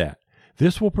do that.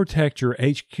 This will protect your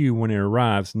HQ when it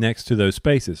arrives next to those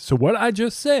spaces. So what I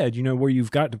just said, where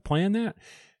you've got to plan that,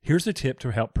 here's a tip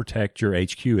to help protect your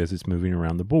HQ as it's moving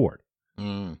around the board.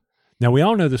 Mm. Now, we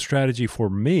all know the strategy for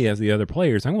me as the other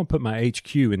players. I'm going to put my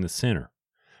HQ in the center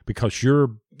because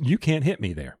you can't hit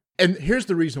me there. And here's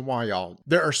the reason why, y'all.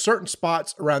 There are certain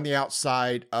spots around the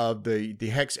outside of the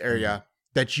hex area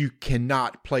that you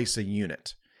cannot place a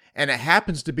unit. And it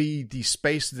happens to be the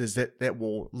spaces that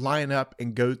will line up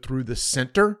and go through the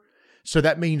center. So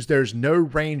that means there's no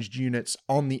ranged units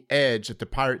on the edge that the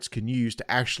pirates can use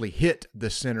to actually hit the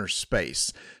center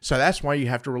space. So that's why you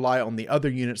have to rely on the other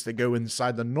units that go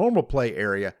inside the normal play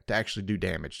area to actually do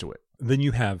damage to it. Then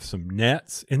you have some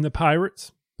nets in the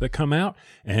pirates that come out.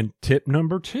 And tip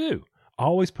number 2,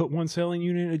 always put one sailing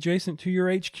unit adjacent to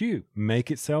your HQ.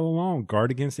 Make it sail along. Guard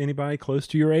against anybody close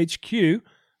to your HQ.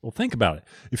 Well, think about it.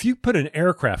 If you put an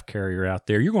aircraft carrier out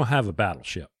there, you're going to have a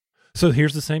battleship. So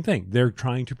here's the same thing. They're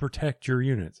trying to protect your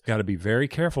units. Got to be very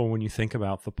careful when you think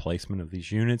about the placement of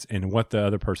these units and what the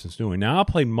other person's doing. Now, I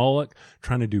played Moloch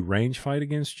trying to do range fight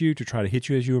against you to try to hit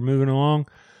you as you were moving along.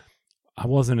 I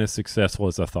wasn't as successful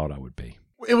as I thought I would be.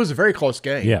 It was a very close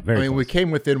game. Yeah, very close. close. We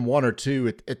came within 1 or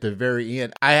 2 at the very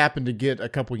end. I happened to get a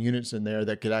couple units in there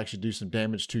that could actually do some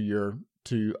damage to your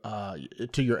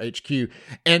HQ.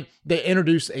 And they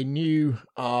introduced a new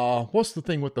what's the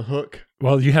thing with the hook?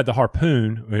 Well, you had the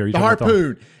harpoon. The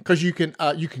harpoon, because you can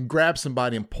grab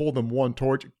somebody and pull them one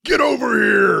towards you. Get over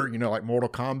here, like Mortal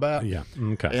Kombat. Yeah.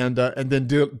 Okay. And then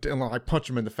like punch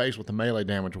them in the face with the melee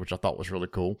damage, which I thought was really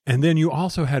cool. And then you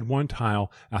also had one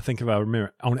tile, I think if I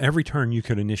remember, on every turn you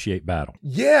could initiate battle.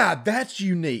 Yeah, that's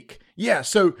unique. Yeah,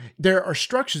 so there are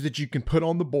structures that you can put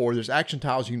on the board. There's action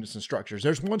tiles, units, and structures.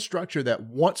 There's one structure that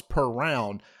once per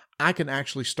round, I can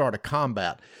actually start a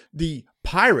combat. The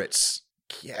pirates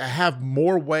have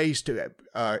more ways to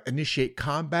initiate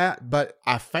combat, but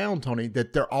I found, Tony,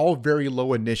 that they're all very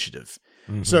low initiative.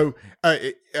 Mm-hmm. So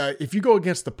if you go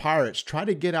against the pirates, try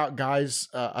to get out guys,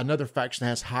 another faction that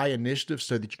has high initiative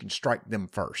so that you can strike them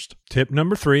first. Tip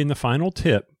number 3 and the final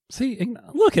tip. See,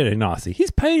 look at Ignacy.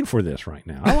 He's paying for this right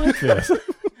now. I like this.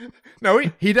 No,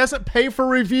 he doesn't pay for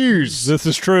reviews. This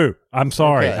is true. I'm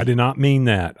sorry. Okay. I did not mean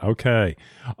that. Okay.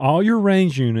 All your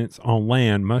range units on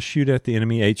land must shoot at the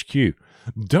enemy HQ.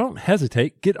 Don't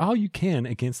hesitate. Get all you can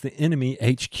against the enemy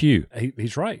HQ.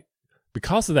 He's right.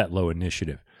 Because of that low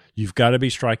initiative, you've got to be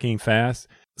striking fast.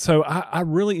 So I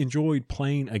really enjoyed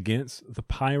playing against the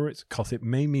pirates because it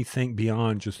made me think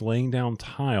beyond just laying down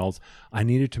tiles. I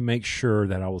needed to make sure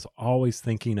that I was always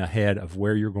thinking ahead of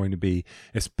where you're going to be,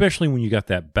 especially when you got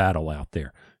that battle out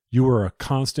there. You were a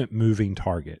constant moving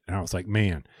target. And I was like,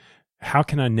 man, how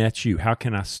can I net you? How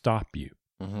can I stop you?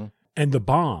 Mm-hmm. And the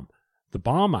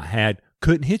bomb I had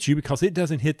couldn't hit you because it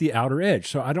doesn't hit the outer edge.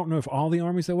 So I don't know if all the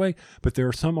armies that way, but there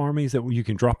are some armies that you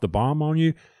can drop the bomb on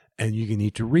you. And you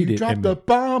need to read it. Drop the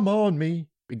bomb on me.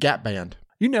 Gap band.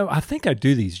 I think I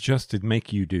do these just to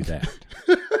make you do that.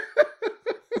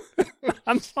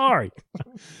 I'm sorry.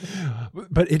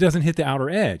 But it doesn't hit the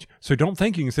outer edge. So don't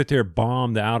think you can sit there and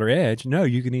bomb the outer edge. No,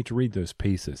 you need to read those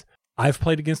pieces. I've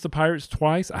played against the pirates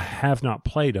twice. I have not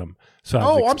played them. So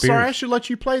I'm sorry. I should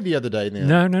let you play the other day then.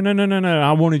 No.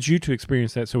 I wanted you to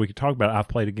experience that so we could talk about it. I've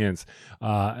played against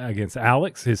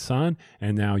Alex, his son,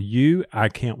 and now you. I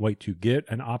can't wait to get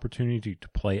an opportunity to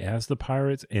play as the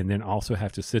pirates and then also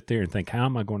have to sit there and think, how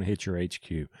am I going to hit your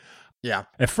HQ? Yeah.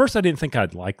 At first, I didn't think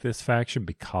I'd like this faction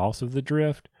because of the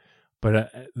drift.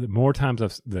 But the more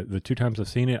times the 2 times I've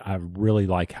seen it, I really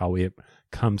like how it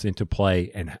comes into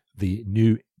play and the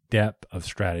new depth of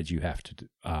strategy you have to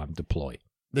deploy.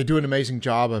 They do an amazing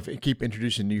job of keep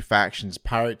introducing new factions.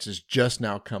 Pirates has just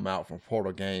now come out from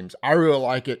Portal Games. I really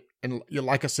like it. And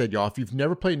like I said, y'all, if you've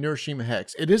never played Neuroshima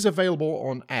Hex, it is available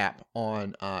on app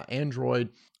on Android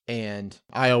and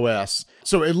iOS.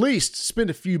 So at least spend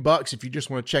a few bucks if you just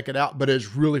want to check it out. But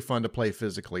it's really fun to play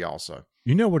physically also.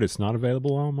 You know what it's not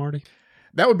available on, Marty?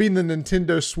 That would be the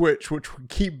Nintendo Switch, which we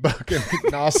keep bucking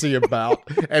Ignacy about.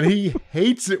 And he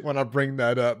hates it when I bring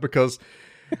that up because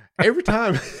every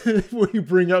time we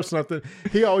bring up something,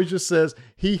 he always just says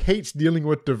he hates dealing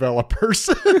with developers.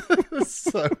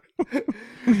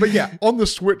 But yeah, on the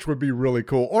Switch would be really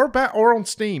cool. Or on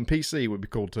Steam, PC would be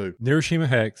cool too. Neuroshima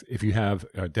Hex, if you have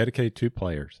dedicated 2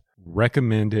 players,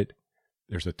 recommend it.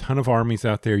 There's a ton of armies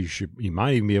out there. You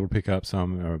might even be able to pick up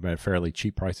some at fairly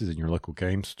cheap prices in your local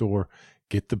game store.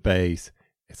 Get the base.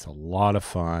 It's a lot of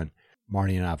fun.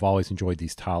 Marty and I have always enjoyed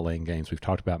these tile laying games. We've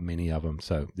talked about many of them.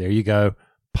 So there you go.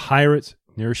 Pirates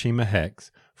Neuroshima Hex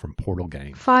from Portal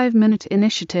Games. 5-minute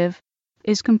initiative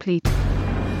is complete.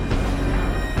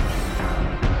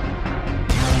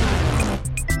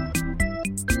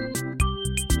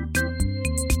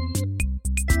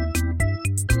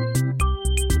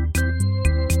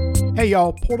 Hey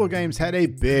y'all, Portal Games had a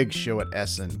big show at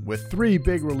Essen with 3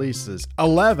 big releases.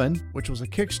 11, which was a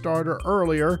Kickstarter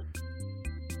earlier.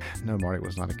 No, Marty, it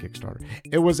was not a Kickstarter.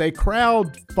 It was a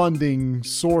crowdfunding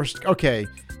sourced. Okay,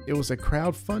 it was a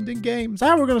crowdfunding game. Is that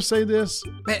how we're going to say this?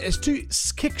 Man,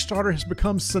 Kickstarter has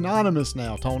become synonymous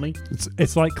now, Tony.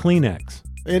 It's like Kleenex.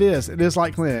 It is. It is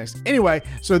like Kleenex. Anyway,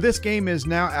 so this game is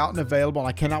now out and available. And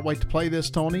I cannot wait to play this,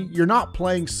 Tony. You're not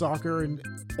playing soccer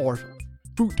or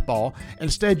football.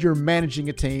 Instead, you're managing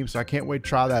a team, so I can't wait to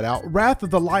try that out. Wrath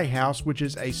of the Lighthouse, which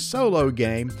is a solo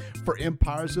game for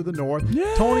Empires of the North.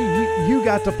 Yay! Tony, you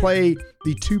got to play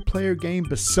the 2-player game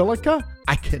Basilica.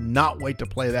 I cannot wait to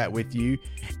play that with you.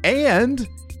 And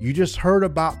you just heard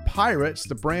about Pirates,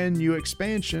 the brand new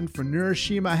expansion for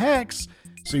Neuroshima Hex.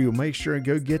 So you'll make sure and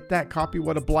go get that copy.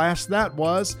 What a blast that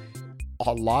was.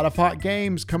 A lot of hot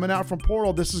games coming out from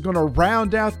Portal. This is going to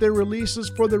round out their releases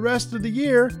for the rest of the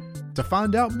year. To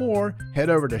find out more, head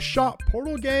over to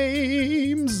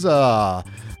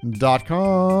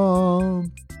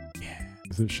shopportalgames.com.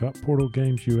 Is it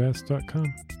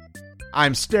shopportalgamesus.com?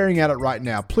 I'm staring at it right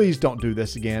now. Please don't do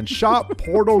this again.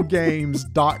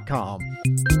 shopportalgames.com.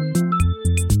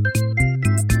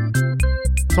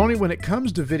 Tony, when it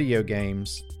comes to video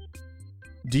games,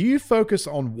 do you focus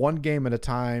on one game at a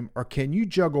time, or can you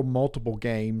juggle multiple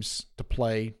games to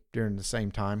play during the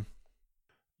same time?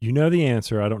 You know the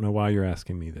answer. I don't know why you're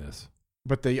asking me this.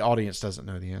 But the audience doesn't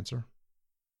know the answer.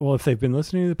 Well, if they've been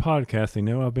listening to the podcast, they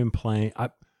know I've been playing. I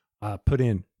put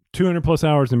in 200 plus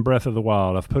hours in Breath of the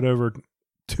Wild. I've put over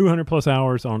 200 plus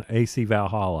hours on AC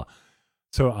Valhalla.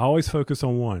 So I always focus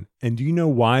on one. And do you know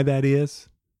why that is?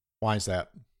 Why is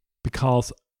that?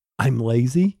 Because I'm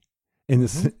lazy in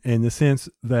the sense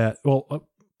that, well,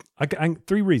 I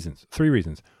 3 reasons.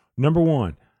 Number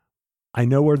one, I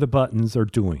know where the buttons are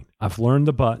doing. I've learned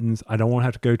the buttons. I don't want to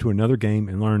have to go to another game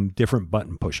and learn different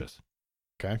button pushes.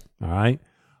 Okay. All right.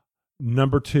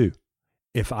 Number 2,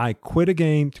 if I quit a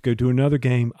game to go do another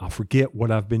game, I'll forget what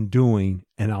I've been doing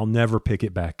and I'll never pick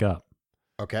it back up.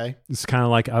 Okay. It's kind of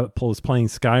like I was playing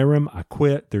Skyrim. I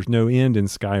quit. There's no end in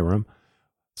Skyrim.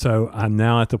 So I'm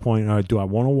now at the point, do I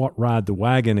want to ride the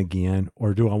wagon again,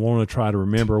 or do I want to try to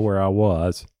remember where I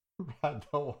was? Ride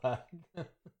the wagon.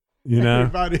 You know?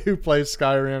 Everybody who plays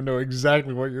Skyrim know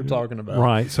exactly what you're talking about.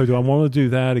 Right. So do I want to do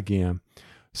that again?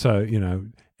 So, you know,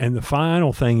 and the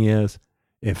final thing is,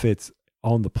 if it's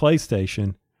on the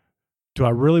PlayStation, do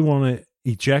I really want to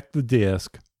eject the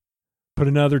disc, put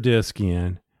another disc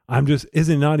in? Is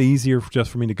it not easier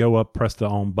just for me to go up, press the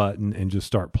on button, and just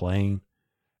start playing?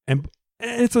 And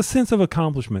it's a sense of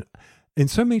accomplishment.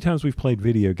 And so many times we've played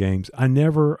video games, I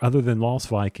never, other than Lost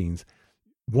Vikings,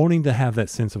 wanting to have that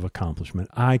sense of accomplishment.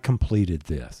 I completed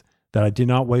this, that I did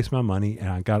not waste my money, and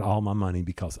I got all my money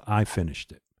because I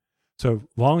finished it. So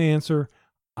long answer,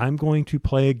 I'm going to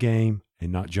play a game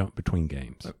and not jump between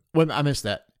games. Well, I missed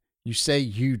that. You say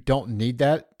you don't need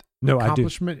that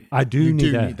accomplishment? I do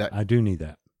need that. I do need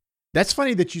that. That's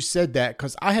funny that you said that,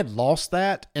 because I had lost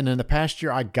that, and in the past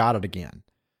year I got it again,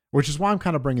 which is why I'm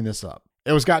kind of bringing this up.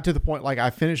 It got to the point, like, I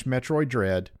finished Metroid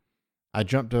Dread. I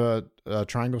jumped to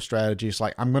Triangle Strategy. It's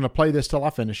like, I'm going to play this till I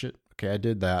finish it. Okay, I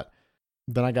did that.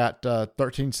 Then I got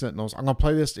 13 Sentinels. I'm going to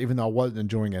play this even though I wasn't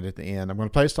enjoying it at the end. I'm going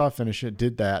to play this till I finish it.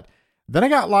 Did that. Then I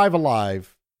got Live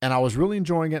Alive, and I was really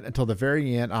enjoying it until the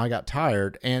very end. I got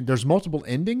tired, and there's multiple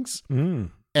endings.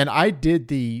 And I did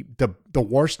the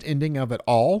worst ending of it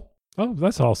all. Oh,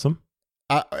 that's awesome.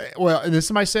 And then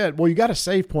somebody said, well, you got a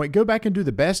save point. Go back and do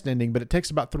the best ending, but it takes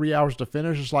about 3 hours to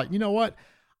finish. It's like, you know what?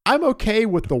 I'm okay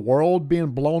with the world being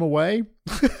blown away.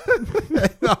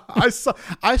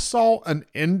 I saw an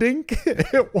ending.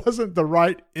 It wasn't the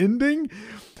right ending.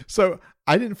 So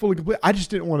I didn't fully complete. I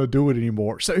just didn't want to do it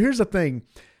anymore. So here's the thing.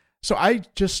 So I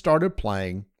just started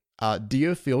playing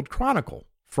Diofield Chronicle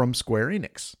from Square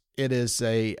Enix. It is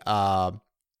a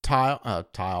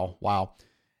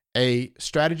a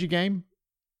strategy game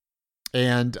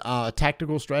and a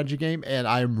tactical strategy game, and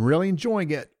I'm really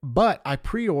enjoying it. But I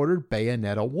pre-ordered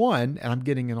Bayonetta 1, and I'm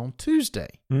getting it on Tuesday.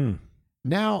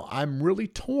 Now I'm really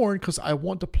torn because I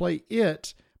want to play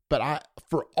it, but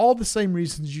for all the same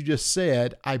reasons you just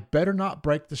said, I better not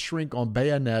break the shrink on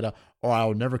Bayonetta, or I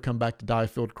will never come back to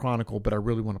Diofield Chronicle. But I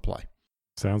really want to play.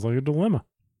 Sounds like a dilemma.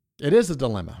 It is a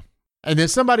dilemma. And then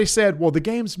somebody said, well, the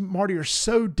games, Marty, are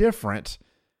so different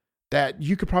that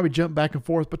you could probably jump back and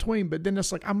forth between. But then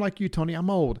it's like, I'm like you, Tony, I'm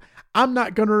old. I'm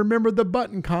not going to remember the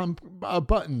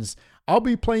buttons. I'll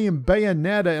be playing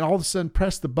Bayonetta and all of a sudden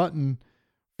press the button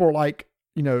for, like,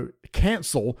 you know,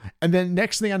 cancel. And then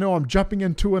next thing I know, I'm jumping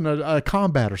into a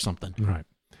combat or something. Right.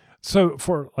 So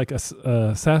for like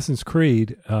Assassin's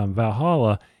Creed,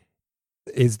 Valhalla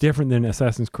is different than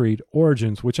Assassin's Creed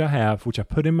Origins, which I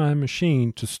put in my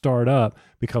machine to start up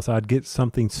because I'd get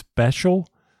something special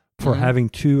for having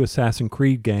 2 Assassin's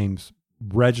Creed games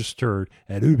registered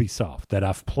at Ubisoft that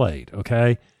I've played,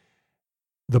 okay?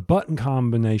 The button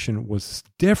combination was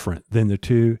different than the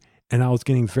 2, and I was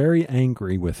getting very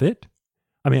angry with it.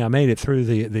 I mean, I made it through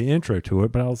the intro to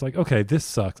it, but I was like, okay, this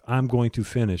sucks. I'm going to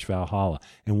finish Valhalla.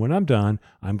 And when I'm done,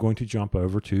 I'm going to jump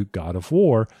over to God of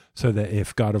War so that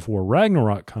if God of War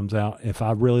Ragnarok comes out, if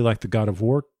I really like the God of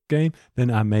War game, then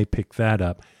I may pick that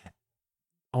up.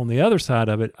 On the other side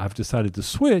of it, I've decided the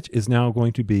Switch is now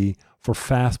going to be for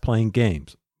fast-playing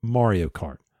games, Mario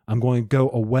Kart. I'm going to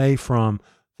go away from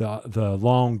the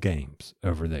long games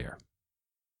over there.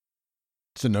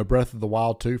 So no Breath of the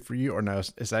Wild 2 for you, or no?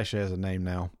 It actually has a name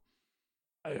now.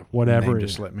 Whatever.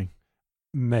 Just let me.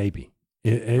 Maybe.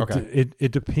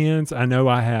 It depends. I know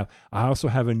I also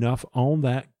have enough on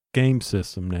that game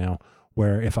system now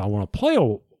where if I want to play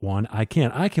one, I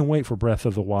can. I can wait for Breath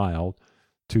of the Wild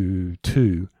to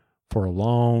 2 for a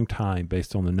long time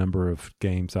based on the number of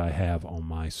games I have on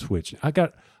my Switch. I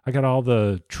got all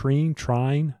the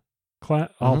Trine.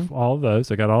 All of those.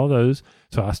 I got all those.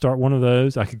 So I start one of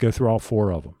those. I could go through all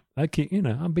 4 of them.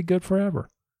 I'll be good forever.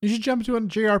 You should jump to a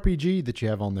JRPG that you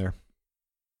have on there.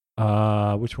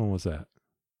 Which one was that?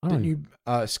 Didn't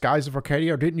you, Skies of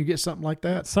Arcadia, or didn't you get something like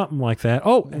that? Something like that.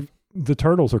 Oh, and the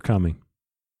Turtles are coming.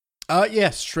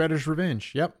 Yes, Shredder's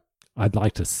Revenge. Yep. I'd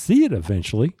like to see it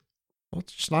eventually. Well,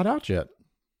 it's just not out yet.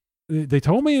 They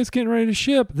told me it's getting ready to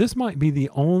ship. This might be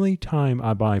the only time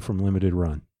I buy from Limited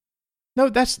Run. No,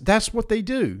 that's what they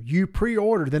do. You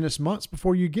pre-order, then it's months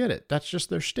before you get it. That's just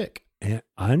their shtick. And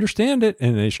I understand it,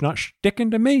 and it's not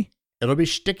sticking to me. It'll be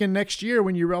sticking next year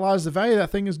when you realize the value of that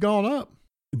thing has gone up.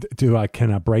 Can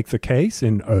I break the case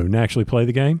and actually play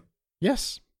the game?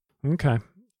 Yes. Okay.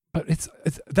 But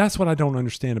that's what I don't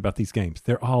understand about these games.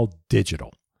 They're all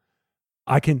digital.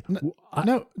 What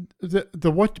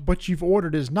you've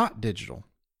ordered is not digital.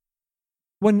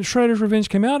 When Shredder's Revenge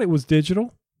came out, it was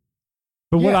digital.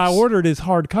 But what I ordered is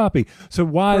hard copy. So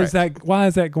why is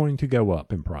that going to go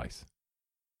up in price?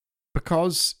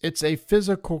 Because it's a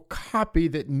physical copy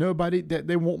that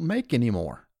they won't make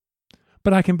anymore.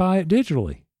 But I can buy it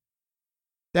digitally.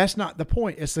 That's not the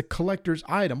point. It's a collector's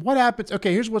item. What happens?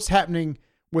 Okay, here's what's happening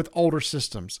with older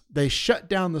systems. They shut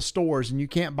down the stores and you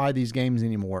can't buy these games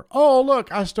anymore. Oh,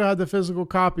 look, I still have the physical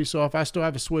copy, so if I still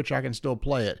have a Switch, I can still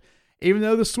play it. Even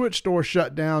though the Switch store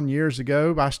shut down years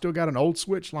ago, I still got an old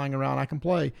Switch lying around I can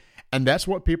play. And that's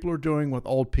what people are doing with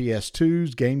old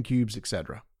PS2s, GameCubes,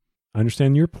 etc. I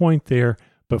understand your point there,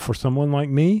 but for someone like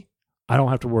me, I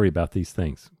don't have to worry about these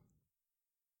things.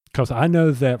 Because I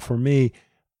know that for me,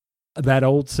 that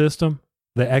old system,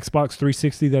 the Xbox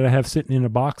 360 that I have sitting in a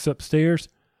box upstairs,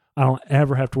 I don't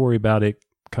ever have to worry about it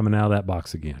coming out of that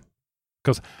box again.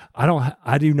 Because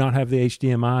I do not have the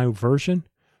HDMI version.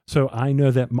 So I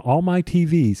know that all my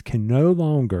TVs can no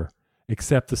longer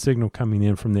accept the signal coming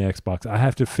in from the Xbox. I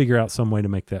have to figure out some way to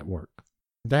make that work.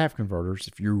 They have converters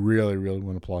if you really, really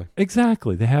want to play.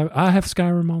 Exactly. I have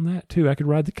Skyrim on that too. I could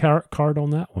ride the card on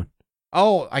that one.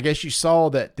 Oh, I guess you saw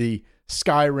that the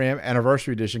Skyrim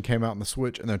Anniversary Edition came out on the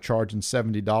Switch and they're charging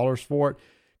 $70 for it.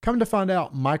 Come to find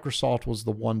out, Microsoft was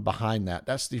the one behind that.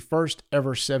 That's the first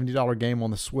ever $70 game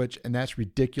on the Switch, and that's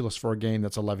ridiculous for a game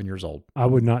that's 11 years old. I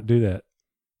would not do that.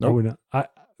 Nope. I would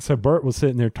not. So Bert was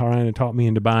sitting there trying to talk me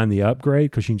into buying the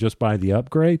upgrade because you can just buy the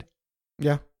upgrade.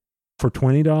 Yeah. For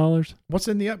 $20. What's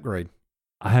in the upgrade?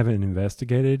 I haven't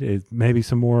investigated it. Maybe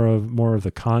some more of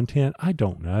the content. I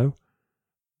don't know.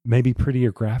 Maybe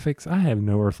prettier graphics. I have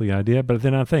no earthly idea. But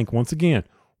then I think, once again,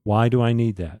 why do I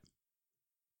need that?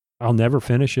 I'll never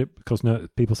finish it because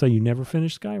people say you never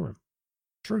finish Skyrim.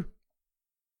 True.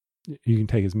 You can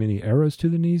take as many arrows to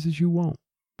the knees as you want,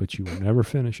 but you will never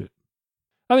finish it.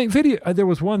 I mean, there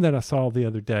was one that I saw the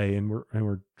other day, and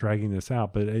we're dragging this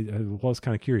out, but I was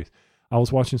kind of curious. I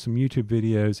was watching some YouTube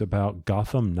videos about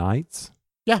Gotham Knights.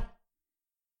 Yeah.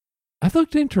 That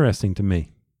looked interesting to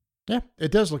me. Yeah,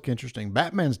 it does look interesting.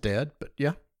 Batman's dead, but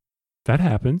yeah. That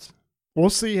happens. We'll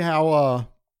see how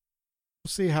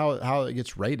it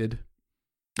gets rated.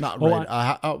 Not rated.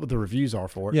 How the reviews are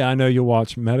for it. Yeah, I know you'll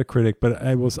watch Metacritic, but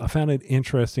I found it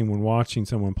interesting when watching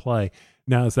someone play.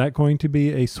 Now, is that going to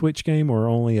be a Switch game or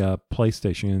only a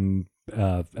PlayStation,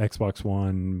 Xbox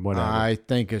One, whatever? I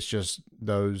think it's just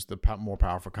the more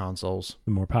powerful consoles.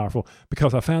 The more powerful.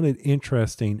 Because I found it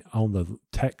interesting on the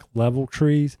tech level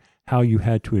trees, how you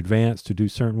had to advance to do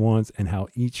certain ones and how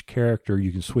each character,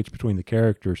 you can switch between the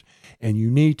characters, and you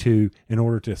need to in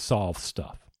order to solve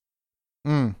stuff.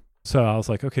 So I was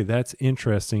like, okay, that's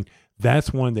interesting.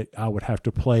 That's one that I would have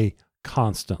to play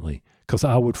constantly because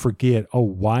I would forget,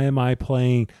 why am I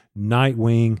playing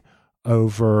Nightwing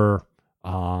over,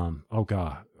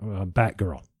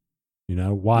 Batgirl. You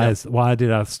know, why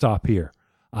did I stop here?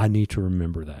 I need to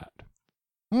remember that.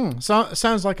 So,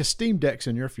 sounds like a Steam Deck's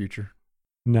in your future.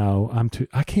 No,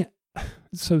 I can't.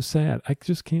 It's so sad. I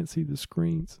just can't see the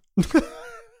screens.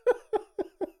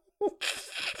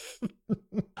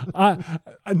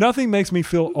 Nothing makes me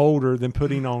feel older than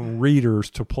putting on readers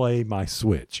to play my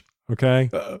Switch. Okay.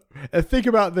 And think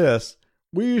about this.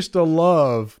 We used to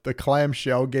love the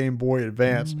clamshell Game Boy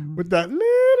Advance with that little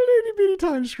itty bitty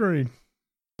tiny screen.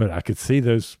 But I could see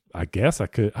those. I guess I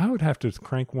could. I would have to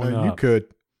crank one up. You could.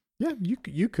 Yeah,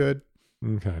 you could.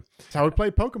 Okay. That's how we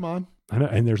played Pokemon. I know.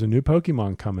 And there's a new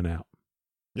Pokemon coming out.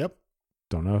 Yep.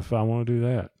 Don't know if I want to do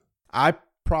that. I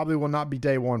probably will not be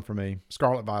day one for me.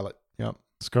 Scarlet Violet. Yep.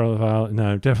 Scarlet Violet.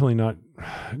 No, definitely not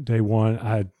day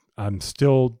one. I'm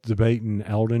still debating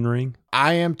Elden Ring.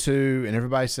 I am too, and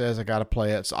everybody says I got to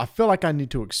play it. So I feel like I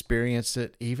need to experience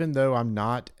it, even though I'm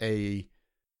not a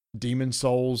Demon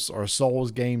Souls or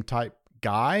Souls game type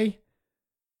guy.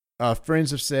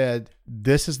 Friends have said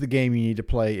this is the game you need to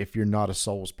play if you're not a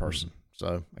Souls person.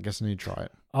 So I guess I need to try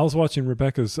it. I was watching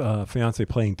Rebecca's fiance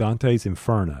playing Dante's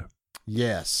Inferno.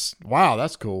 Yes. Wow,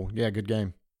 that's cool. Yeah, good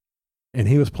game. And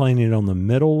he was playing it on the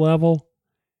middle level.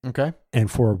 Okay.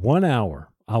 And for 1 hour,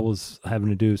 I was having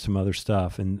to do some other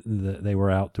stuff, and they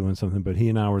were out doing something. But he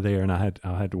and I were there, and I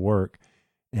had to work.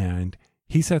 And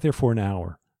he sat there for an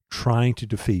hour trying to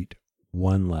defeat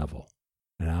one level,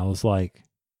 and I was like,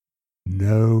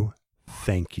 "No,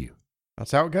 thank you."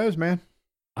 That's how it goes, man.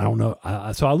 I don't know.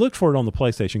 So I looked for it on the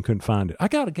PlayStation, couldn't find it. I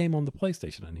got a game on the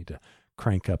PlayStation I need to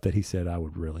crank up that he said I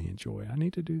would really enjoy. I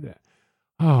need to do that.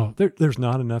 Oh, there's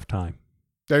not enough time.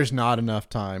 There's not enough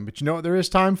time. But you know what there is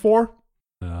time for?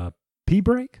 Pee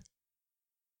break?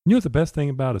 You know what the best thing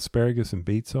about asparagus and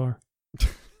beets are?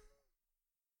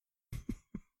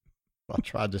 I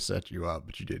tried to set you up,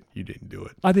 but you didn't do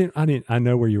it. I didn't. I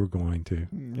know where you were going to.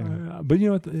 Yeah. But you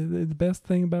know what the best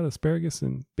thing about asparagus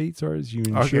and beets are is you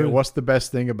ensure. Okay, what's the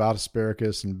best thing about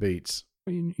asparagus and beets?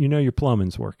 You know your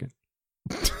plumbing's working.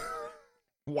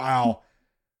 Wow.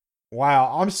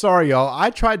 I'm sorry, y'all. I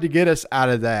tried to get us out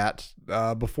of that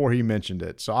before he mentioned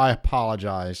it, so I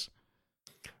apologize.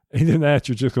 Either that,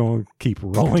 you're just going to keep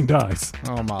rolling dice.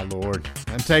 Oh, my Lord.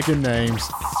 And taking names.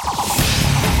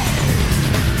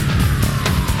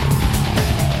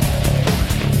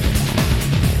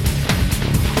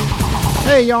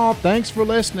 Hey, y'all. Thanks for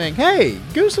listening. Hey,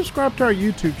 go subscribe to our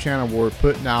YouTube channel where we're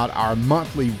putting out our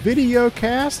monthly video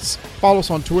casts. Follow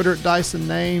us on Twitter at Dyson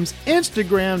Names,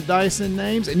 Instagram Dyson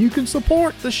Names, and you can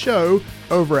support the show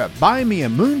over at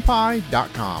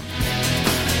buymeamoonpie.com.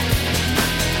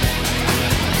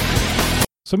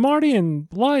 So, Marty, in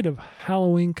light of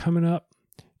Halloween coming up,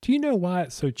 do you know why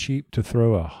it's so cheap to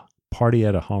throw a party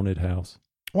at a haunted house?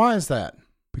 Why is that?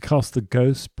 Because the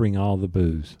ghosts bring all the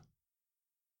booze.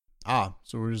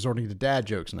 So we're resorting to dad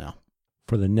jokes now.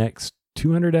 For the next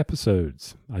 200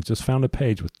 episodes, I just found a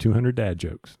page with 200 dad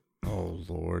jokes. Oh,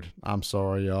 Lord. I'm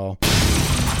sorry, y'all.